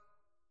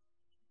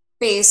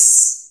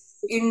pace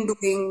in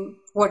doing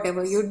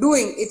whatever you're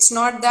doing. It's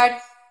not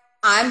that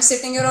I'm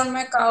sitting here on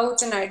my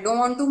couch and I don't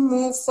want to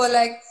move for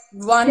like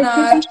 1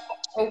 hour.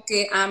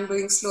 Okay, I'm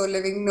doing slow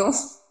living. No.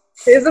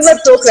 Isn't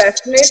that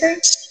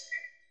procrastinating?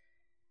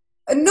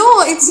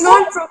 No, it's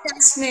not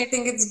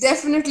procrastinating. It's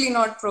definitely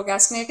not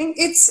procrastinating.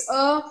 It's It's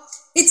a,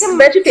 it's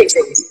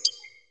vegetating.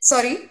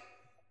 sorry.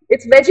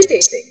 It's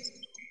vegetating.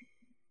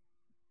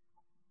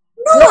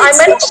 No, No, I it's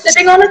meant not.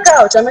 sitting on a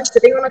couch. I meant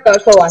sitting on a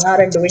couch for 1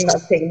 hour and doing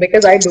nothing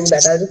because I do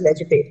that. I'll just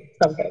vegetate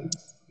sometimes.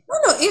 No,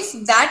 no. If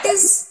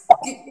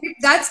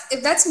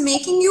that's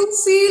making you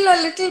feel a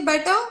little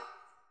better,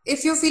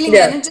 if you're feeling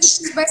Yeah.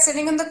 energized by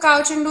sitting on the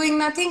couch and doing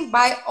nothing,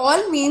 by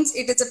all means,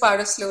 it is a part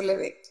of slow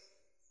living.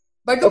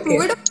 But to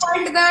prove it Okay. a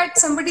point that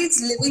somebody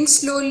is living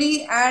slowly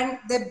and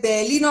they're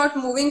barely not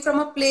moving from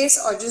a place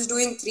or just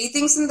doing 3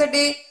 things in the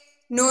day,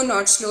 no,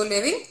 not slow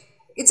living.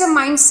 It's a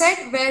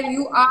mindset where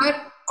you are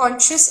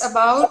conscious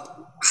about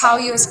how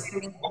you're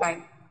spending time.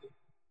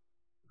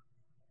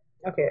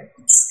 Okay.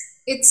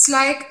 It's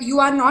like you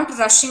are not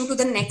rushing to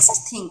the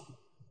next thing.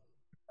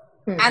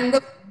 And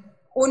the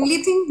only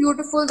thing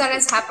beautiful that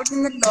has happened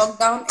in the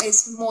lockdown is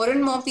more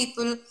and more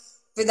people,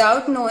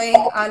 without knowing,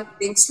 are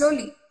living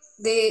slowly.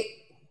 They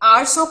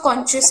are so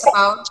conscious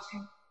about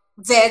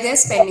where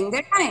they're spending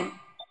their time.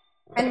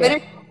 And when I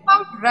Okay. talk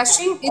about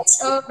rushing, it's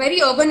a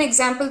very urban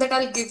example that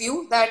I'll give you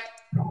that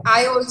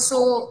I also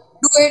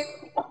do it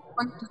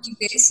on weekly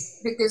basis,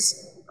 because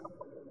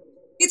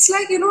it's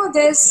like,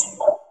 there's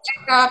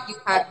get up, you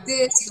have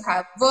this, you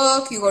have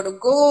work, you got to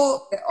go,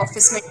 the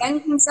office में 10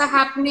 things are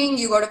happening,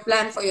 you got to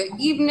plan for your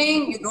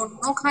evening, you don't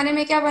know खाने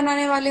में क्या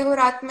बनाने वाले हो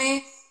रात में,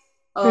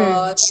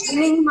 ये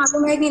नहीं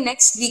मालूम है कि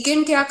next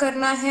weekend क्या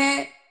करना है,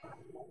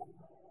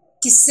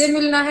 किससे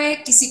मिलना है,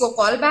 किसी को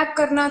call back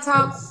करना था.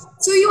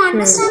 So you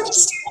understand the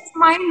state of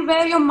mind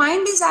where your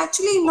mind is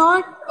actually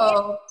not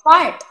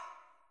quiet.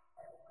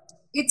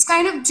 It's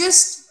kind of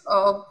just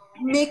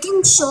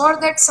making sure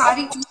that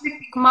सारी चीजें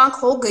टिक मार्क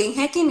हो गई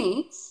हैं कि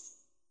नहीं.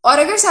 और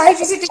अगर सारी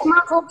चीजें टिक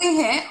मार्क हो गई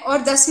हैं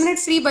और 10 मिनट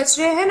फ्री बच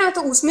रहे हैं ना,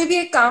 तो उसमें भी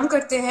एक काम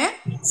करते हैं,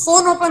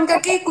 फोन ओपन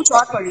करके कुछ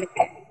और पढ़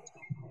लेते हैं.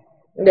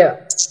 Yeah.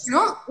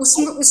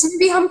 उसमें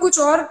भी हम कुछ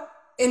और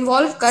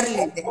इन्वॉल्व कर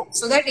लेते हैं,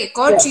 सो दैट एक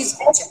और चीज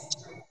बच जाए.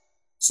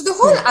 So the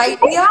whole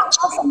idea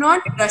of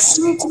not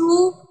rushing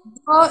through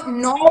the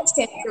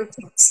non-essential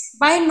things.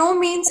 By no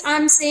means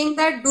I'm saying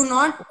that do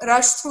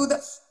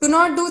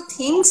not do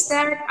things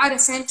that are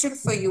essential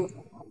for you.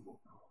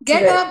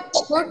 Get Right. up,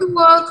 go to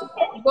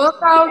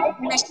work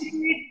out,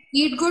 meditate,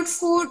 eat good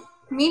food,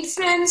 meet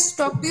friends,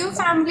 talk to your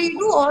family,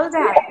 do all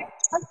that.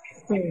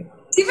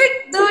 Give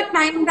it the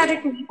time that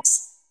it needs.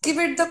 Give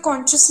it the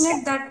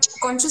consciousness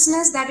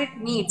that it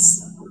needs.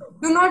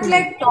 Do not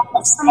like talk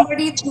to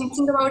somebody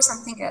thinking about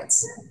something else.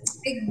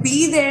 Like be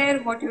there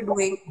what you're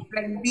doing.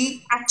 Like be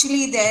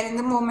actually there in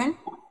the moment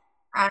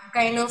and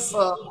kind of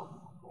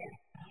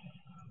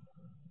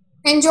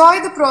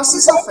enjoy the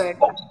process of it.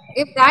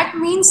 If that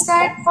means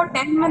that for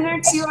 10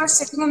 minutes you are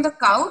sitting on the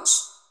couch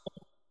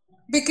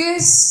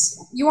because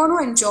you want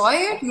to enjoy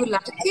it, you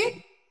like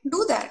it,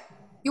 do that.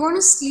 You want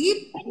to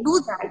sleep, do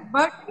that.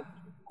 But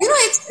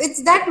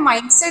it's that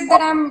mindset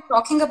that I'm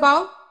talking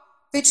about,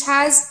 which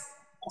has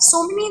so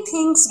many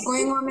things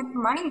going on in the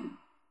mind.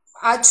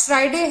 आज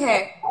Friday है.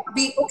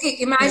 Okay,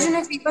 imagine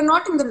if we were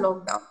not in the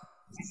lockdown.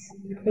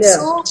 Yeah.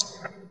 So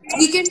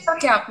weekend का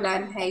क्या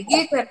plan है,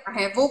 ये करना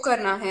है, वो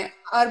करना है,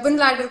 अर्बन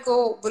लैडर को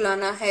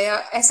बुलाना है या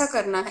ऐसा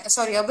करना है,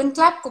 सॉरी अर्बन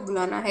क्लैप को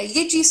बुलाना है,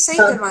 ये चीज सही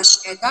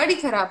करवानी है, गाड़ी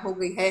खराब हो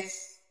गई है,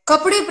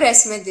 कपड़े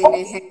प्रेस में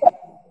देने हैं.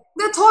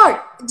 द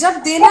थॉट जब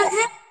देना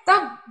है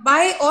तब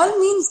bye all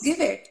means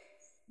give it.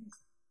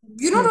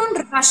 Don't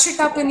rush it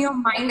up in your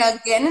mind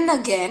again and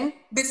again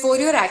before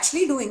you're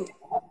actually doing it.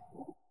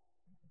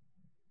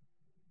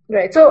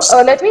 Right. So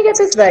let me get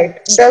this right.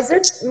 Does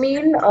it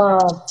mean,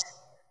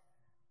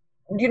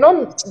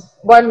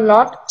 while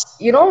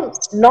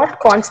not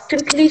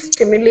constantly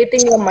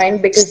stimulating your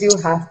mind because you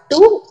have to,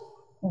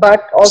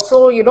 but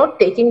also,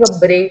 taking a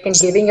break and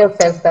giving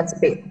yourself that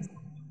space?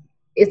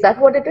 Is that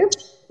what it is?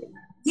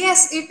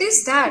 Yes, it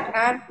is that.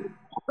 And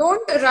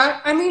don't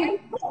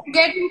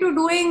get into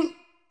doing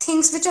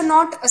things which are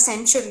not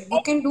essential.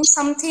 You can do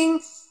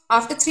something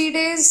after 3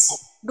 days,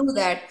 do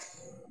that.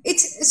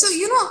 It's so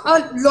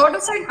a lot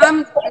of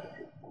it.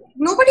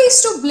 Nobody nobody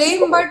is to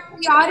blame, but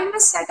we are in a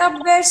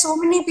setup where so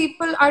many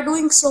people are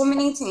doing so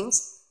many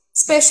things,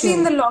 especially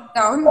in the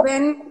lockdown.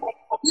 When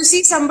you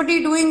see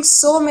somebody doing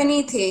so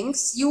many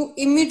things, you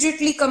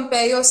immediately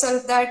compare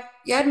yourself that,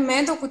 यार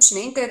मैं तो कुछ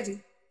नहीं कर रही,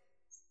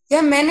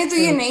 यार मैंने तो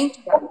ये नहीं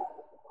किया.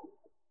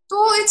 So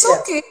it's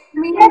okay. I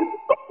mean,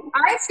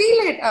 I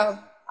feel it.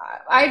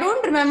 I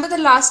don't remember the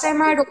last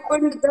time I had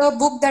opened the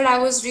book that I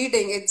was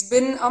reading. It's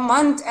been a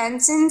month,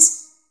 and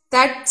since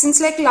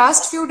like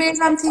last few days,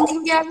 I'm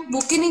thinking, यार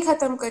book ही नहीं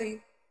खत्म करी.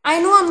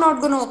 I know I'm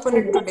not gonna open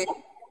it today.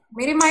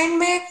 मेरे mind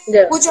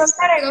में वो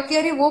चलता रहेगा कि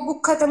अरे वो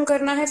बुक खत्म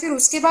करना है, फिर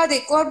उसके बाद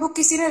एक और बुक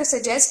किसी ने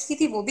सजेस्ट की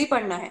थी वो भी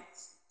पढ़ना है,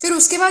 फिर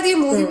उसके बाद ये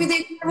मूवी भी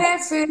देखना है,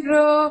 फिर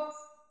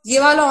ये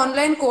वाला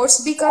ऑनलाइन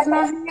कोर्स भी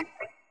करना है.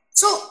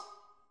 So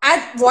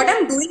at what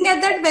I'm doing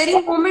at that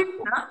very moment,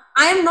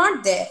 I am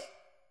not there.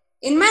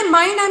 In my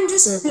mind, I'm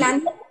just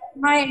planning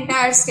my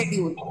entire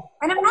schedule.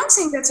 And I'm not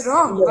saying that's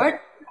wrong, but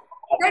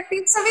that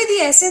takes away the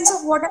essence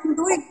of what I'm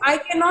doing. I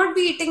cannot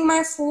be eating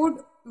my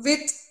food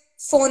with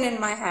phone in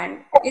my hand.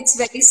 It's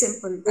very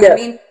simple. I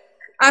mean,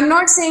 I'm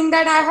not saying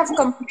that I have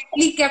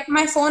completely kept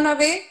my phone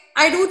away.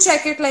 I do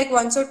check it like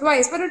once or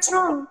twice, but it's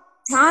wrong.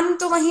 ध्यान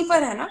तो वहीं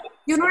पर है ना.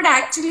 You're not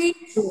actually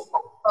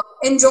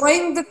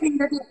enjoying the thing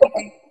that you're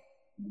eating.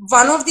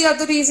 One of the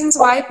other reasons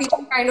why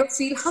people kind of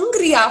feel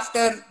hungry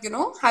after,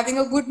 having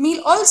a good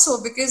meal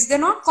also, because they're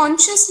not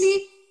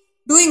consciously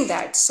doing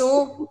that.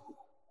 So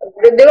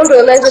they don't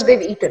realize that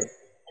they've eaten.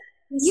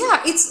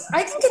 Yeah,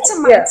 I think it's a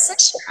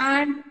mindset,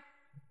 and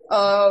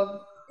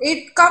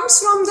it comes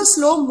from the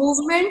slow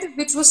movement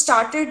which was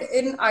started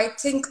in, I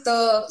think,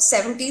 the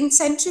 17th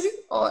century,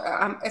 or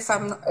I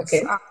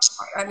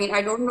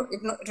don't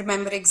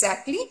remember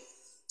exactly.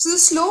 So the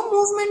slow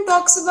movement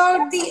talks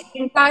about the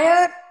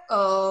entire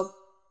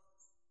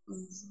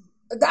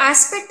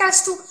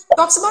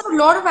talks about a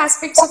lot of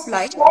aspects of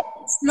life.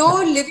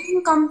 Slow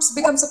living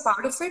becomes a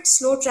part of it.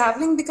 Slow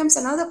traveling becomes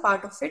another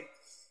part of it.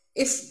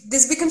 If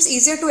this becomes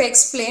easier to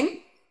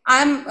explain,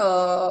 I'm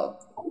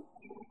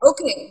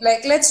okay.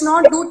 Like, let's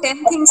not do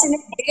 10 things in a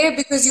day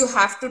because you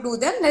have to do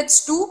them.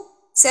 Let's do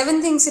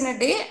 7 things in a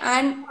day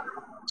and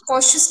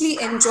cautiously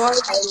enjoy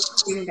while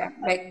doing them.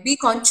 Like, be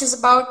conscious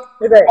about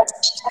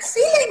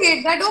feeling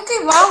it. That okay,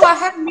 wow, I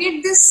have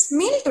made this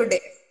meal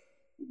today.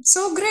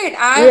 So great.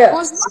 I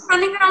was not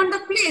running around the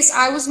place.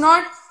 I was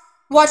not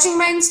watching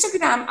my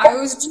Instagram. I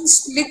was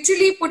just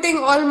literally putting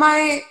all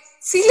my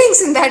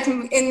feelings in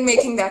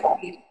making that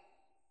meal.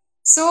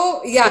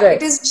 So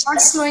it is not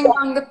slowing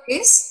down the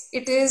pace.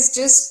 It is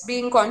just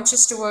being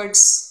conscious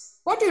towards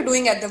what you're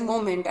doing at the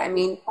moment. I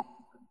mean,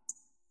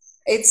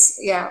 it's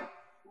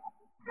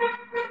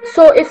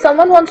So if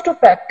someone wants to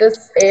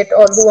practice it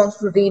or who wants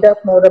to read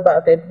up more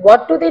about it,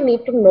 what do they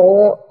need to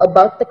know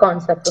about the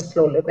concept of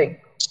slow living?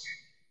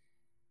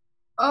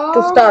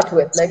 To start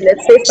with, like,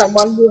 let's say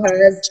someone who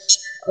has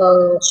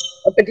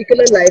a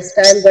particular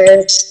lifestyle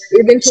where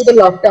even through the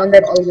lockdown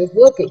they're always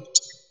working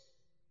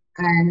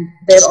and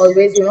they're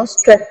always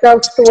stressed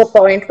out to a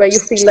point where you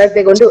feel like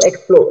they're going to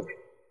explode.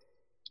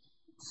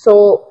 So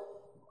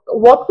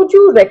what would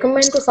you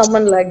recommend to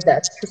someone like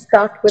that to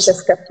start with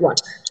as step 1?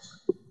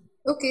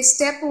 Okay,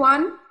 step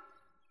 1,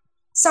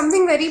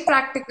 something very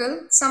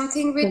practical,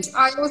 something which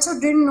I also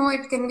didn't know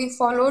it can be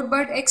followed,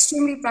 but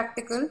extremely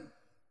practical.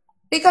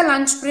 Take a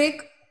lunch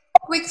break,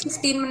 quick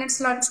 15 minutes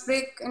lunch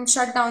break, and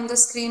shut down the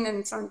screen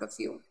in front of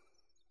you.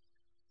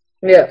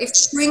 If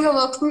you're doing a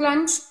working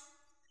lunch,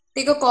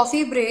 take a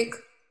coffee break,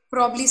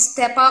 probably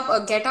step up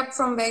or get up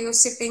from where you're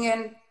sitting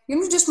and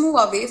just move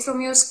away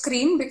from your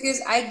screen,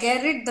 because I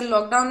get it, the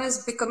lockdown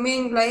is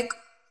becoming like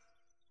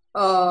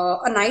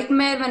a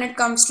nightmare when it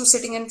comes to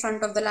sitting in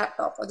front of the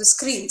laptop or the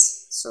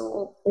screens.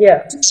 So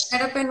just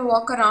get up and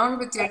walk around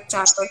with your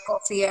chat or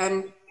coffee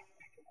and,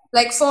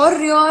 like, for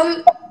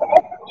real,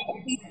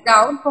 be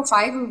down for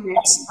 5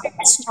 minutes.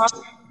 It's not.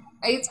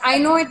 I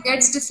know it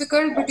gets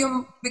difficult, but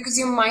because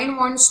your mind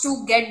wants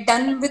to get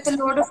done with a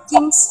lot of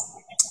things.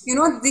 You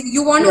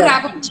want to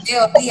wrap up the day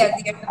early at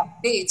the end of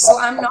the day. So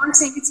I'm not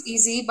saying it's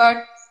easy,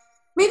 but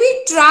maybe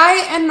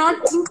try and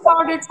not think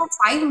about it for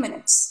 5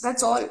 minutes.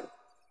 That's all.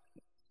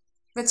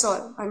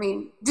 I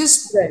mean,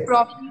 just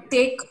probably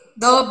take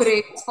the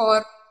break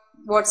for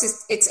what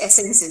its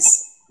essence is.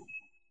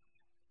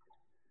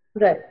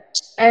 Right.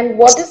 And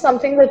what is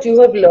something that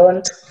you have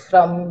learned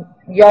from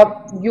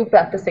you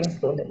practicing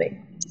slow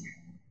living?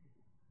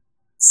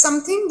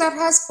 Something that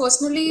has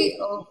personally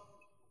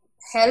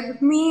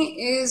helped me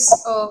is,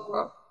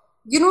 so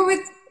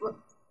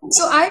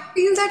I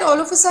feel that all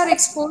of us are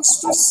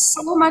exposed to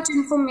so much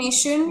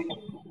information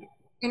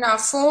in our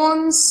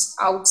phones,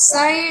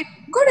 outside,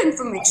 good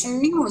information,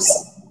 news.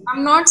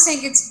 I'm not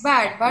saying it's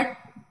bad, but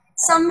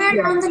somewhere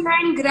down the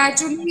line,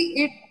 gradually,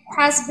 it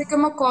has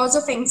become a cause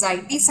of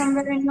anxiety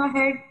somewhere in your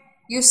head.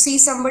 You see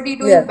somebody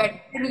doing better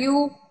than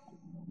you.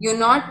 You're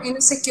not in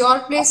a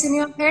secure place in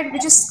your head,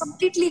 which is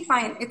completely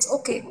fine. It's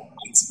okay.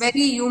 It's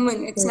very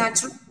human. It's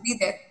natural to be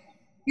there.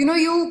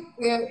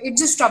 It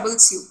just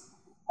troubles you.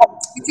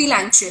 You feel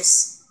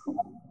anxious.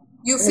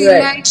 You feel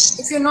Right. like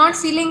if you're not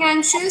feeling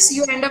anxious,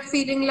 you end up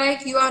feeling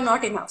like you are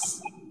not enough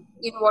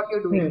in what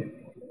you're doing.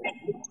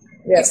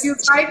 Yeah. If you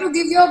try to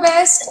give your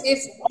best,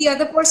 if the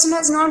other person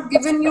has not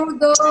given you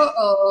the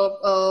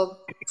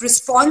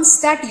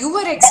response that you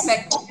were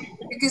expecting,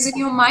 because in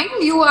your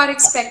mind you are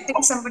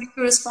expecting somebody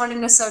to respond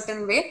in a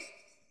certain way,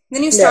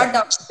 then you start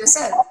doubting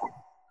yourself.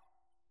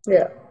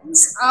 Yeah.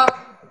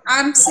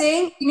 I'm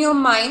saying in your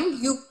mind,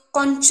 you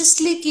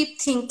consciously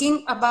keep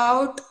thinking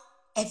about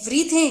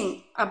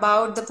everything,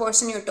 about the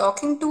person you're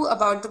talking to,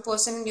 about the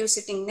person you're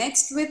sitting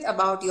next with,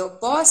 about your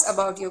boss,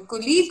 about your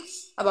colleague,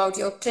 about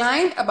your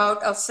client,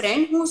 about a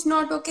friend who's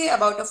not okay,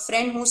 about a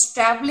friend who's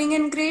traveling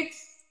and great.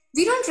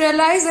 We don't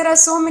realize there are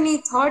so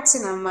many thoughts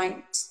in our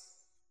minds,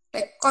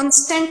 like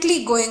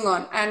constantly going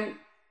on, and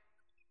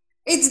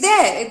it's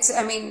there.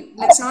 I mean,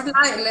 let's not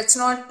lie. Let's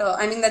not,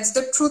 I mean, that's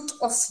the truth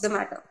of the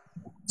matter.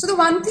 So the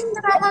one thing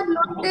that I have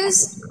learned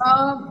is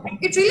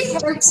it really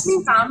helps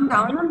me calm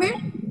down a bit.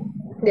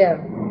 Yeah.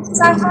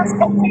 So I have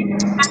to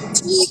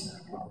actually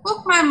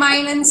hook my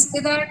mind and say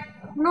that,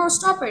 no,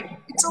 stop it.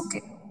 It's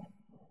okay.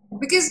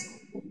 Because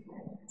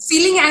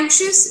feeling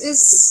anxious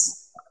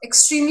is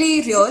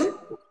extremely real.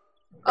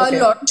 A Okay.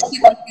 lot of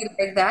people feel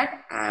like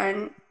that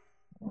and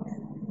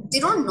they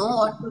don't know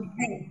what to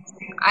do.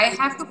 I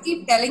have to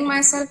keep telling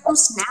myself to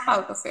snap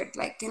out of it.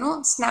 Like,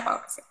 snap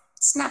out of it.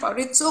 Snap out.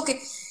 It's okay.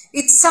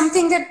 It's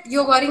something that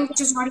you're worrying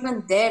which is not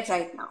even there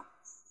right now.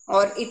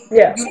 Or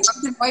Yeah. you'll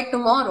have to know it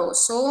tomorrow.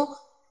 So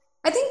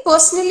I think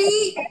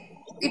personally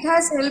it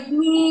has helped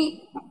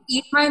me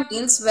eat my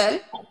meals well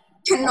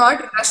and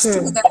not rush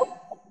through them.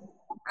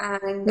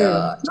 And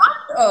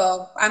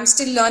I'm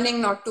still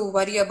learning not to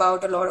worry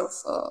about a lot of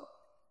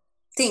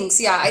things.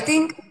 Yeah, I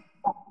think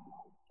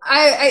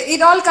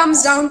it all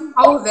comes down to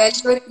how well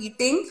you're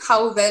eating,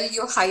 how well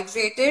you're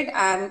hydrated,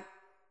 and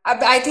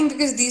I think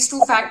because these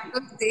two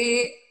factors,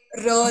 they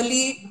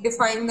really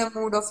define the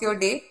mood of your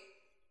day.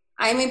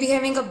 I may be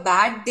having a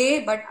bad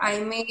day, but I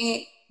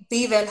may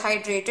be well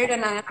hydrated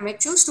and I may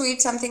choose to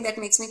eat something that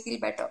makes me feel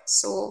better.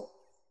 So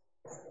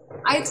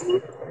I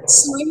think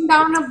slowing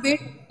down a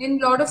bit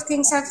in a lot of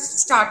things have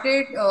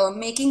started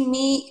making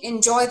me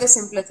enjoy the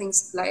simpler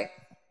things in life.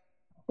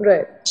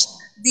 Right.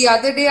 The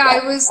other day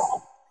I was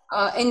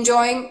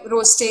enjoying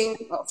roasting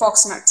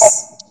fox nuts.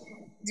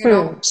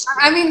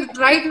 I mean,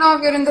 right now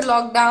we're in the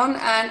lockdown,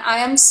 and I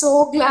am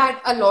so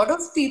glad a lot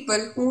of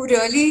people who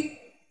really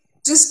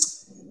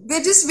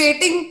they're just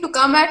waiting to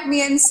come at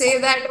me and say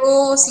that,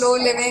 oh, slow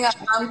living,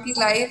 aram ki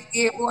life,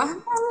 ye wo.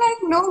 I'm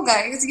like, no,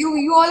 guys,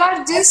 you all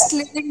are just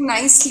living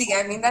nicely.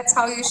 I mean, that's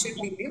how you should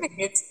be living.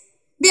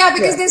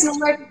 Because there's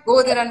nowhere to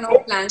go, there are no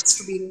plans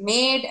to be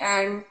made,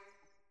 and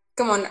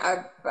come on,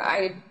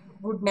 I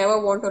would never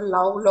want to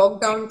allow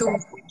lockdown to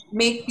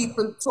make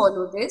people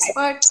follow this,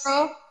 but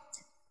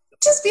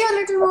just be a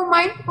little more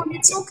mindful.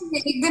 It's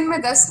okay. एक दिन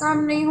में 10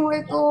 काम नहीं हुए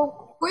तो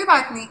कोई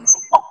बात नहीं.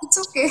 It's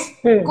okay.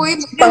 कोई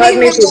पहाड़ नहीं नहीं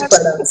मिल टूट रहा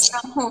पड़ा. 10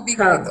 काम हो भी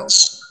गए तो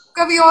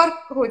कभी और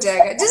हो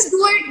जाएगा. Just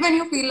do it when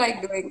you feel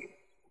like doing it.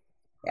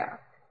 Yeah.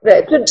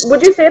 Right. So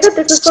would you say that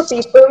this is for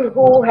people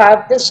who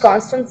have this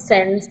constant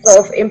sense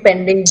of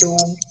impending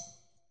doom?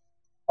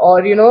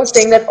 Or,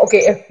 saying that,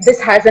 okay, if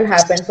this hasn't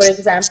happened, for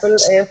example,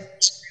 if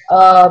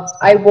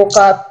I woke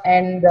up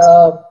and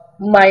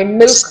my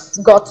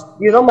milkman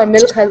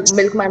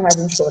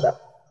hasn't showed up,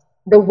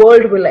 the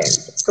world will end.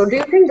 So do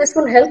you think this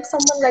will help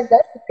someone like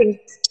that to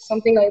think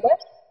something like that?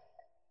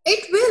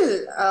 It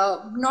will.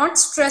 Not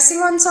stressing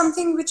on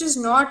something which is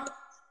not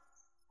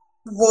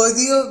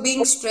worthy of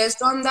being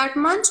stressed on that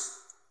much,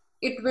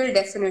 it will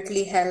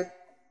definitely help.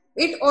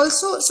 It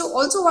also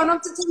one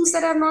of the things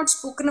that I've not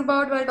spoken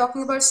about while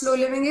talking about slow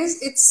living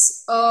is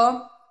it's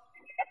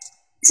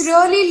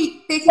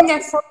really taking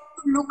effort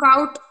to look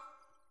out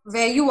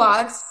where you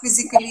are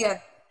physically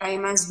at the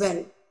time as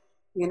well,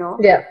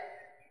 Yeah.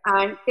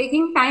 and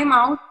taking time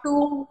out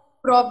to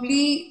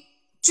probably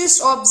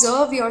just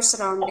observe your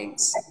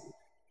surroundings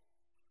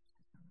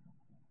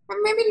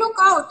and maybe look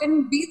out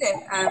and be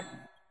there. And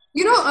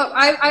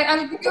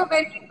I'll give you a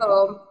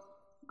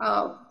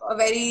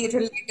very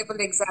relatable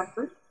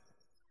example.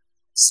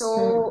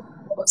 So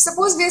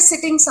suppose we're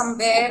sitting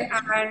somewhere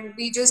and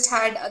we just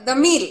had the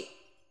meal,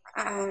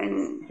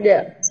 and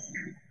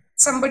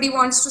somebody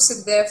wants to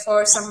sit there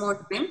for some more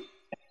time,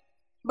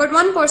 but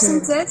one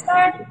person says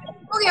that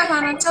हो गया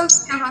खाना,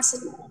 चलते हैं यहाँ से.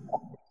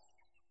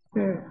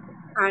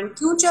 And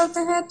क्यों चलते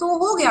हैं? तो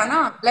हो गया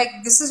ना, like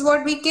this is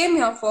what we came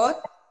here for,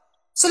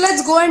 so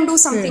let's go and do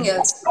something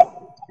else.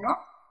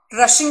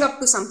 Rushing up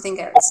to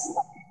something else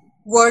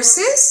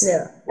versus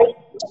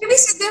maybe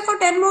sit there for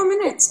 10 more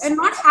minutes and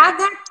not have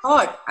that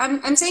thought.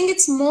 I'm saying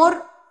it's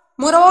more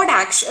about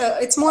action.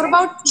 It's more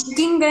about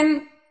thinking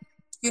than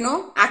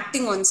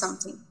acting on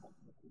something.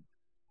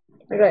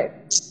 Right.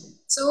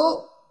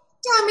 So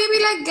yeah, maybe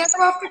like get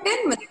up after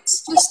 10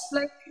 minutes. Just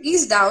like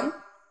ease down,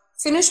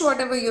 finish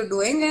whatever you're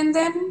doing, and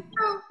then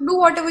do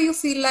whatever you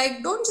feel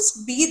like. Don't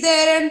just be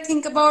there and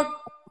think about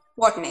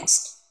what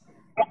next.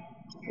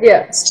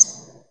 Yeah.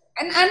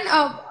 And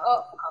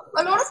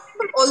a lot of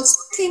people also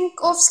think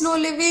of slow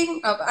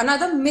living.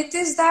 Another myth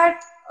is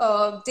that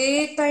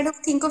they kind of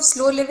think of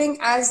slow living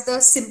as the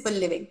simple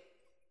living,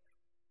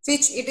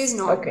 which it is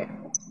not. Okay.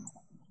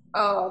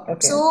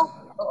 So,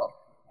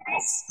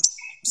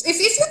 if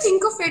you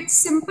think of it,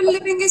 simple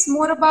living is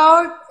more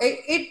about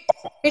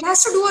it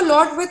has to do a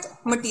lot with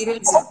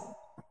materialism.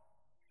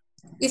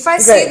 If I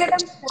say that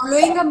I'm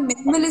following a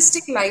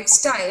minimalistic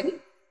lifestyle,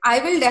 I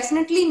will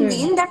definitely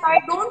mean that I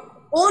don't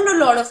own a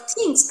lot of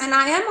things and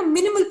I am a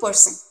minimal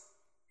person.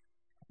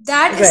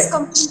 That is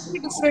completely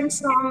different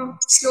from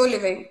slow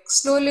living.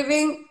 Slow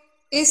living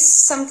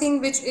is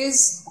something which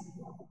is,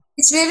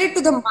 it's related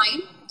to the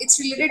mind. It's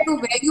related to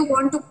where you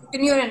want to put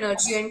in your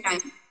energy and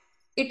time.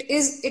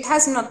 It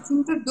has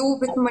nothing to do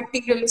with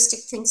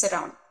materialistic things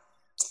around.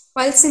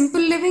 While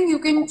simple living, you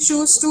can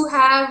choose to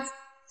have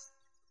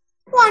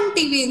one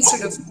TV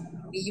instead of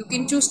TV. You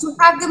can choose to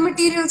have the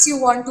materials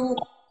you want to,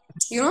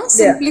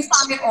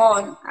 simplify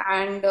on.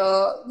 And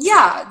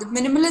the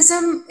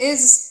minimalism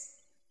is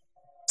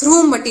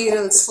through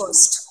materials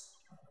first.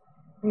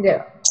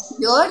 Yeah.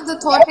 Here, the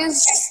thought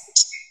is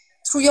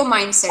through your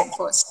mindset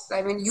first.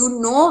 I mean, you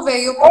know where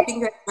you're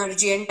putting your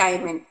energy and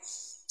time in.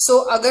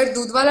 So, अगर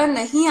दूध वाला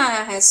नहीं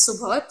आया है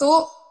सुबह तो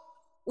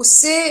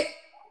उससे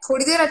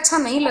थोड़ी देर अच्छा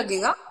नहीं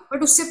लगेगा,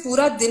 बट उससे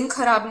पूरा दिन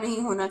खराब नहीं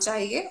होना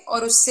चाहिए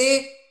और उससे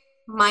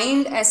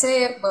माइंड ऐसे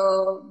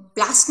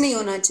ब्लास्ट नहीं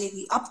होना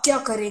चाहिए अब क्या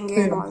करेंगे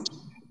एंड ऑल.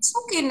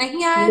 ओके,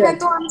 नहीं आया है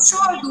तो आई एम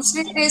श्योर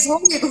दूसरे डेज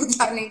होंगे दूध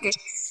लाने के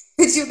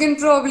which you can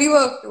probably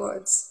work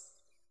towards.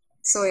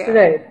 So yeah.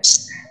 Right.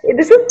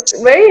 This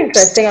is very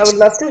interesting. I would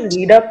love to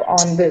read up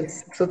on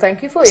this. So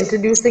thank you for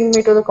introducing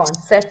me to the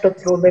concept of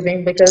slow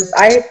living because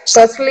I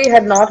personally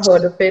had not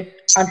heard of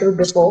it until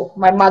before.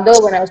 My mother,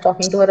 when I was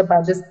talking to her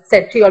about this,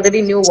 said she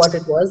already knew what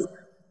it was,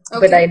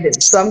 but I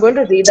didn't. So I'm going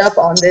to read up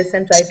on this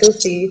and try to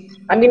see.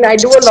 I mean, I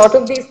do a lot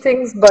of these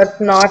things,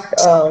 but not,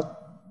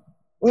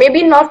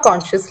 maybe not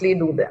consciously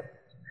do them.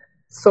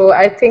 So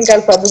I think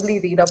I'll probably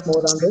read up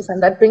more on this.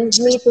 And that brings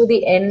me to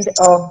the end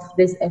of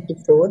this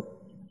episode.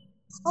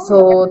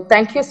 So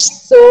thank you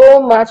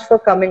so much for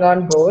coming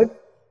on board.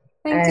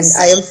 And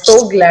I am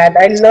so glad.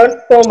 I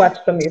learned so much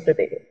from you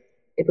today.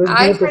 It was beautiful.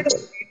 I had a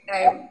great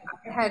time.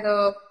 I had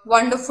a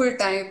wonderful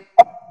time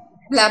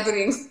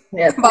blabbering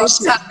about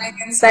traveling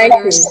and Thank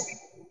you.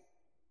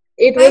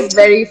 It was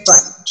very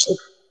fun.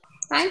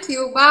 Thank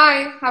you.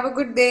 Bye. Have a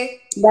good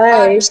day.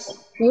 Bye.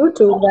 You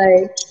too.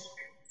 Bye.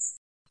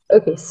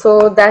 Okay,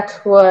 so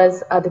that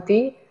was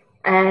Aditi,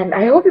 and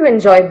I hope you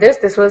enjoyed this.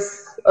 This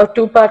was a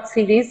two-part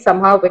series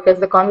somehow because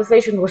the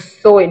conversation was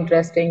so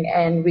interesting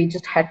and we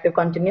just had to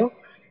continue.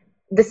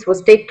 This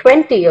was take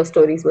 20 of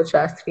Stories with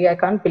Shastri. I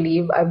can't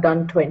believe I've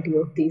done 20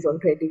 of these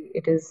already.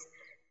 It is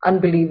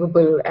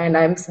unbelievable and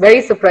I'm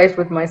very surprised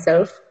with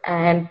myself.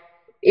 And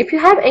if you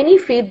have any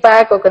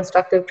feedback or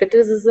constructive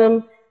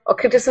criticism or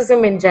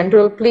criticism in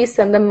general, please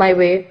send them my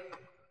way.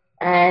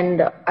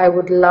 And I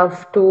would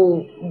love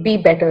to be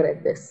better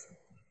at this.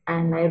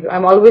 And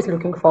I'm always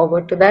looking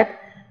forward to that.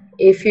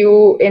 If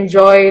you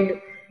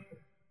enjoyed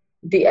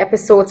the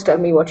episodes, tell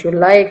me what you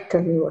liked,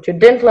 tell me what you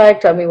didn't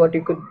like, tell me what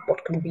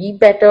could be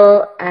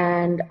better.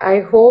 And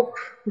I hope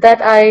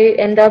that I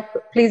end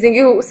up pleasing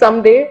you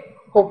someday.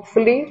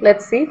 Hopefully,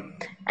 let's see.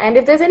 And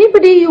if there's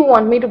anybody you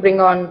want me to bring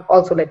on,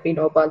 also let me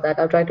know about that.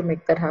 I'll try to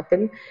make that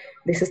happen.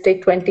 This is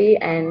Take 20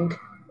 and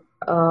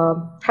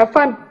have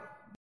fun.